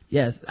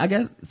 Yes, I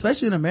guess,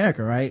 especially in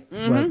America, right?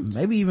 Mm-hmm. But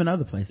maybe even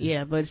other places.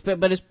 Yeah, but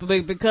it's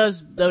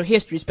because the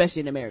history, especially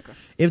in America.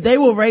 If they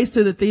will race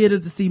to the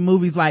theaters to see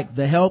movies like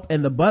The Help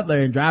and The Butler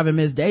and Driving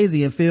Miss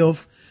Daisy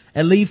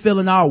and leave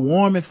feeling all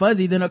warm and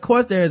fuzzy, then of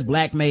course there is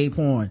black maid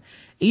porn.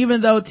 Even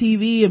though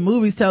TV and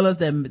movies tell us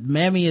that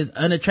mammy is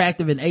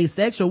unattractive and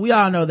asexual, we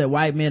all know that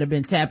white men have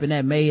been tapping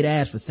that maid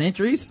ass for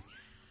centuries.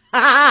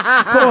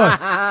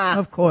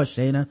 Of course,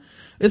 Shayna.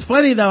 It's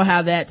funny though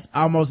how that's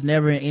almost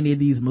never in any of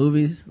these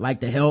movies, like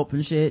The Help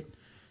and shit.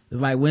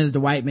 It's like, when's the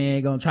white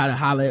man gonna try to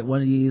holler at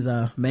one of these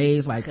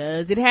maids? Like,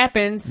 cause it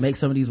happens. Make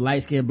some of these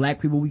light skinned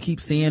black people we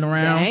keep seeing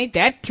around. That ain't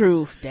that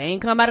truth. They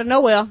ain't come out of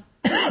nowhere.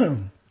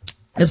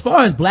 As far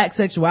as black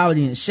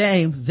sexuality and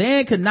shame,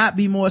 Zan could not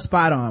be more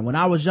spot on. When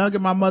I was younger,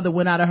 my mother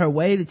went out of her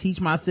way to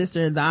teach my sister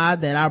and I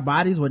that our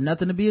bodies were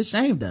nothing to be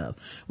ashamed of.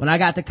 When I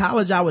got to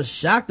college, I was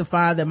shocked to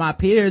find that my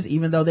peers,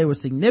 even though they were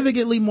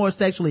significantly more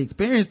sexually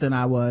experienced than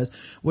I was,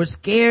 were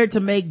scared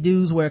to make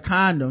dudes wear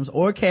condoms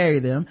or carry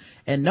them,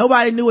 and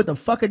nobody knew what the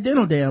fuck a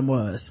dental dam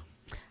was.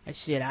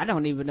 Shit, I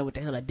don't even know what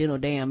the hell a dental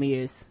dam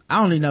is.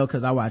 I only know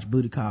because I watch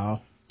Booty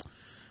Call.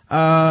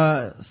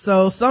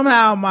 So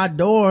somehow my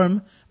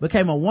dorm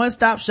became a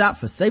one-stop shop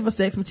for safer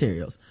sex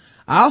materials.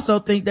 I also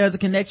think there's a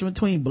connection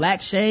between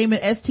black shame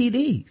and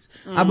STDs.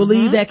 Mm-hmm. I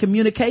believe that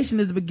communication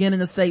is the beginning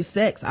of safe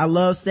sex. I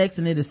love sex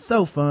and it is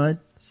so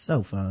fun.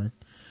 So fun.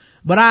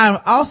 But I am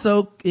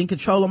also in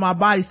control of my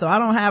body, so I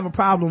don't have a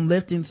problem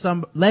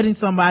letting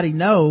somebody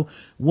know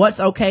what's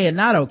okay and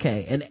not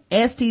okay. And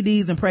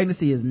STDs and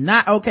pregnancy is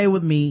not okay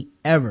with me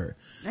ever.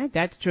 Ain't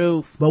that the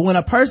truth? But when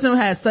a person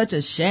has such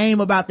a shame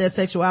about their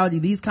sexuality,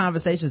 these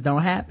conversations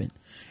don't happen.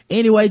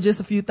 Anyway, just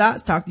a few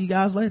thoughts. Talk to you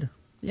guys later.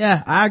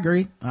 Yeah, I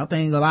agree. I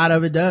think a lot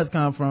of it does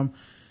come from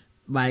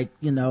like,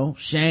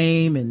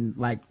 shame and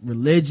like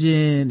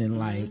religion and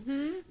like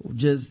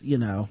just,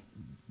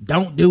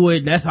 don't do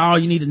it. That's all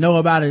you need to know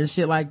about it and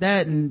shit like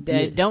that. And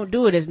don't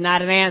do it is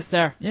not an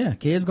answer. Yeah,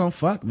 kids gonna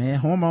fuck, man.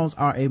 Hormones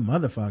are a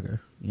motherfucker,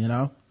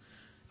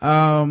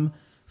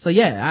 So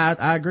yeah,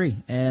 I agree.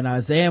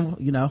 And,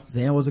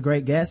 Zan was a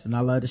great guest and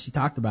I love that she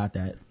talked about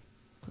that.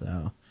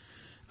 So,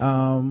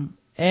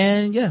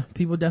 and yeah,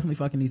 people definitely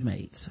fucking these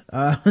maids.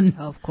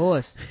 Of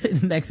course.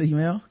 Next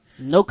email.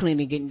 No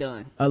cleaning getting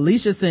done.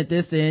 Alicia sent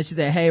this in. She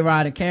said, hey,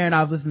 Rod and Karen,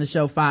 I was listening to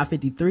show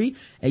 553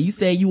 and you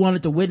said you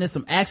wanted to witness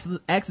some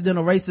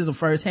accidental racism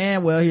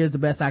firsthand. Well, here's the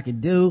best I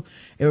can do.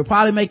 It would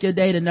probably make your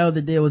day to know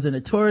that there was in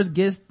a tourist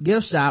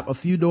gift shop a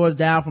few doors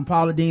down from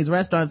Paula Dean's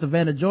restaurant in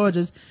Savannah,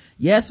 Georgia's.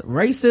 Yes,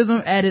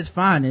 racism at its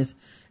finest.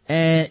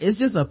 And it's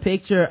just a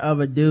picture of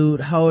a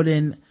dude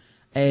holding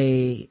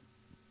a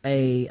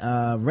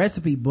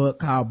recipe book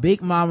called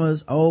Big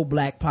Mama's Old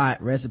Black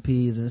Pot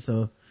Recipes. And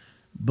so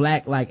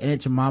black like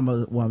Aunt Your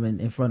Mama woman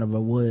in front of a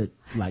wood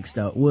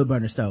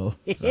burner stove.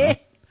 So,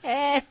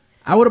 I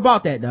would have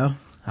bought that though.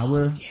 I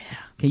would have. Yeah.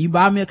 Can you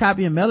buy me a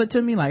copy and mail it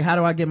to me? Like, how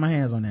do I get my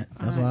hands on that?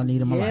 That's what I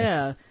need in my life.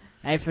 Yeah.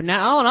 Hey, from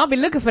now on, I'll be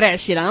looking for that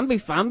shit. I'm be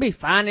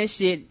finding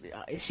shit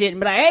and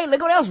be like, hey, look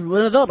what else,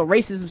 all the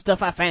racism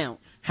stuff I found.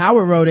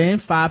 Howard wrote in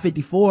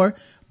 554,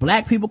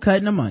 black people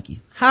cutting a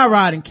monkey. Hi,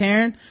 Rod and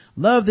Karen.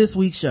 Love this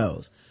week's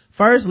shows.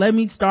 First, let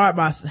me start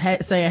by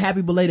saying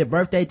happy belated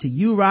birthday to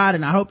you, Rod,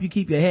 and I hope you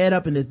keep your head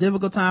up in this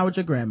difficult time with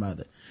your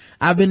grandmother.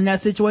 I've been in that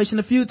situation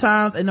a few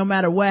times, and no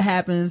matter what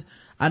happens,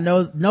 I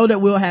know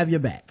that we'll have your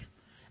back.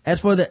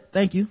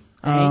 Thank you.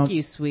 Thank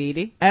you,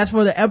 sweetie. As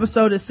for the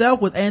episode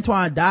itself with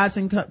Antoine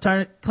Dodson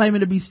claiming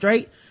to be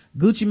straight,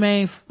 Gucci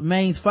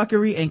Mane's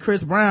fuckery, and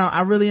Chris Brown,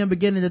 I really am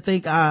beginning to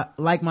think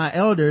like my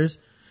elders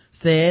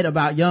said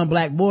about young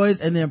black boys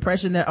and the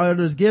impression that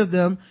elders give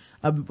them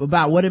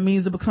about what it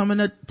means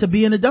to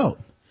be an adult.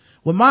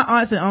 When my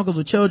aunts and uncles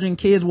were children,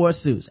 kids wore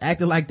suits,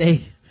 acting like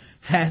they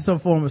had some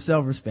form of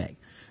self-respect.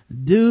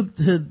 Due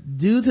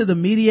to the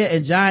media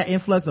and giant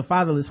influx of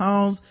fatherless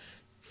homes,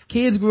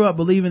 kids grew up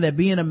believing that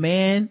being a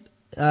man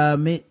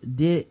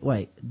did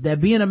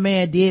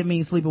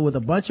mean sleeping with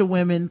a bunch of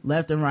women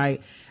left and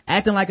right,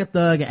 acting like a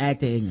thug and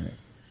acting ignorant.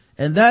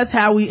 And that's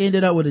how we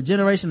ended up with a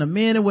generation of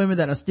men and women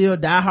that are still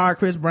diehard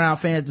Chris Brown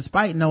fans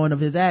despite knowing of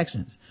his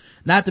actions.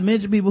 Not to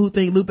mention people who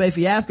think Lupe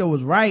Fiasco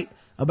was right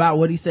about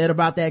what he said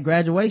about that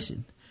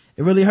graduation.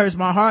 It really hurts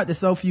my heart that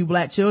so few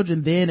black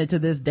children then and to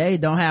this day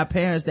don't have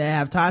parents that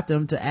have taught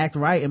them to act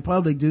right in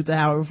public due to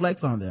how it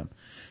reflects on them.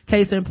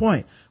 Case in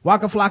point,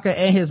 Waka Flocka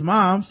and his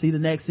mom. See the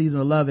next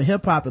season of Love and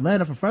Hip Hop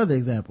Atlanta for further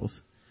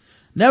examples.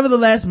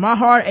 Nevertheless, my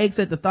heart aches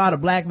at the thought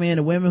of black men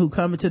and women who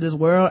come into this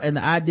world and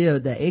the idea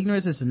that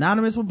ignorance is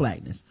synonymous with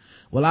blackness.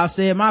 Well, I've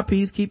said my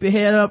piece. Keep your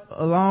head up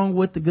along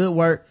with the good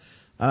work.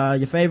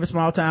 Your favorite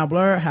small town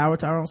blur,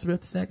 Howard Tyrone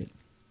Smith II.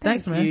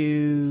 Thanks, man.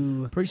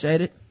 You. Appreciate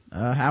it.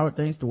 Howard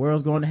thinks the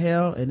world's going to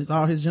hell and it's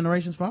all his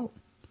generation's fault.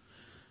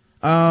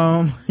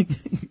 Let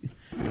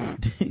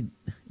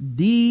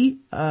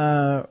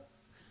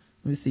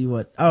me see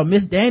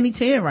Miss Danny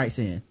 10 writes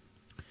in.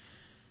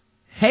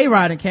 Hey,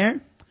 Rod and Karen.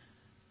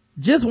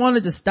 Just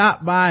wanted to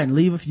stop by and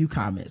leave a few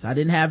comments. I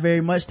didn't have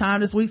very much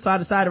time this week, so I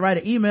decided to write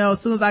an email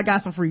as soon as I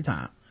got some free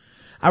time.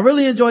 I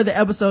really enjoyed the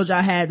episodes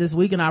y'all had this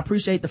week, and I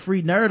appreciate the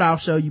free Nerd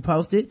Off show you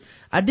posted.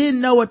 I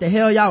didn't know what the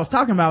hell y'all was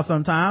talking about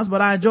sometimes,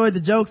 but I enjoyed the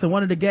jokes, and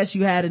one of the guests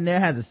you had in there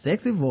has a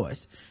sexy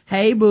voice.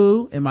 Hey,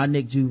 boo, in my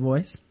Nick Jew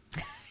voice.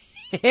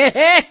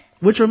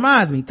 Which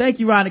reminds me, thank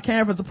you, Ron and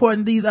Karen, for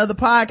supporting these other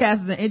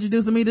podcasters and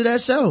introducing me to their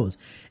shows.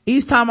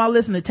 Each time I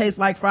listen to Tastes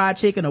Like Fried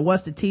Chicken or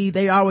What's the Tea,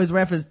 they always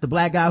reference the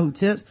black guy who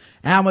tips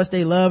and how much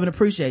they love and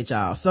appreciate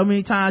y'all. So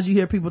many times you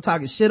hear people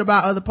talking shit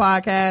about other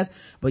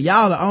podcasts, but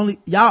y'all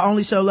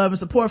only show love and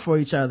support for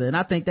each other, and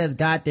I think that's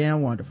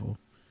goddamn wonderful.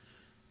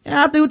 And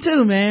I do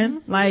too,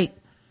 man. Like,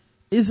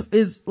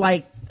 it's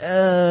like,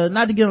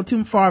 not to get on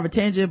too far of a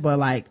tangent, but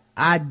like,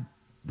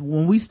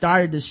 when we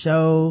started the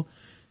show,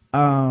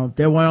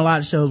 there weren't a lot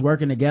of shows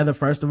working together,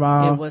 first of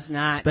all. It was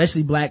not.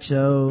 Especially black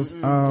shows.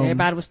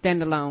 Everybody was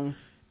standalone.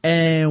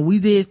 And we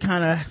did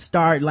kind of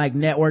start like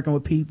networking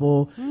with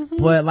people,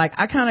 but like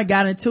I kind of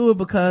got into it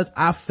because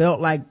I felt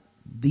like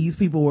these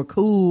people were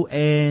cool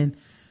and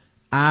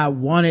I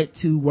wanted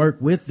to work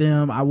with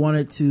them. I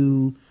wanted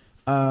to,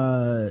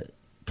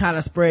 kind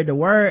of spread the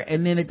word.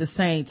 And then at the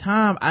same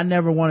time, I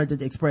never wanted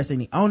to express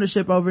any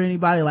ownership over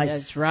anybody. Like,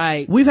 that's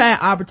right. We've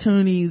had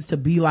opportunities to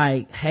be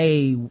like,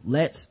 hey,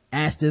 let's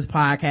ask this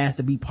podcast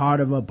to be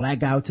part of a Black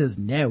Guy Who Tips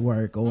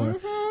network, or,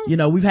 you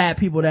know, we've had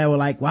people that were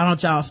like, why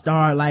don't y'all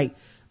start like,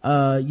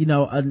 you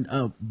know,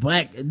 a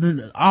black,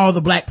 all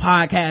the black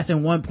podcasts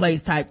in one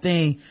place type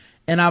thing.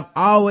 And I've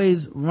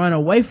always run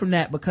away from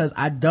that because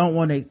I don't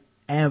want to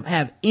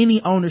have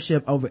any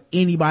ownership over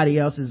anybody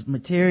else's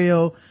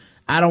material.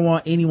 I don't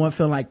want anyone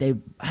feeling like they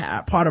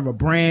are part of a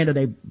brand or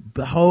they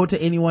behold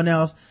to anyone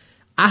else.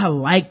 I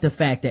like the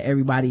fact that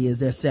everybody is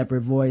their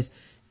separate voice,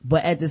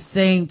 but at the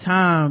same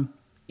time,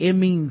 it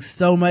means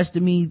so much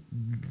to me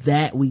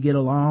that we get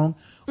along,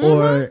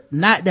 or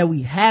not that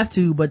we have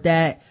to, but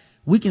that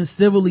we can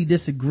civilly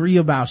disagree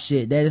about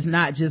shit. That it's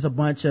not just a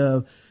bunch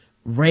of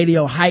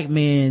radio hype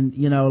men,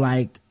 you know,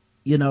 like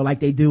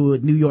they do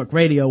with New York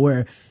radio,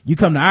 where you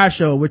come to our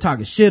show, we're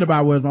talking shit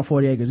about Where's My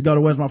 40 Acres. You go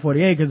to Where's My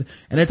 40 Acres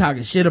and they're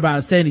talking shit about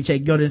Insanity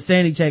Check. You go to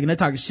Insanity Check and they're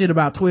talking shit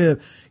about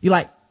Twib. You're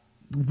like,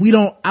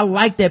 I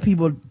like that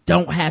people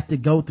don't have to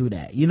go through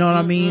that. You know what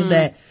I mean?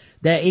 That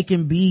it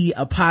can be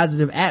a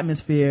positive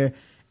atmosphere.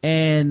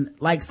 And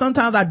like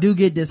sometimes I do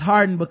get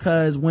disheartened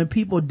because when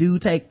people do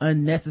take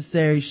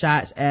unnecessary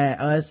shots at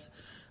us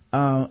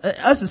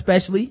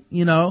especially,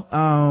 you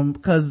know,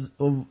 because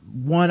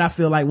one, I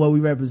feel like what we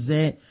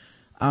represent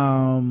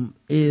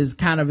is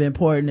kind of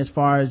important as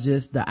far as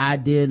just the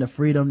idea and the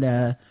freedom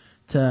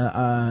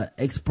to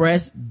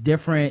express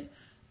different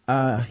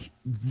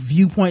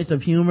viewpoints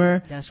of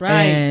humor. That's right.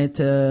 And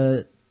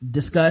to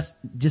discuss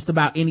just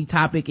about any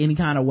topic any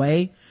kind of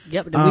way.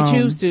 Yep, that we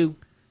choose to.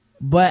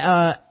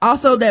 But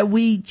also that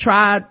we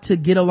try to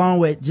get along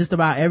with just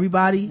about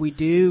everybody. We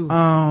do.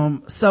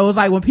 So it's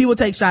like when people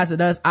take shots at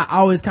us, I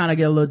always kind of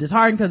get a little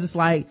disheartened because it's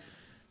like,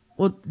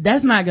 well,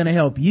 that's not going to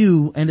help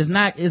you, and it's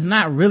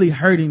not really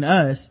hurting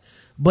us,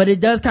 but it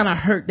does kind of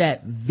hurt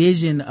that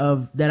vision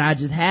that I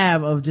just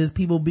have of just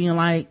people being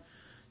like,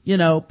 you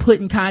know,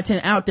 putting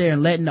content out there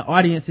and letting the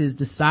audiences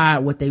decide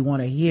what they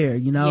want to hear,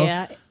 you know?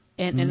 Yeah.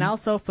 And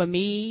also for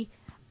me,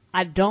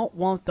 I don't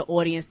want the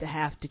audience to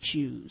have to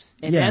choose.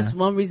 And that's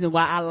one reason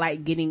why I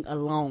like getting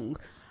along.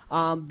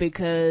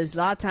 Because a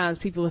lot of times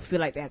people feel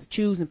like they have to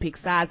choose and pick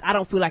sides. I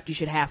don't feel like you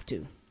should have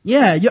to.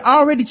 Yeah, you're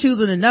already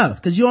choosing enough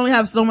because you only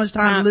have so much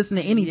time to listen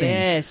to anything.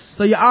 Yes.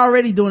 So you're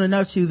already doing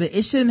enough choosing.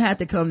 It shouldn't have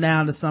to come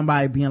down to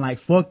somebody being like,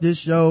 fuck this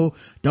show,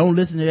 don't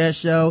listen to that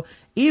show.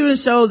 Even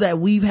shows that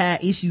we've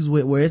had issues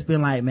with where it's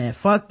been like, man,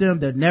 fuck them,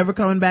 they're never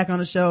coming back on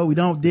the show, we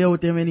don't deal with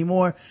them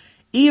anymore.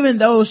 Even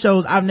those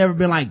shows, I've never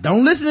been like,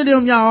 don't listen to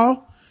them,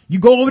 y'all. You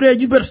go over there,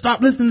 you better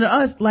stop listening to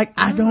us. Like,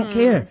 I don't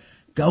care.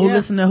 Go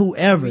listen to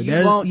whoever. You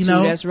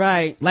know, that's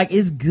right. Like,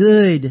 it's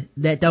good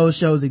that those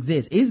shows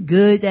exist. It's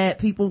good that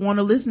people want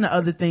to listen to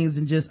other things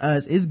than just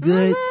us. It's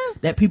good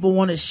that people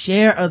want to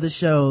share other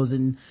shows.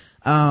 And,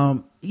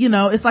 you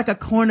know, it's like a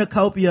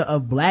cornucopia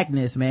of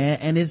blackness, man.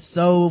 And it's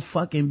so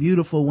fucking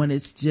beautiful when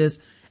it's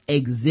just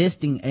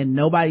existing and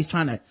nobody's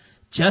trying to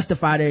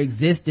justify their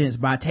existence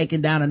by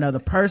taking down another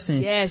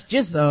person. Yes,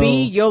 just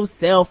be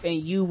yourself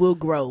and you will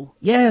grow.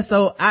 Yeah,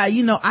 so I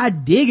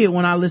dig it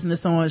when I listen to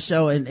someone's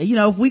show, and you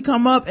know, if we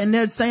come up and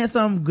they're saying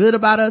something good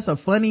about us or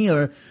funny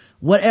or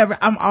whatever,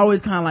 I'm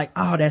always kind of like,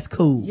 oh, that's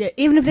cool. Yeah,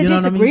 even if they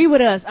disagree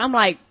with us, I'm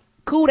like,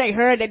 cool, they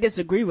heard they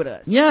disagree with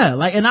us. Yeah,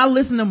 like, and I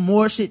listen to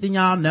more shit than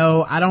y'all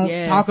know. I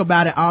don't talk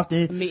about it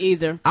often. Me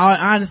either.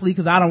 Honestly,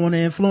 because I don't want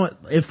to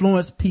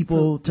influence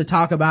people to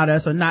talk about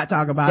us or not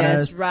talk about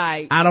us. That's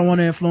right. I don't want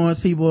to influence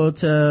people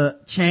to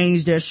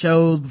change their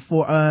shows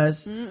before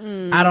us.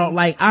 I don't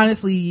like,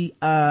 honestly,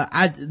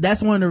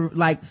 that's one of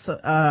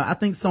the, I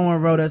think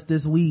someone wrote us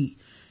this week,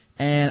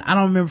 and I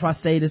don't remember if I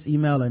say this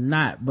email or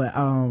not, but,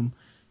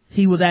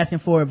 he was asking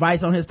for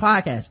advice on his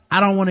podcast. I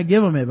don't want to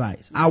give him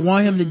advice. I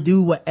want him to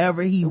do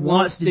whatever he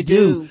wants to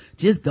do.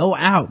 Just go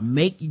out,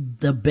 make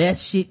the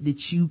best shit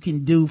that you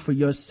can do for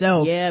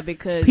yourself. Yeah,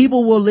 because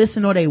people will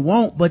listen or they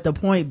won't, but the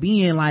point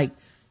being, like,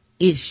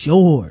 it's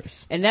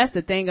yours. And that's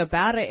the thing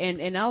about it.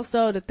 And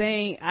also the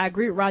thing, I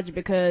agree with Roger,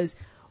 because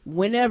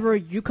whenever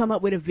you come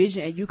up with a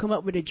vision and you come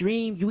up with a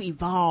dream, you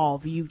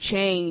evolve, you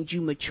change,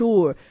 you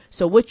mature.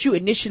 So what you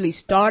initially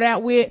start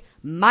out with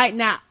might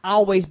not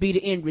always be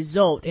the end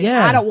result. And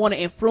I don't want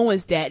to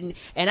influence that.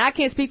 And I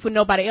can't speak for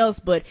nobody else,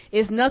 but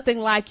it's nothing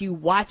like you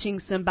watching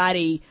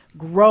somebody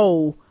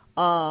grow,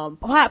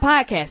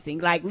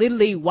 podcasting, like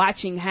literally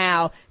watching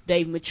how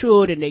they've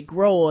matured and they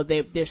grow, or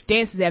their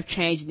stances have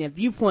changed and their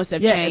viewpoints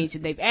have changed,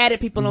 and they've added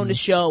people on the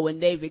show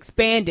and they've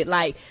expanded.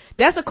 Like,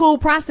 that's a cool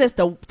process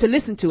to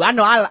listen to. I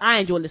know I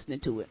enjoy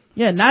listening to it.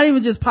 Yeah, not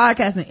even just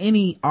podcasting,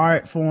 any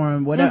art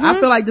form, whatever. I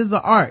feel like this is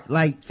an art.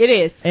 Like, it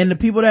is. And the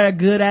people that are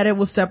good at it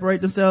will separate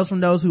themselves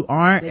from those who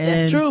aren't.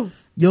 That's true.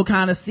 You'll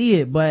kind of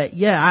see it. But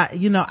yeah,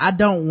 I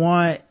don't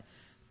want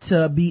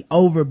to be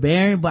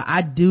overbearing, but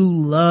I do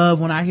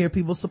love when I hear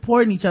people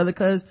supporting each other,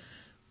 because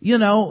you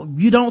know,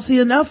 you don't see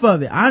enough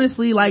of it,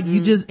 honestly. Like,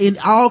 you just, in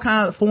all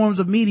kinds of forms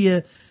of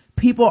media,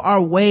 people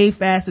are way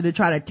faster to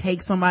try to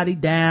take somebody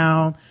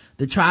down,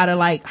 to try to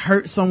like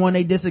hurt someone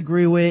they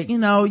disagree with. You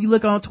know, you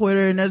look on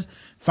Twitter and there's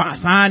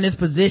sign this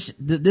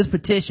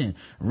petition,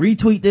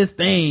 retweet this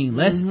thing,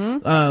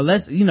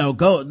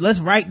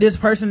 let's write this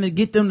person to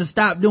get them to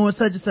stop doing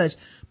such and such.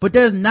 But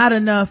there's not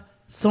enough,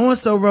 so and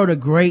so wrote a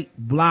great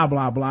blah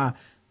blah blah,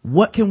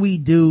 what can we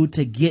do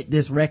to get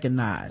this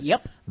recognized?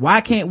 Yep.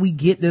 Why can't we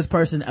get this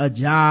person a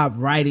job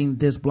writing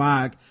this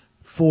blog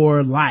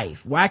for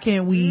life? Why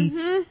can't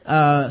we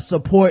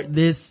support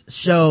this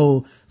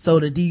show so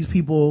that these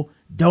people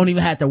don't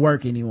even have to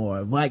work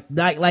anymore?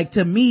 Like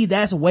to me,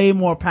 that's way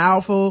more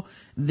powerful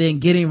than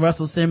getting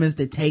Russell Simmons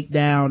to take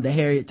down the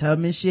Harriet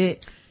Tubman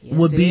shit. Yes,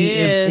 would be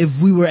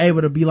if we were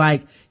able to be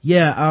like,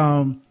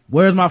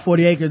 Where's My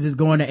 40 Acres is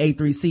going to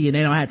A3C and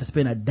they don't have to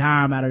spend a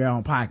dime out of their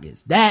own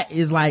pockets. That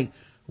is like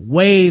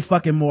way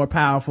fucking more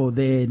powerful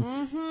than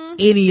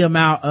any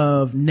amount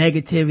of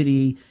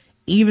negativity,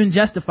 even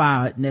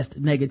justified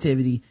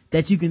negativity,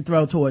 that you can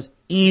throw towards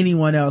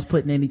anyone else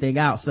putting anything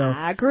out. So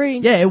I agree.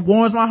 Yeah, it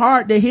warms my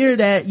heart to hear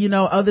that, you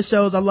know, other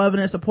shows are loving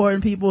and supporting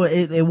people.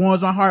 It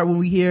warms my heart when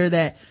we hear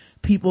that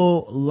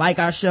people like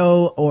our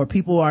show or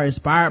people are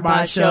inspired by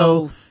our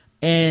show.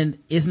 And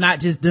it's not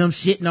just them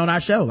shitting on our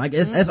show. Like,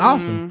 that's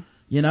awesome.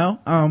 you know?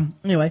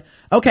 Anyway.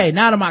 Okay,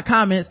 now to my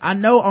comments. I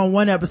know on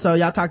one episode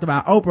y'all talked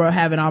about Oprah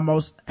having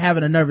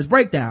a nervous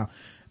breakdown.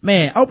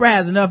 Man, Oprah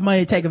has enough money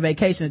to take a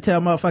vacation and tell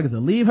motherfuckers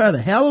to leave her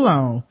the hell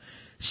alone.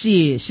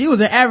 Shit, she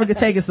was in Africa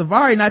taking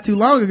safari not too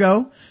long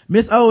ago.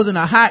 Miss O was in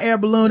a hot air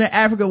balloon in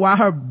Africa while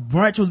her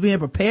brunch was being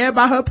prepared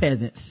by her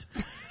peasants.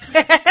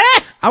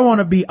 I want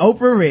to be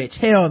Oprah rich.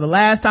 Hell, the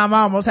last time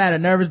I almost had a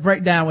nervous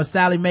breakdown was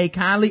Sally Mae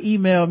kindly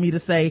emailed me to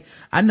say,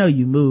 I know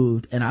you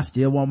moved and I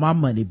still want my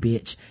money,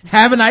 bitch.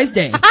 Have a nice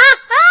day.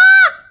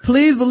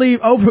 Please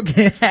believe Oprah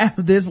can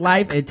have this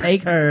life and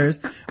take hers.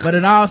 But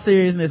in all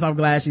seriousness, I'm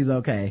glad she's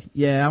okay.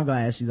 Yeah, I'm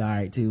glad she's all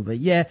right too. But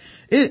yeah,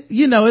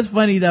 it's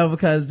funny though,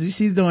 because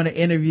she's doing an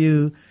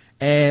interview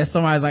and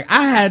somebody's like,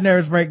 I had a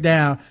nervous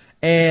breakdown,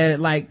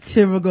 and like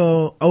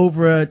typical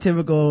Oprah,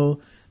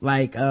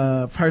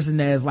 person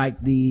that's like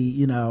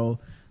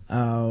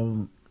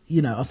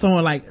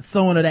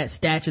someone of that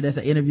stature that's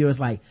an interviewer is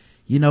like,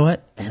 you know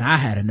what? And I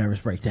had a nervous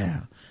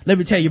breakdown. Let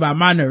me tell you about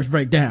my nervous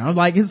breakdown. I'm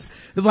like, it's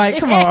like,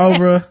 come on,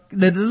 Oprah.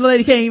 The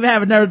lady can't even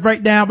have a nervous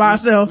breakdown by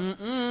herself.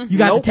 You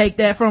got to take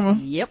that from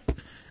her. Yep.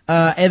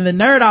 And the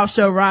Nerd Off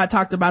show, Rod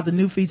talked about the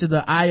new features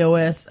of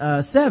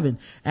iOS 7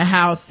 and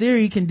how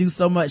Siri can do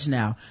so much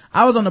now.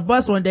 I was on the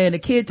bus one day and the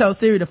kid told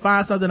Siri to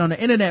find something on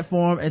the internet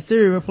for him, and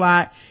Siri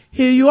replied,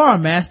 here you are,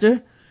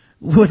 master,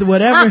 with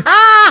whatever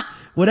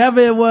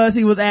it was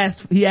he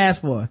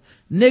asked for.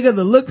 Nigga,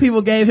 the look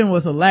people gave him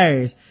was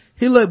hilarious.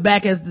 He looked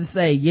back as to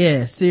say,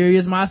 yeah, Siri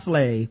is my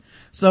slave.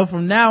 So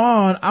from now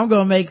on, I'm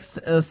gonna make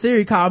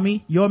Siri call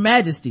me Your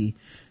Majesty,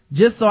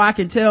 just so I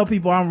can tell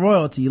people I'm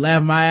royalty.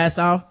 Laugh my ass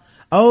off.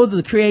 Oh,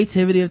 the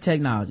creativity of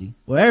technology.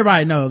 Well,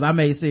 everybody knows I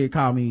made Siri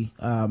call me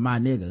my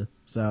nigga.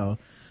 So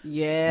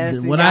yes,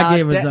 when I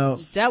gave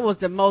results, that was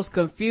the most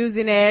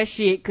confusing ass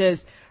shit,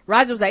 cause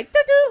Roger was like,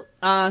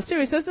 doo-doo,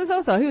 Siri, so.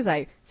 He was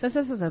like, so,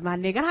 my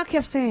nigga. And I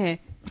kept saying,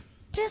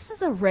 this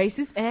is a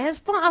racist ass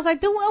font. I was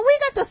like, dude, we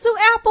got to sue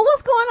Apple.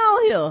 What's going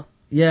on here?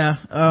 Yeah.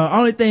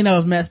 Only thing that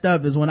was messed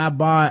up is when I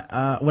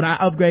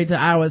upgraded to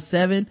iOS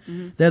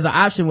 7, there's an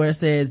option where it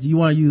says, do you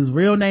want to use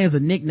real names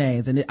or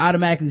nicknames? And it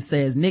automatically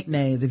says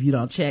nicknames if you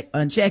don't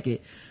uncheck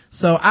it.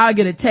 So I'll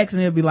get a text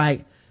and it'll be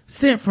like,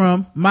 sent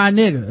from my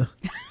nigga.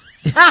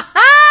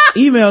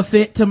 Email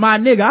sent to my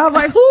nigga. I was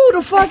like, who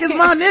the fuck is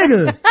my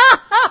nigga?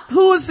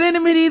 Who is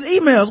sending me these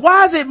emails?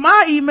 Why is it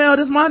my email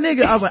that's my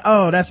nigga? I was like,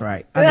 oh, that's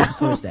right. I need to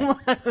switch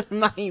that.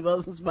 My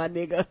emails is my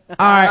nigga.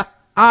 All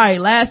right.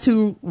 Last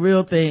two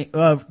real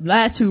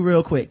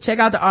quick. Check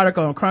out the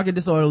article on Crunk and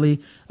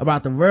Disorderly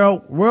about the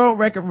world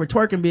record for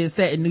twerking being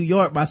set in New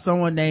York by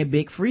someone named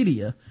Big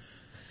Freedia.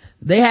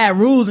 They had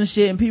rules and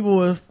shit, and people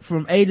were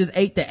from ages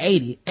 8 to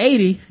 80.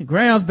 80,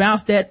 Grams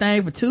bounced that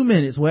thing for 2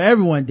 minutes, where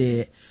everyone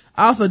did.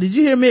 Also, did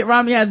you hear Mitt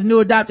Romney has a new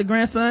adopted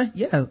grandson?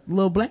 Yeah,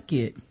 little black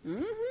kid.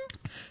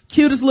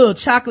 Cutest little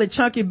chocolate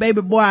chunky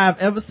baby boy I've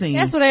ever seen.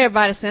 That's what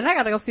everybody's saying. I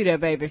gotta go see that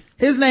baby.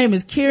 His name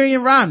is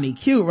Kieran Romney.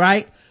 Cute,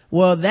 right?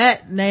 Well,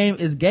 that name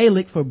is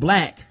Gaelic for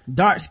black,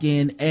 dark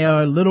skin,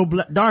 or little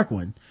dark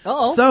one.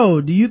 Uh-oh.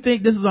 So, do you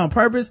think this is on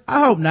purpose?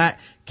 I hope not.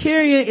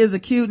 Kieran is a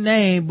cute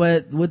name,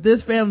 but with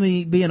this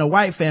family being a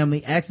white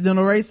family,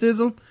 accidental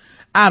racism?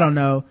 I don't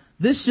know.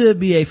 This should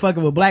be a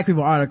fucking with black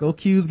people article.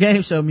 Q's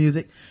game show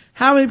music.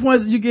 How many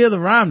points did you give the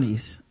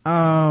Romneys?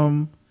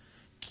 And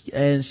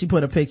she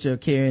put a picture of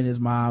Kieran, his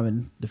mom,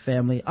 and the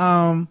family.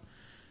 All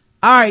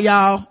right,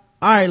 y'all.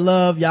 All right,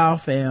 love y'all,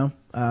 fam.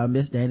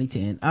 Miss Danny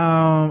 10.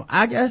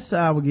 I guess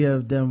I would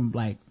give them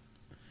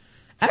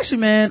actually,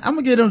 man, I'm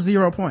gonna give them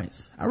 0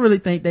 points. I really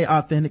think they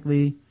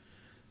authentically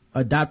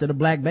adopted a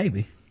black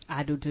baby.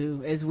 I do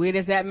too. As weird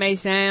as that may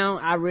sound,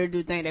 I really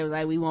do think they was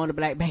like, we want a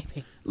black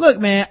baby. Look,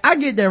 man, I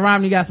get that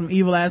Romney got some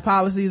evil ass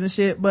policies and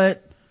shit,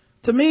 but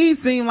to me, he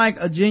seemed like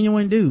a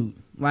genuine dude.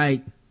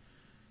 Like,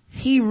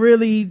 he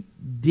really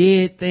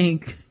did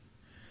think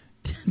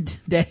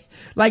that,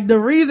 like, the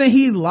reason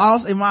he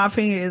lost, in my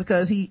opinion, is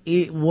because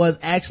it was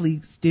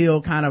actually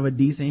still kind of a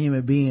decent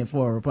human being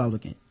for a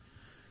Republican.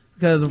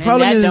 Because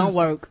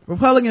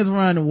Republicans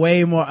run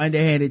way more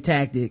underhanded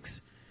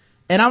tactics.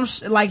 And I'm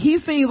he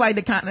seems like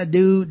the kind of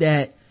dude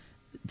that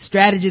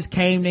strategists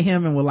came to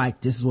him and were like,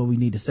 this is what we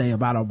need to say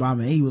about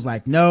Obama. And he was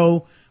like,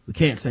 no, we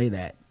can't say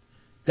that.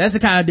 That's the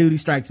kind of dude he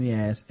strikes me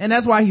as. And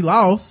that's why he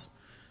lost.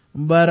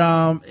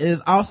 But,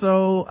 is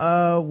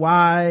also,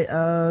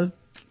 why,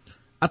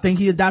 I think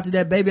he adopted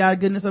that baby out of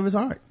goodness of his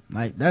heart.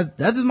 Like, that's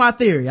just my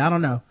theory. I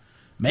don't know.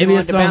 Maybe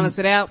it's to balance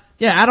it out.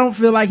 Yeah, I don't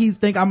feel like he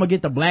think I'm gonna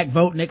get the black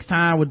vote next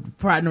time with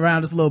prodding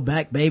around this little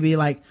black baby.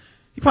 Like,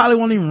 he probably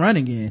won't even run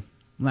again.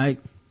 Like,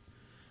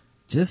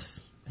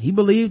 he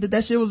believed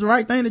that shit was the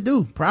right thing to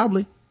do.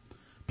 Probably.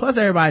 Plus,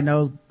 everybody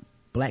knows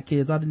black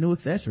kids are the new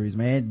accessories,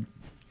 man.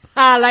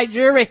 I like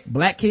jewelry.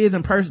 Black kids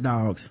and purse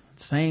dogs.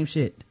 Same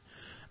shit.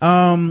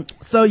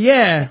 So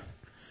yeah.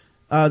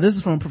 This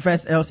is from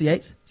Professor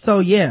LCH. So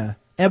yeah.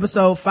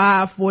 Episode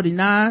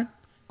 549? ?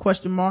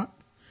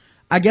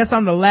 I guess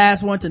I'm the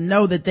last one to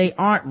know that they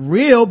aren't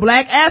real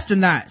black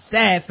astronauts.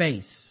 Sad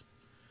face.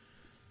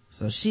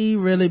 So she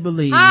really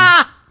believed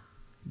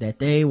that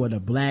they were the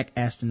Black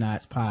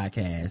Astronauts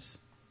podcast.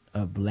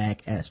 of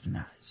black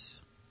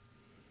astronauts.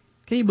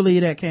 Can you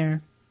believe that,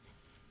 Karen?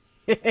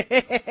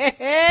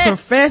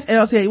 Professor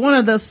LCA, one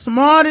of the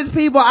smartest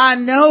people I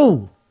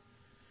know,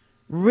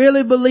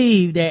 really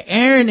believed that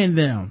Aaron and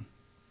them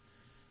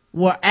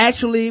were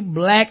actually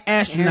black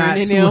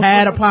astronauts who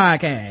had a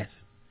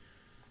podcast.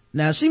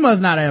 Now, she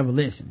must not have ever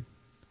listened.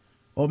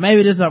 Or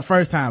maybe this is her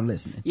first time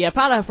listening. Yeah,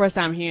 probably her first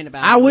time hearing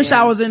about it. I wish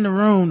I was in the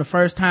room the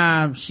first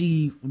time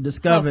she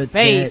discovered her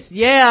face. that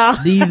yeah.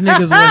 these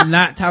niggas were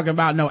not talking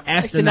about no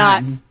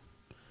astronauts.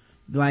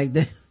 Like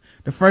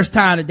the first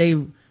time that they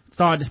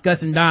started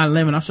discussing Don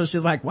Lemon, I'm sure she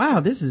was like, wow,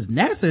 this is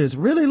NASA is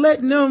really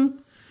letting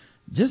them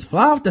just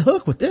fly off the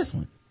hook with this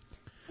one.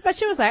 But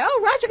she was like,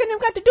 oh, Roger and them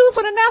got the dudes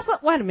from the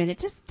NASA. Wait a minute,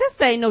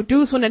 this ain't no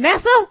dudes from the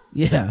NASA.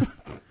 Yeah.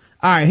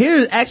 All right,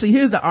 here's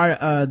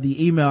the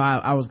email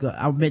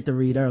I meant to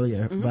read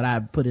earlier, but I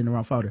put it in the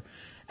wrong folder.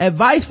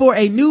 Advice for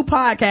a new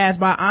podcast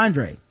by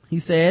Andre. He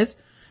says,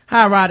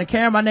 hi, Rod and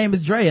Karen. My name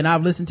is Dre, and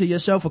I've listened to your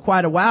show for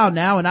quite a while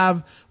now, and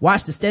I've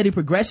watched the steady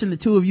progression the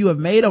two of you have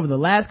made over the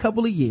last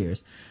couple of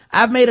years.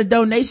 I've made a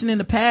donation in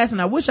the past,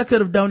 and I wish I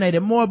could have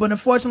donated more, but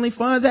unfortunately,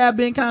 funds have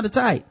been kind of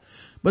tight.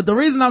 But the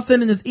reason I'm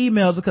sending this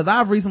email is because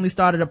I've recently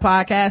started a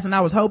podcast, and I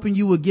was hoping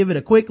you would give it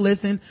a quick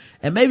listen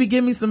and maybe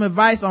give me some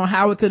advice on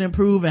how it could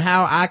improve and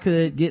how I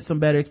could get some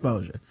better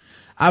exposure.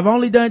 I've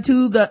only done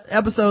 2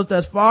 episodes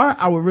thus far.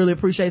 I would really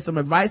appreciate some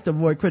advice to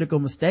avoid critical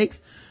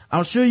mistakes.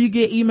 I'm sure you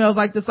get emails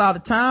like this all the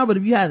time, but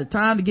if you had the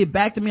time to get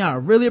back to me, I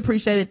would really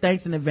appreciate it.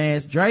 Thanks in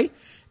advance, Dre.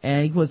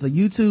 And he puts a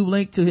YouTube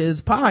link to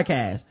his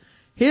podcast.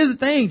 Here's the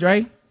thing,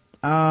 Dre.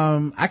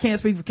 I can't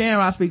speak for Karen.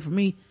 I speak for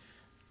me.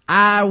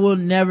 I will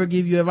never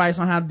give you advice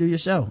on how to do your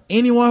show.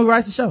 Anyone who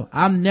writes a show,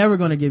 I'm never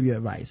going to give you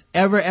advice.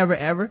 Ever, ever,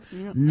 ever.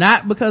 Yep.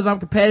 Not because I'm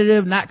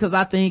competitive, not because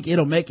I think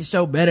it'll make your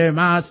show better and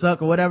mine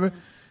suck or whatever.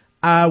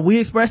 We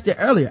expressed it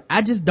earlier.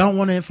 I just don't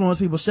want to influence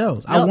people's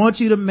shows. Nope. I want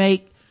you to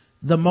make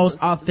the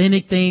most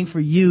authentic thing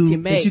for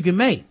you that you can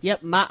make.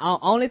 Yep. My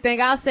only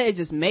thing I'll say is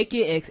just make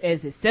it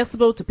as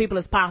accessible to people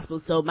as possible.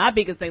 So my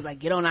biggest thing, like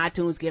get on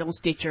iTunes, get on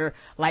Stitcher,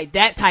 like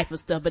that type of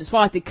stuff. But as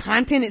far as the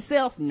content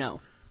itself, no.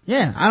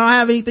 Yeah, I don't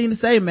have anything to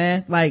say,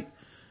 man. Like,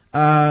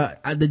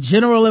 the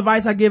general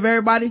advice I give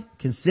everybody,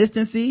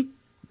 consistency,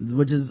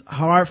 which is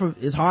hard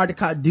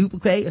to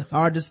duplicate. It's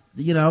hard to,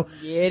 Yeah,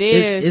 it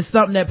is. It's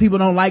something that people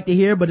don't like to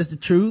hear, but it's the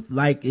truth.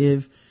 Like,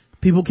 if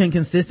people can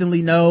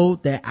consistently know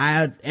that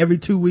every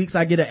 2 weeks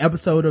I get an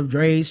episode of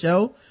Dre's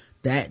show,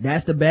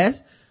 that's the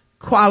best.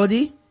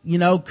 Quality,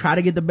 try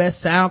to get the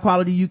best sound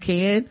quality you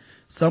can.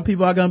 Some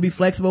people are going to be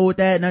flexible with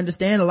that and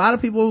understand. A lot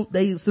of people,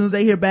 as soon as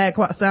they hear bad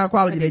sound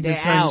quality, they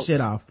just turn the shit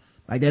off.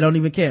 Like, they don't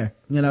even care.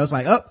 It's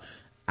like,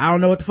 I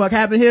don't know what the fuck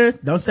happened here.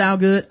 Don't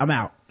sound good. I'm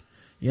out.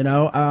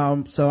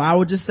 So I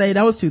would just say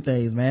those 2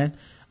 things, man.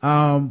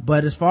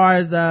 But as far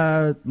as,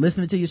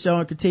 listening to your show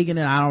and critiquing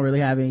it, I don't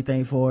really have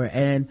anything for it.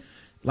 And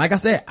like I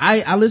said,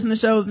 I listen to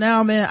shows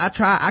now, man.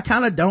 I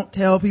kind of don't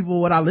tell people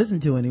what I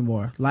listen to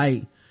anymore.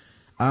 Like,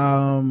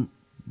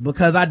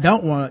 because I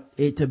don't want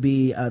it to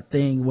be a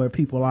thing where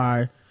people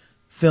are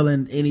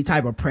feeling any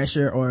type of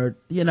pressure or,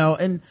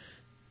 and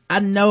I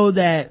know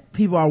that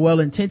people are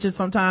well intentioned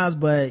sometimes,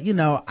 but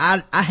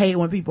I hate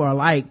when people are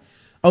like,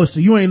 oh,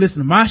 so you ain't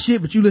listen to my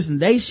shit, but you listen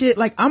to they shit.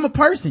 Like, I'm a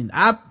person.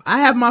 I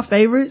have my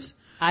favorites.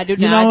 I do.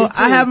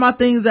 I have my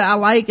things that I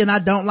like and I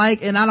don't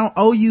like, and I don't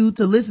owe you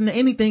to listen to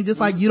anything, just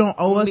like you don't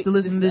owe us to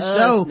listen to this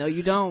show. No,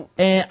 you don't.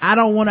 And I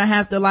don't want to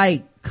have to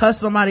like cuss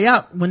somebody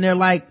out when they're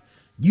like,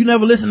 you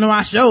never listened to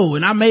my show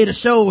and I made a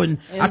show and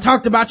I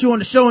talked about you on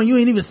the show and you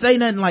ain't even say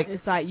nothing. Like,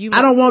 it's like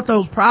I don't want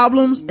those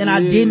problems, and I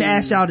didn't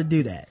ask y'all to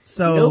do that.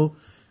 So,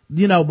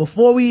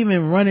 before we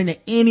even run into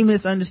any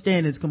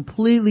misunderstandings,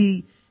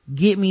 completely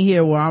get me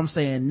here where I'm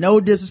saying no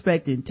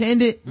disrespect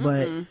intended,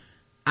 but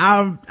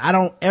I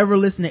don't ever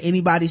listen to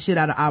anybody's shit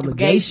out of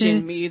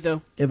obligation. Me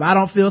either. If I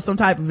don't feel some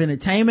type of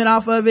entertainment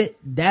off of it,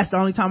 that's the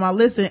only time I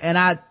listen. And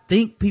I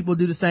think people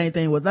do the same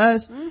thing with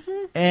us.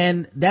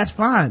 And that's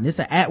fine. It's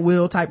an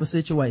at-will type of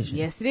situation.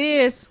 Yes, it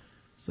is.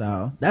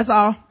 So that's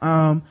all.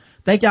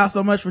 Thank y'all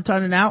so much for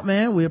turning out,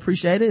 man. We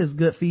appreciate it. It's a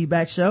good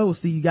feedback show. We'll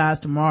see you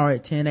guys tomorrow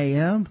at 10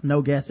 a.m.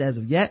 No guests as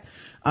of yet.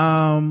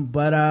 And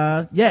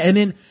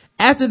then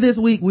after this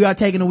week, we are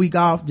taking a week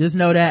off. Just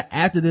know that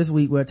after this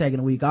week, we're taking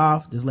a week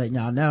off. Just letting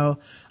y'all know.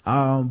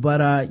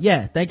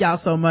 Thank y'all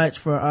so much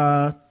for,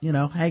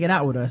 hanging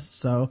out with us.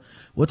 So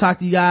we'll talk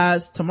to you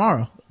guys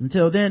tomorrow.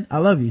 Until then, I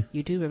love you.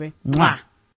 You too, baby. Mwah.